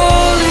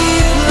holy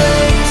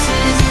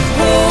places,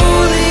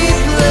 holy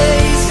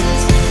places.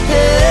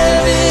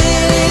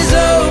 Heaven is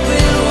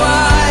open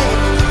wide.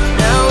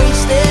 Now we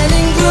stand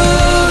in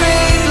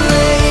glory,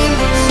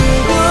 blameless,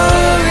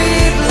 glory,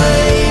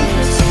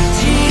 blameless.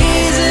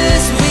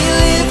 Jesus, we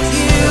lift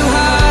you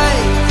high.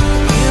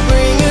 You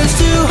bring us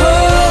to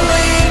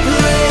holy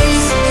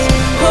places,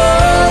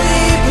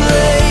 holy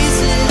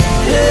places.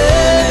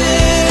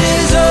 Heaven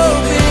is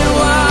open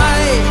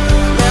wide.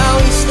 Now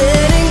we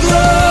stand in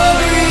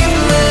glory,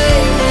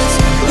 blameless,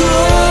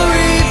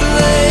 glory,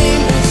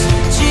 blameless.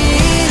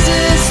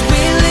 Jesus,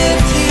 we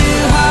lift you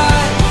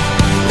high.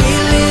 We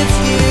lift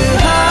you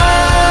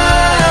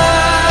higher.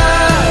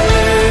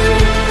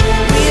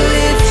 We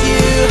lift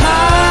you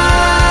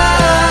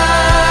higher.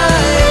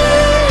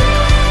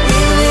 We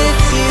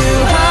lift you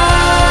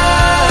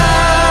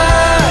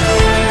higher.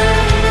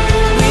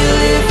 We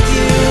lift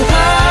you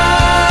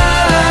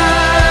higher.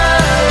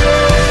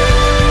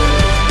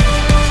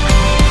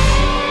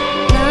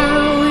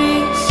 Now we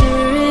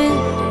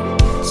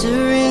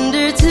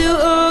surrender to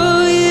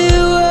all you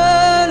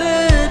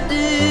wanna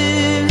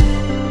do.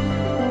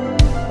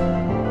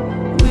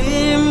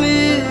 We're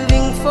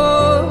moving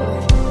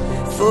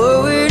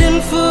forward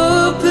in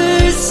full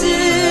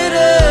pursuit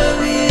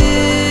of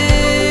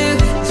you,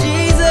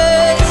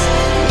 Jesus.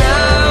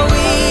 Now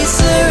we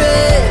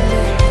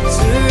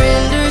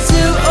surrender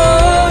to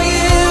all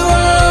you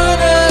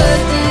wanna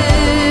do.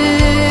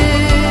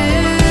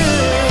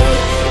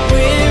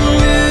 We're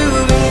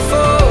moving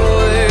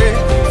forward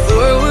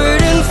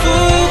in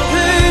full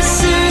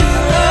pursuit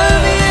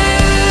of you.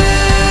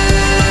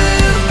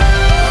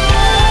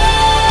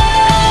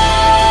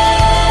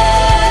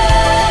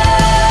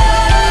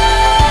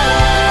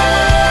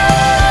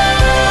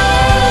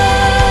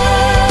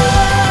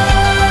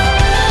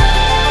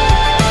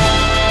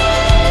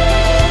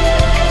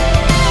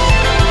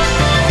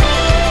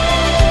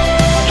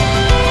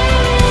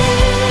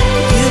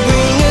 You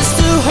bring us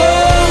to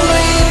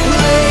holy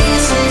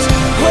places,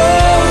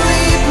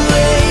 holy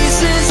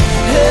places.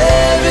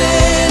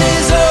 Heaven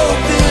is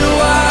open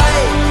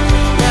wide.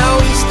 Now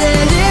we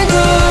stand in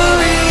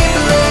glory,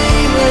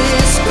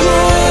 blameless,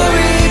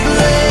 glory,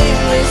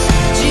 blameless.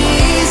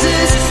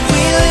 Jesus,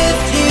 we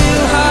lift you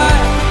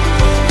high.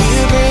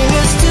 You bring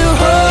us to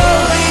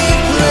holy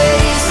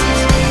places,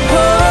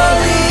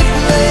 holy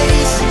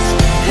places.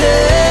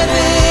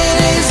 Heaven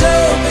is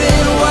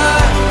open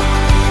wide.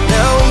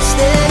 Now we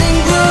stand in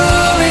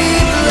glory,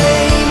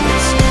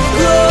 blameless,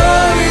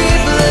 glory,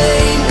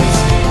 blameless.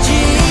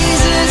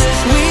 Jesus,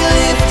 we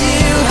lift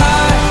you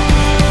high.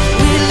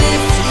 We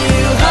lift you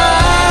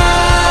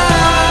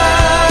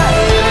higher.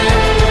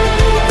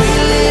 We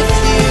lift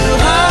you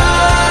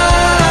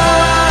higher.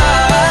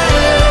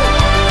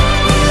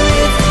 We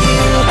lift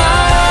you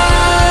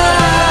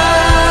higher.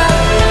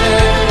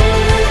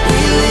 We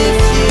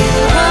lift you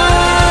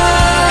higher.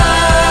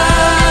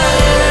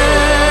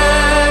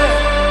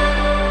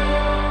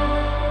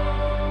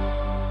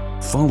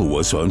 Follow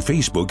us on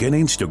Facebook and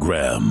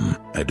Instagram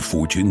at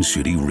Fortune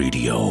City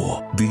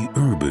Radio, the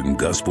urban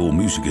gospel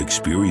music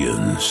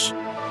experience.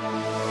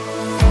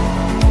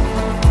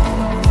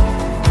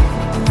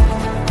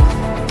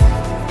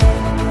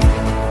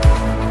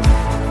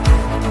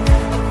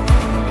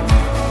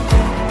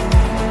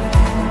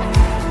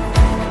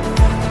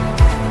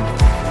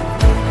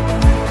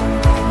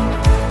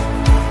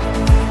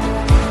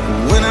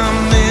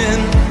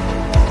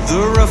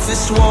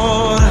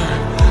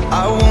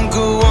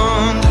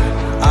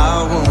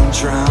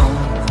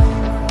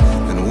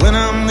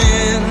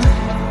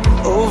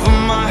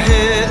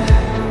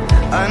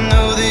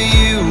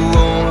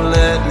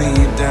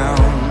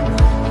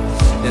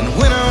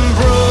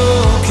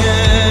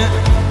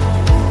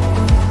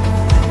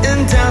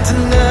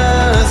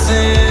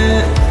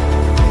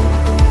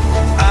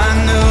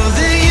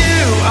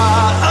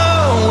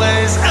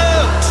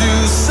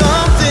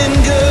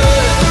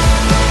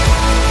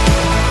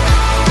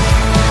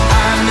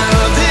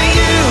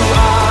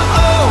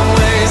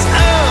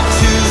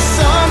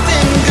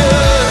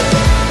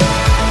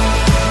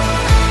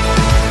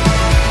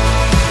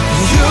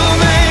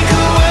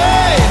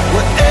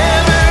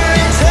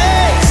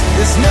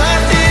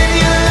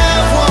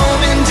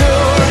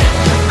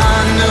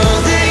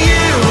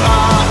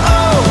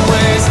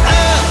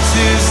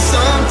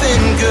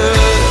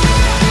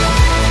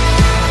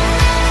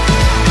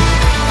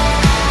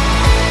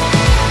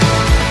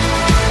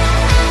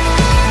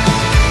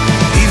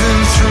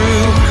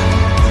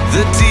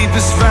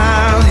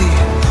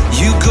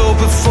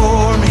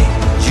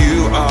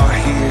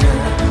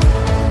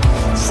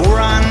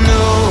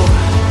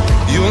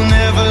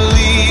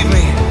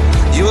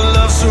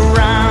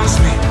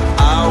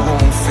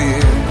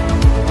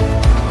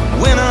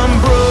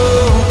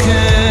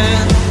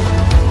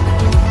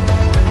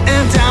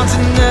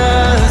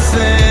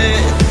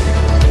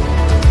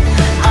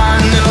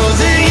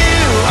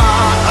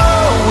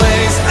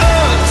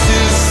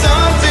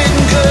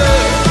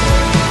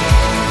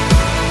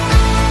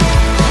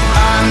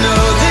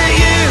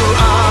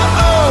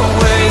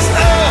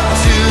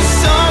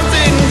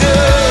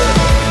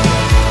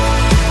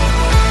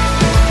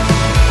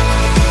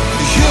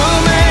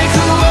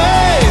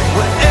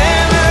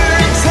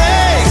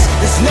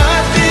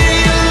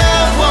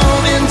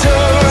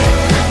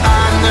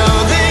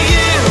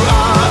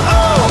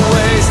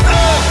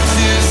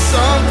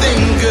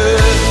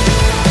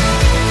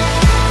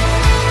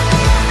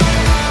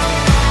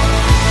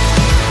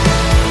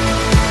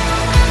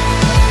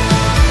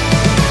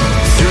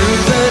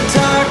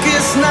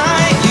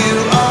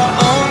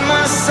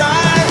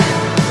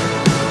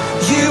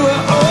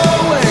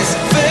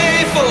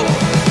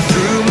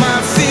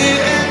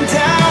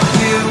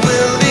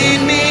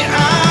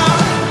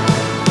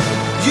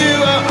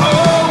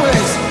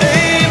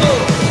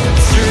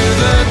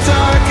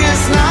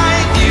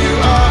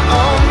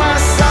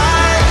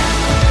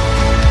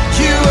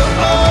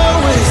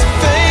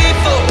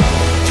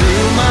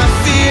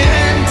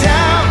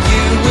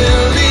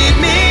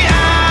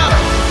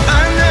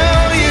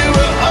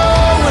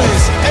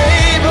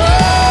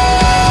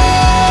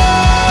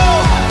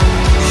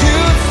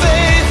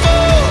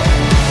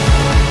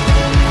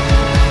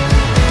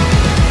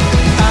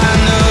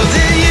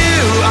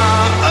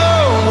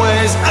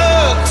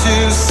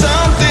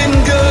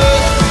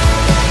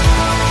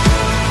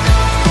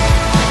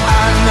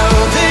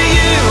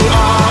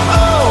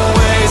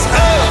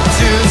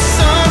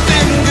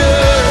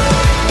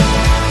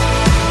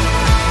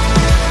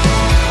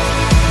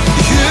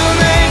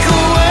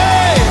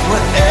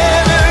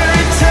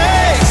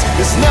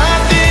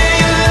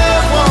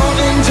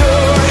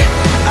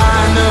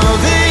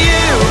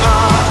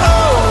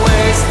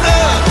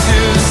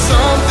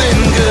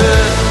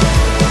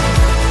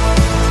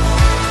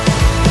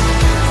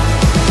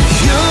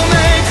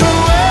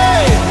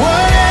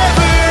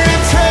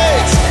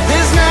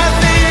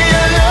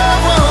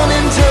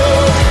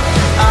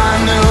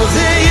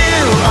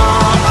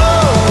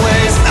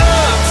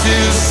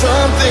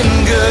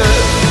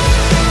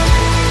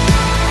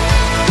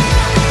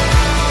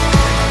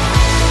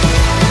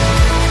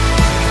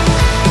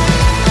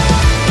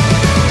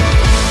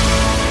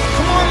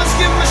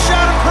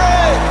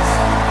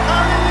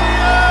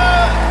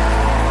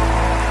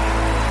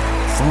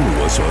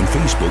 on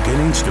Facebook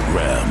and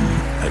Instagram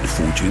at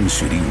Fortune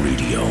City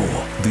Radio,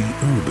 the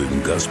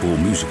urban gospel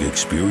music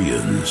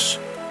experience.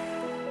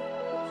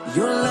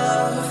 Your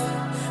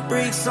love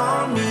breaks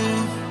on me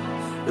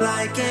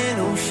like an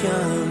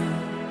ocean,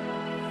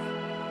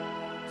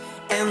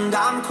 and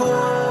I'm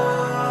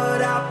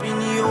caught up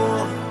in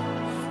your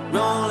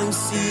rolling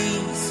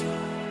seas.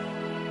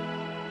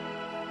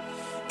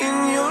 In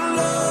your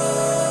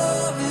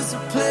love is a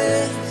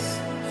place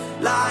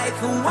like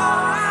a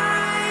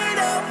wide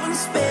open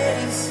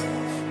space.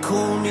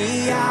 Call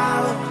me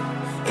out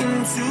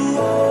into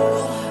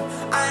all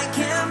I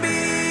can be.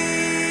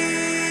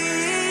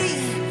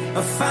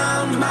 I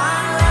found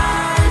my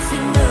life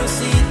in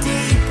mercy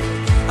deep.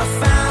 I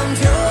found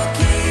your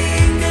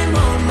kingdom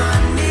on my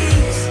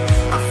knees.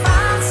 I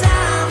found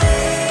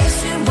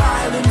salvation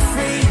wild and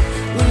free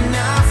when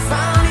I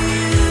found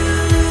you.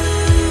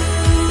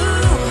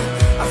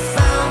 I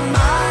found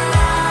my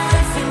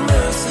life in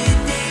mercy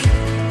deep.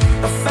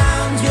 I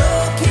found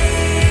your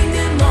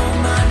kingdom on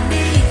my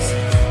knees.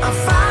 I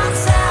found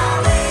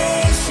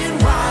salvation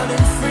wild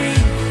and free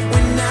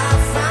when I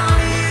found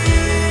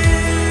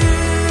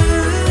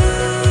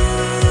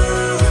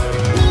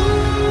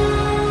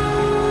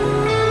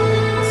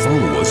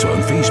Follow us on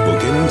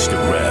Facebook and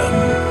Instagram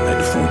at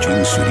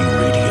Fortune City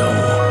Radio,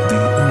 the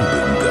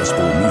urban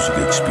gospel music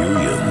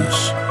experience.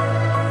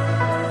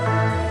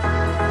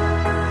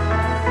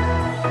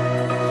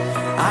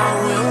 I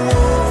will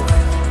walk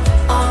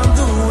on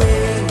the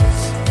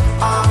waves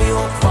of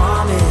your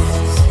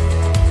promise.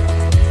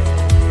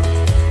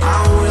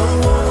 I will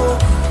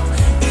walk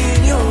in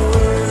your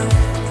word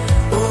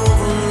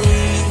over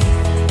me.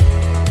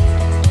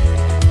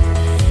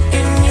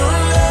 In your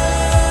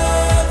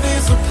love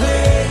is a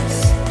place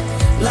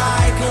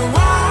like a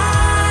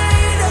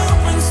wide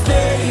open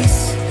space.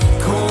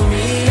 Call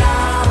me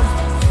out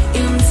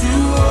into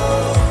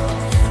all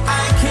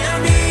I can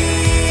be.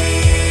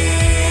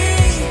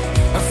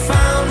 I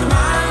found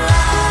my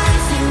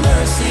life in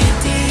mercy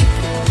deep.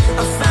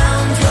 I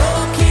found your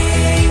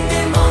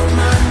kingdom on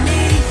my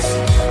knees.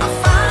 I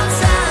found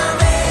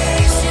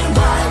salvation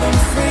wild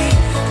and free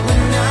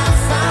when I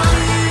found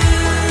you.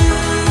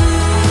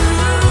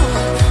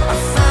 I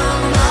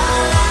found my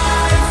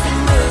life in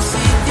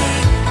mercy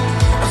deep.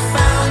 I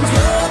found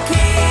your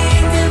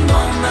kingdom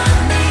on my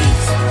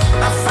knees.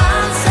 I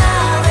found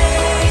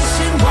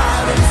salvation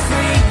wild and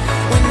free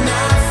when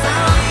I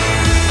found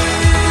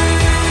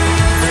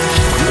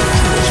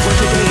For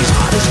today's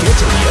hottest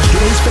hits and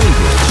yesterday's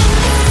favorites,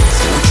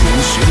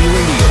 Fortune City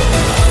Radio.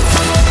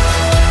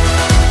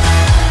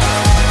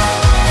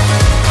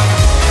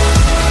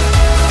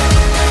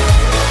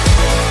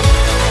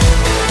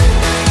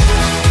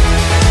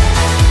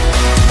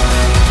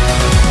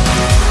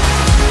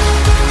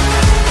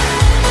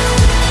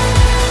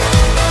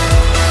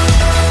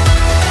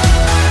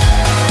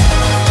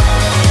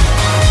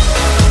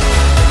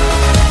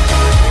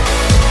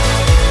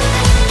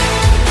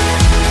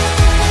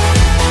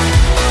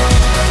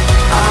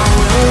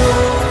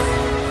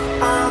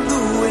 on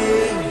the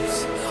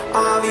waves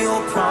of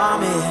your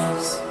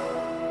promise.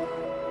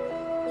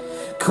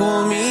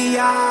 Call me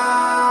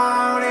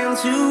out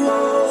into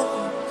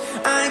all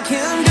I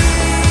can be.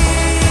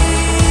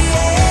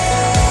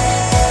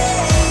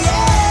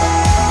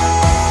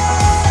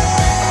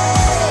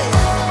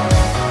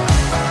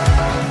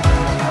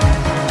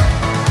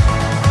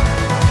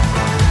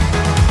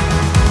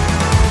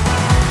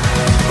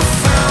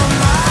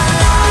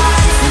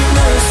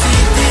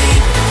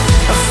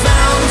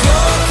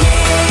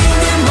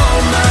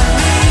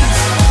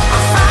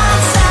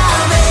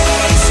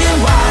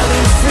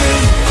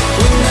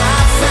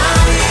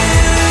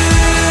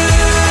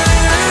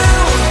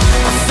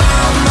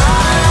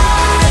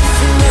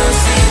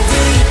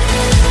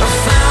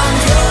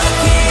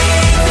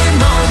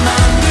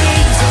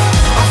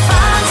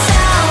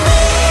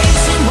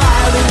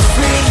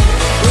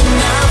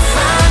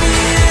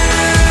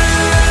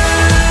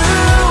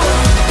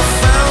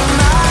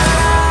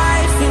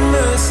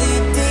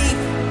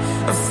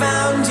 I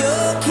found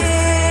your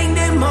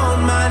kingdom on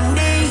my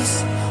knees.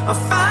 I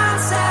found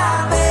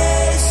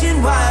salvation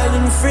wild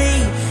and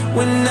free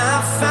when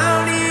I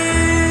found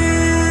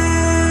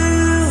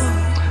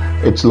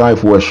you. It's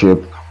live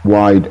worship,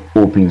 wide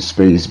open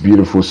space,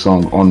 beautiful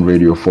song on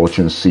Radio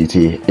Fortune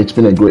City. It's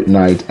been a great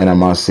night, and I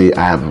must say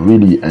I have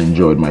really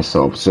enjoyed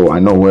myself. So I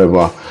know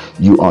wherever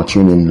you are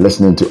tuning,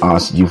 listening to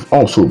us, you've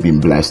also been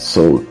blessed.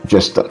 So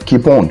just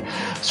keep on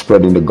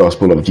spreading the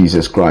gospel of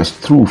Jesus Christ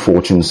through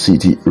Fortune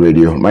City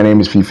Radio. My name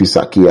is Fifi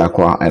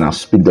Sakiakwa, and I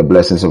speak the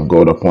blessings of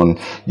God upon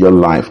your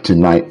life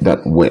tonight,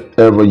 that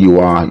wherever you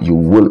are, you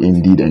will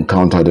indeed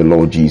encounter the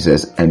Lord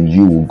Jesus, and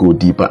you will go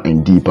deeper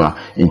and deeper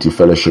into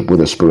fellowship with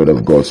the Spirit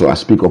of God. So I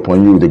speak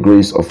upon you the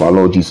grace of our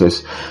Lord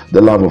Jesus,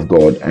 the love of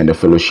God, and the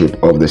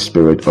fellowship of the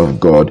Spirit of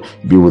God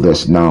be with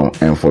us now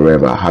and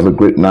forever. Have a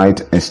great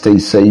night and stay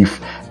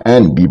safe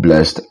and be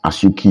blessed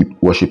as you keep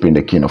worshiping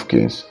the King of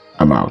Kings.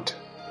 I'm out.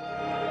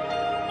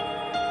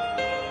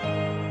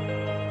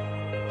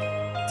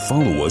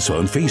 Follow us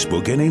on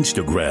Facebook and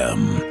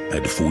Instagram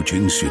at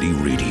Fortune City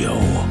Radio,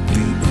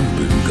 the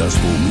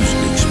gospel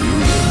music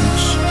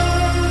experience.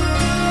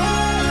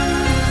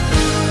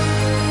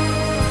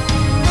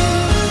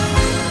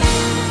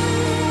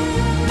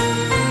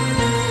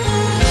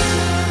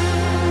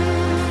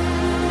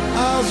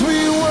 As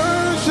we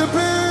worship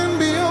and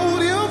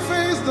behold your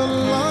face, the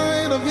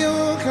light of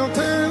your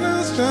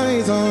countenance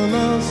shines on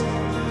us,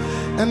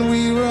 and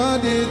we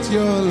radiate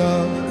your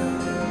love.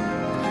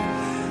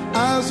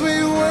 As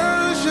we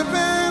worship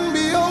and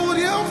behold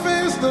your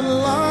face, the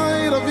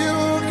light of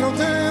your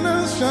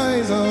countenance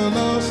shines on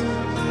us,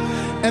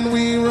 and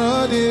we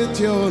radiate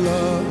your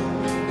love.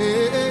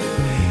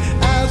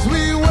 As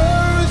we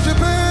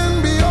worship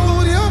and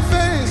behold your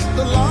face,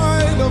 the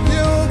light of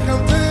your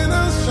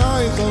countenance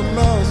shines on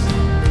us,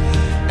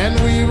 and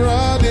we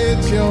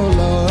radiate your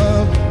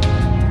love.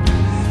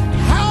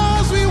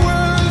 As we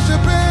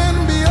worship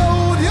and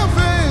behold your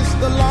face,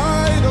 the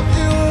light of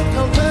your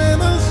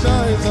countenance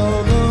shines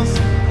on us,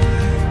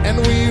 and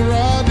we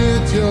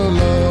radiate your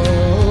love.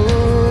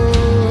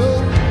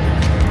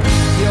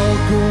 Your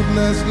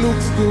goodness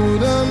looks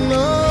good on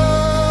us.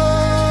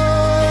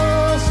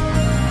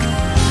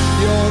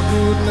 Your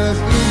goodness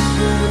looks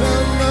good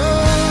on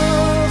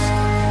us,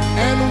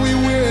 and we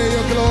wear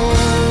your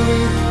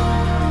glory.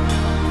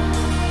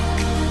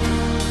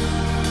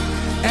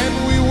 And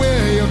we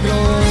wear your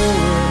glory.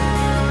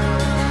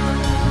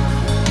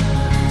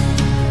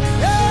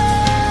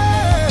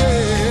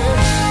 Yeah.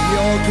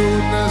 Your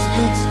goodness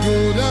looks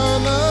good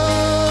on us.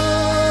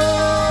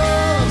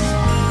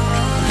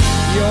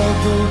 Your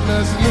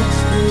goodness looks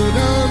good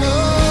on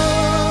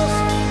us,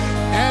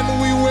 and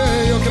we wear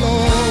your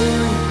glory.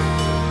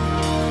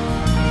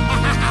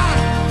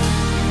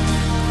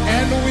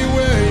 And we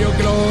wear your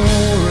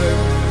glory.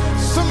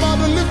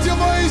 Somebody lift your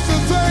voice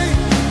and say,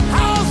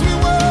 as we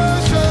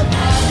worship,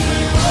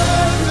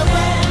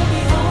 and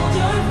behold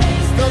your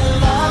face, the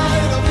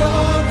light of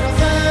your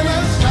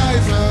countenance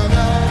shines on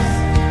us,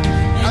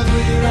 as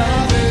we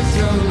radiate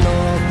your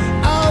love.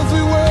 As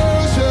we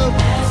worship,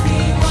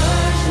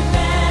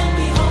 and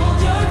behold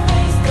your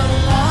face, the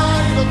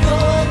light of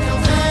your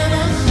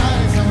countenance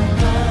shines on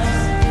us,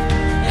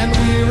 and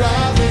we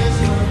radiate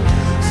your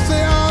love.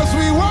 Say, as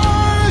we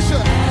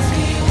worship,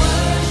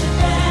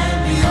 and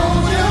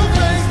behold your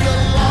face, the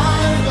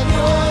light of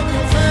your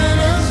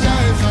countenance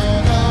shines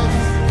on us,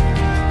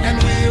 and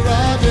we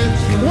radiate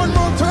your love. One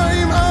more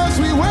time, as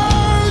we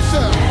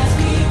worship,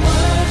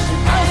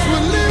 as we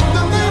lift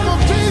the name of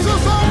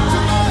Jesus up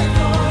tonight,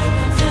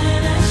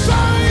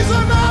 shines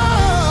on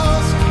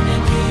us.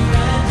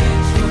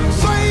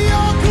 Say,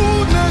 your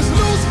goodness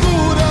looks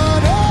good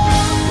on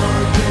us.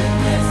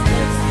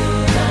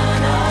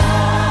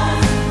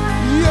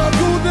 Your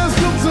goodness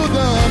looks good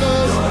on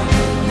us,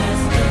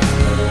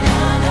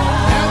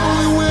 and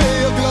we wear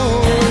your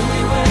glory.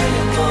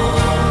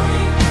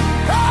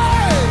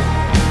 Hey,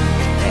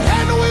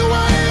 and we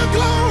wear your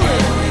glory.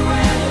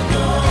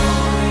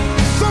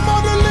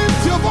 Somebody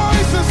lift your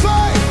voice and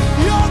say,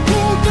 your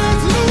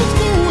goodness looks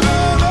good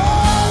on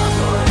us.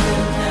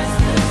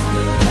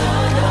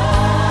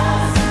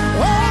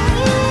 Oh,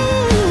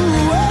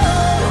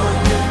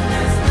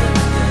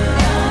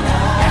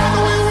 and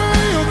we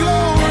wear your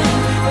glory.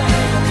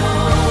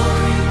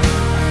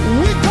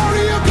 We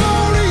carry your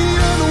glory,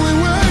 and we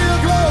wear your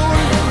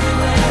glory.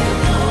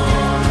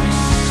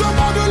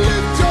 Somebody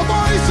lift your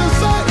voice and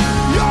say,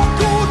 your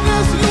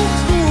goodness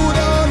looks good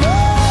on us.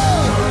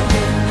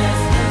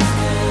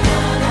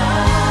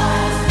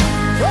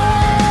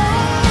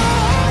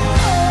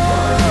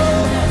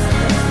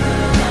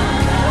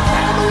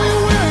 And we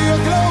wear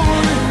your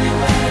glory.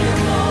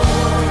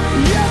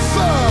 Yes,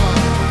 sir.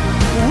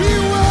 We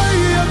wear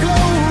your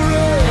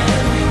glory.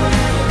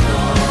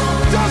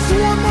 Just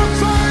one more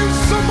time,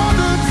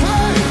 somebody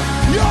say,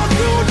 your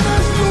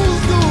goodness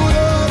looks good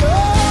on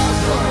us.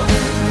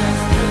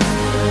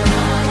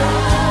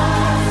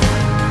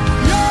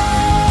 Yeah.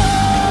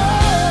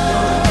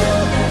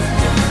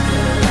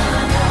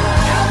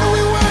 And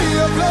we wear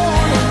your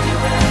glory.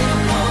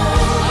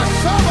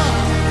 Ashama.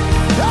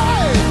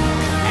 Hey.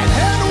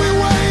 And we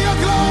wear your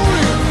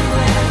glory.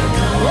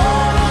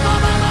 Oh, no, no,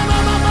 no, no, no,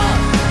 no, no.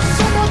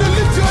 Somebody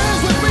lift your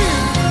hands with me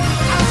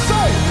and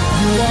say,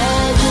 you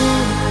are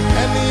good,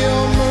 and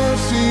your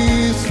mercy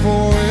is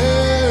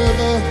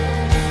forever.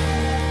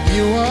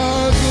 You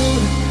are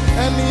good,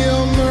 and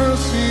your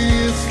mercy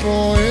is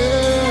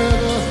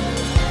forever.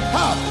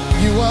 Ha!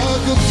 You are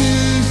good,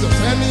 Jesus,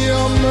 and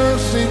your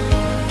mercy.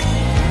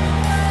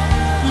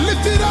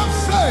 Lift it up,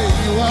 say,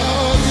 you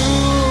are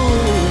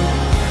good.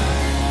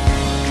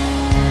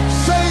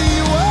 Say,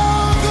 you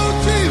are good,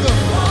 Jesus.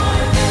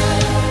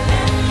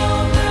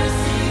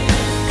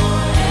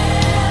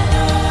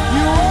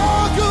 You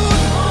are good.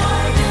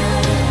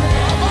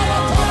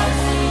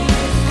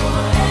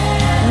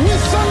 We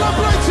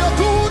celebrate your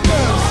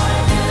goodness.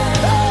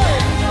 Hey.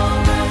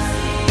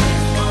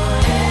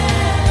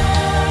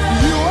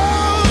 You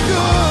are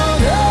good.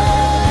 Yeah.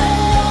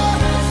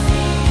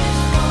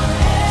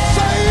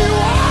 Say you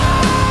are.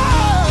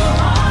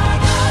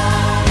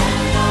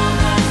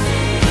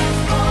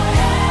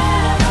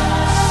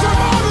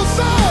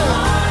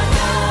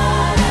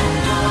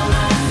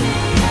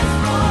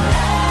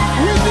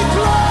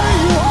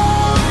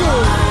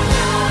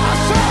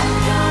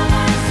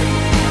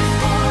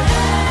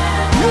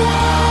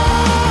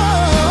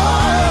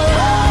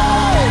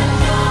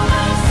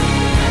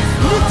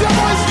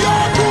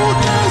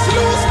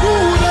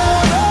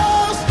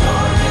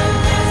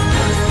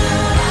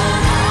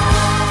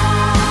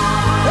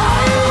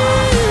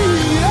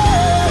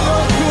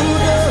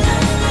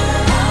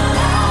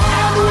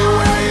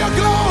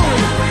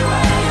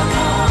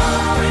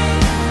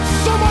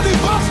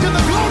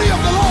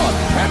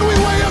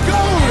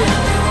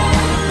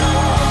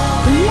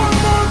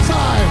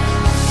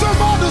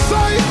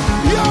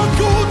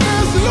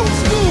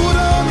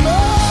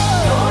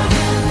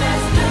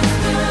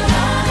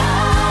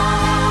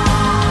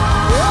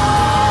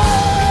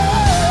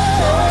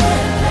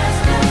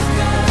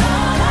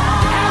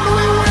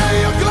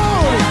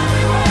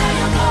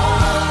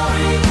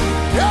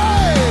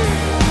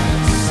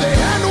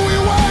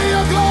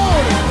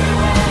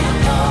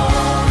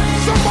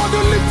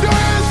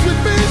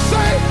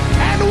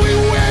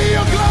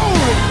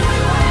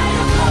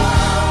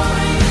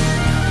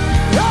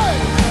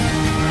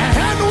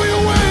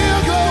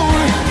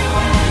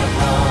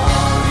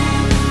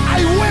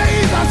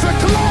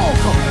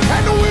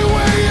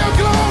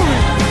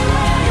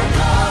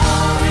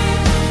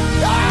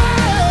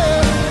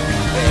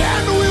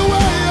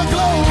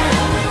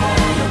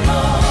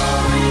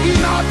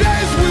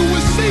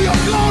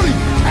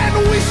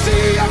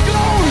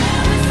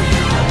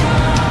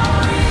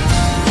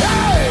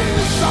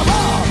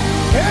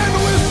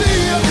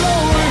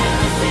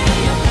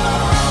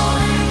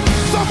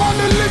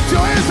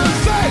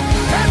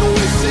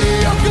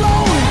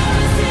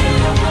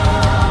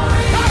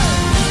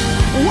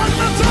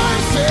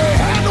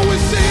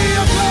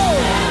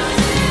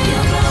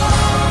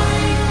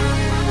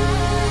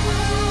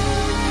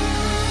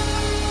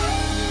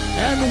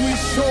 and we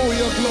show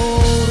your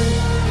glory.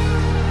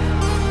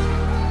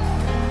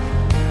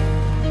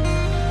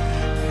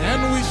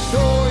 And we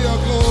show your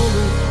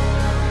glory.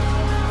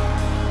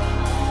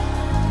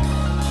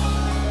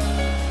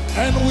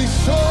 And we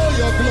show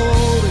your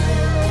glory.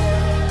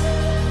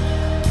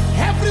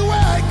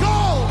 Everywhere I go,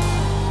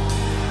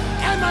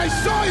 and I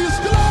show his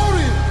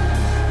glory.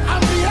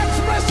 I'm the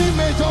express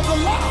image of the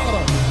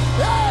Lord.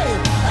 Hey,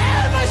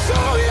 and I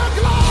show your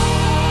glory.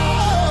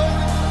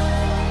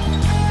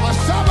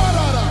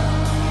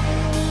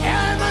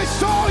 And I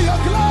show your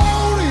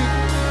glory.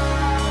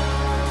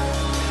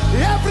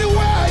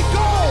 Everywhere I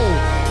go,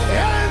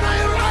 and I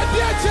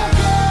radiate your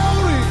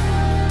glory.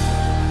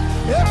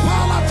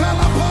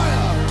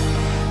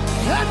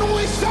 And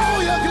we show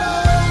your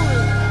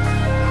glory.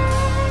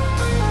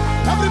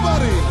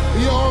 Everybody,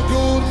 your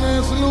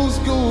goodness looks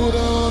good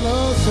on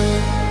us.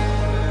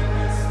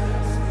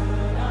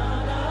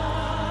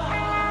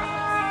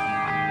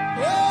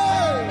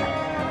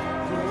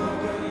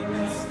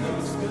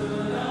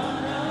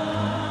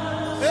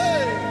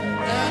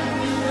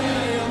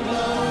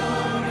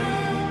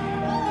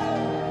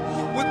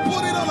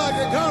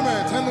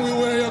 And we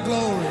wear your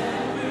glory.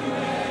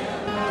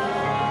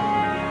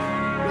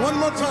 One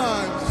more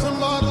time,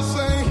 somebody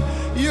say,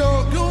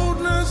 your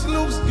goodness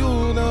looks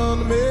good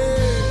on me.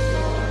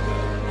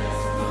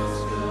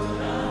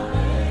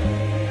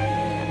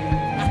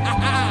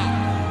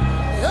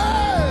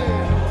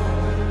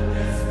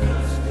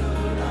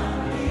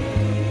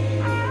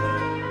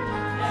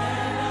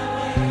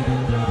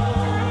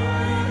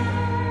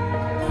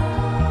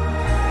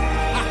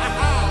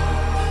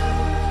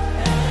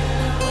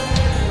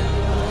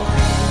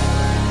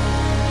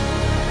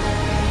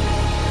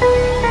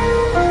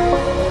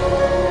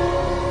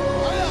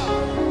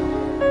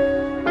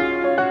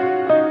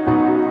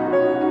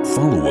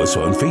 Follow us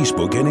on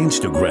Facebook and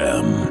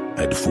Instagram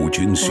at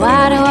Fortune City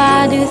Why do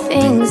I do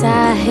things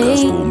I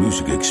hate? Gospel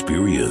Music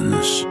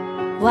Experience.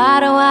 Why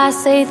do I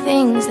say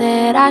things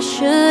that I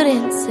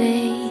shouldn't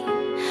say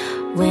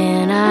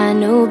when I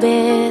know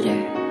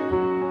better?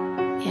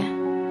 Yeah,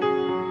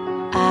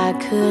 I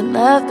could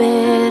love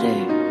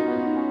better.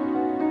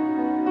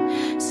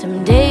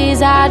 Some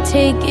days I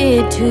take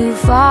it too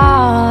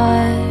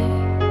far.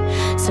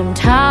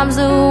 Sometimes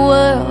the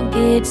world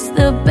gets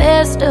the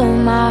best of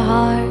my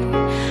heart.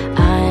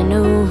 I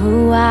know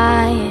who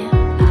I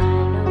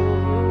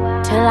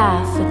am till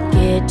I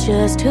forget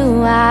just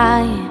who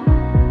I am.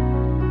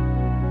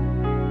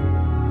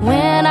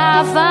 When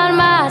I find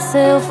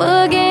myself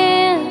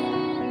again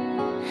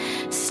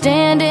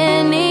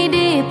standing knee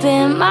deep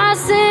in my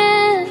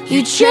sin,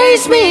 you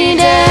chase me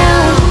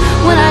down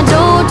when I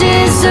don't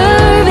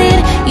deserve it.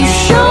 You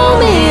show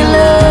me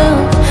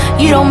love,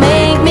 you don't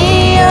make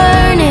me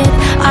earn it.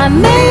 I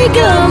make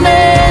a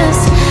mess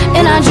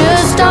and I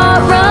just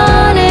start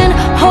running,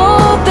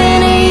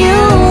 hoping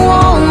you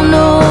won't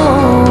know.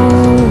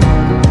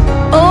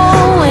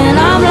 Oh, and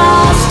I'm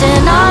lost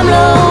and I'm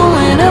low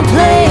in a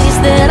place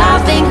that I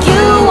think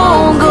you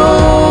won't go.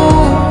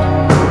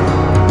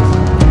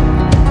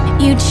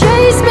 You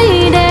chase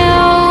me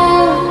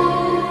down.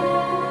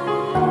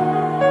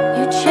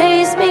 You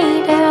chase me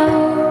down.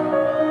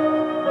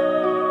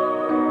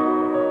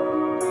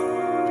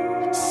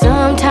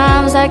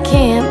 Sometimes I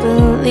can't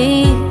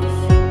believe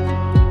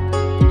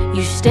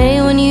you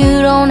stay when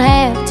you don't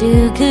have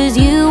to, 'cause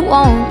you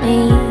want me.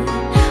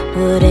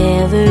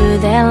 Whatever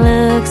that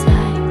looks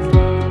like,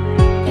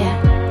 yeah,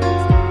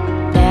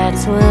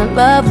 that's what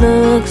love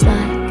looks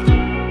like.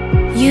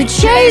 You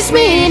chase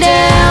me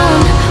down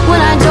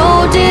when I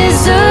don't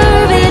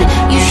deserve it.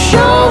 You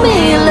show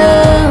me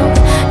love,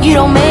 you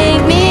don't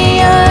make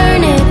me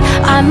earn it.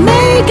 I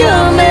make a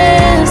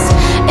mess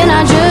and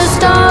I just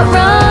start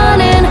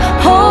running,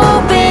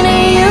 hoping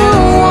you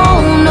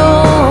won't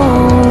know.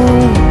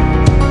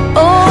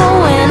 Oh,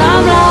 and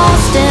I'm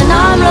lost and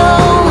I'm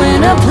low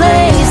in a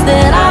place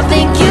that I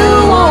think you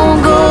won't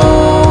go.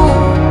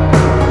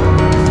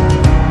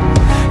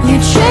 You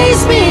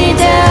chase me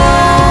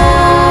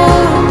down.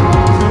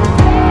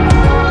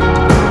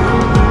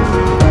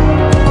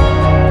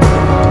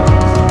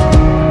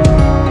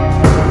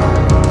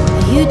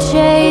 You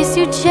chase,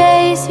 you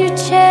chase, you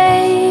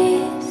chase.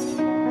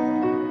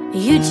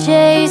 You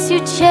chase, you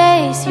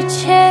chase, you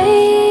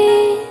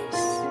chase.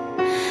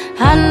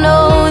 I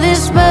know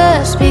this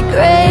must be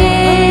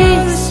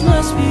grace,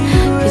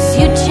 'cause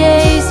you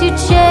chase, you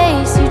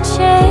chase, you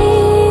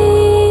chase.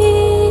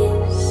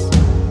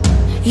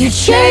 You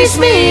chase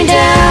me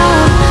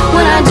down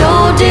when I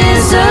don't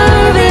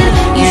deserve it.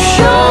 You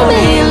show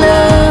me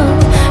love,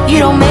 you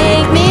don't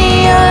make me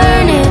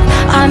earn it.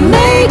 I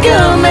make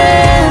a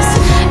mess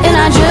and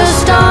I just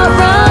start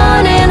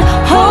running,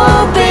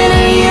 hoping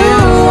you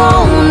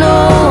won't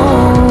know.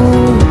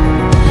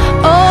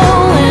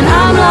 Oh, and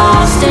I'm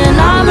lost and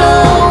I'm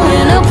low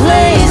in a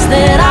place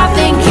that I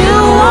think you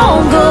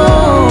won't go.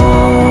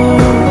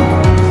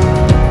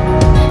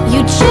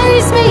 You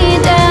chase me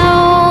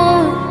down.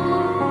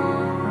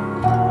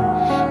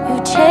 You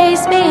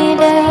chase me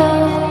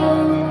down.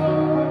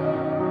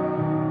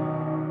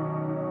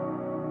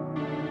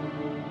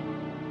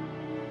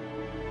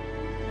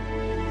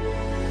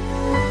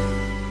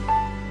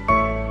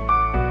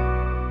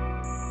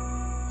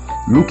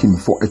 Looking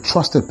for a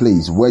trusted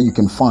place where you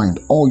can find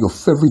all your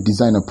favorite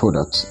designer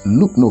products?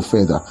 Look no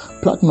further.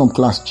 Platinum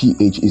Class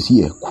GH is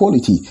here.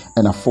 Quality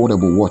and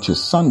affordable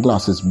watches,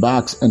 sunglasses,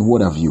 bags, and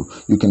what have you.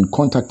 You can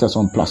contact us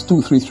on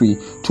 +233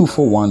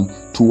 241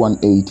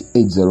 218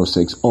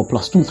 806 or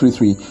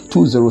 +233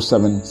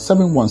 207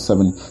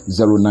 717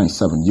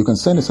 097. You can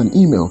send us an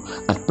email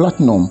at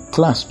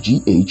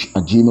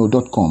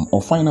platinumclassgh@gmail.com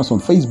or find us on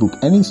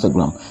Facebook and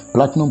Instagram.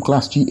 Platinum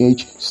Class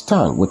GH,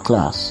 style with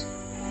class.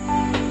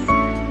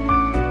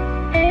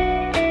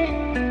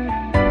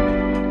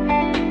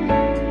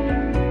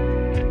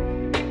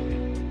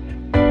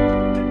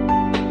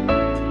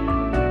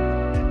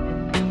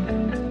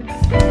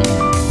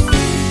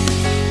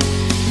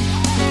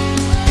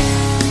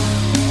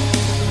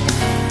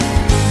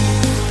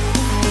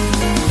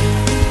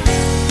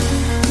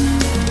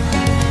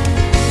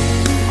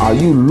 Are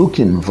you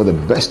looking for the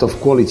best of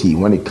quality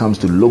when it comes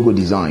to logo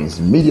designs,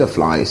 media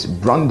flyers,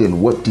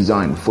 branding, web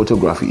design,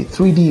 photography,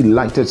 3D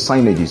lighted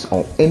signages,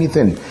 or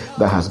anything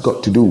that has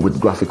got to do with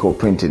graphical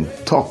printing?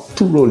 Talk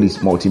to Rollis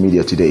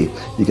Multimedia today.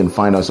 You can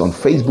find us on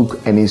Facebook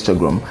and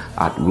Instagram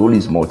at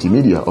Rollis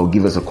Multimedia or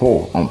give us a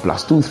call on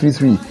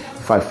 +233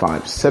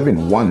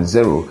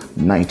 55710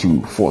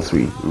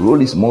 9243.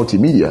 Rollis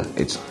Multimedia,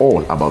 it's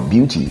all about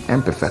beauty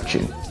and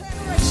perfection.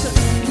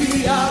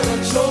 We are a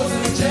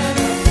chosen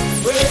generation.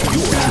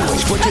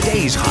 For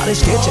today's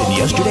hottest hits and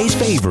yesterday's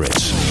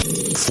favorites.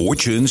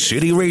 Fortune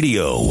City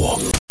Radio.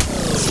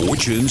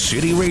 Fortune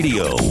City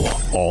Radio.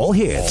 All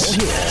hits.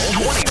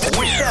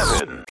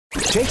 24/7.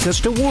 Take us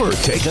to work.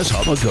 Take us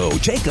on the go.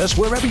 Take us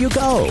wherever you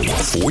go.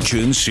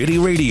 Fortune City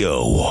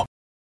Radio.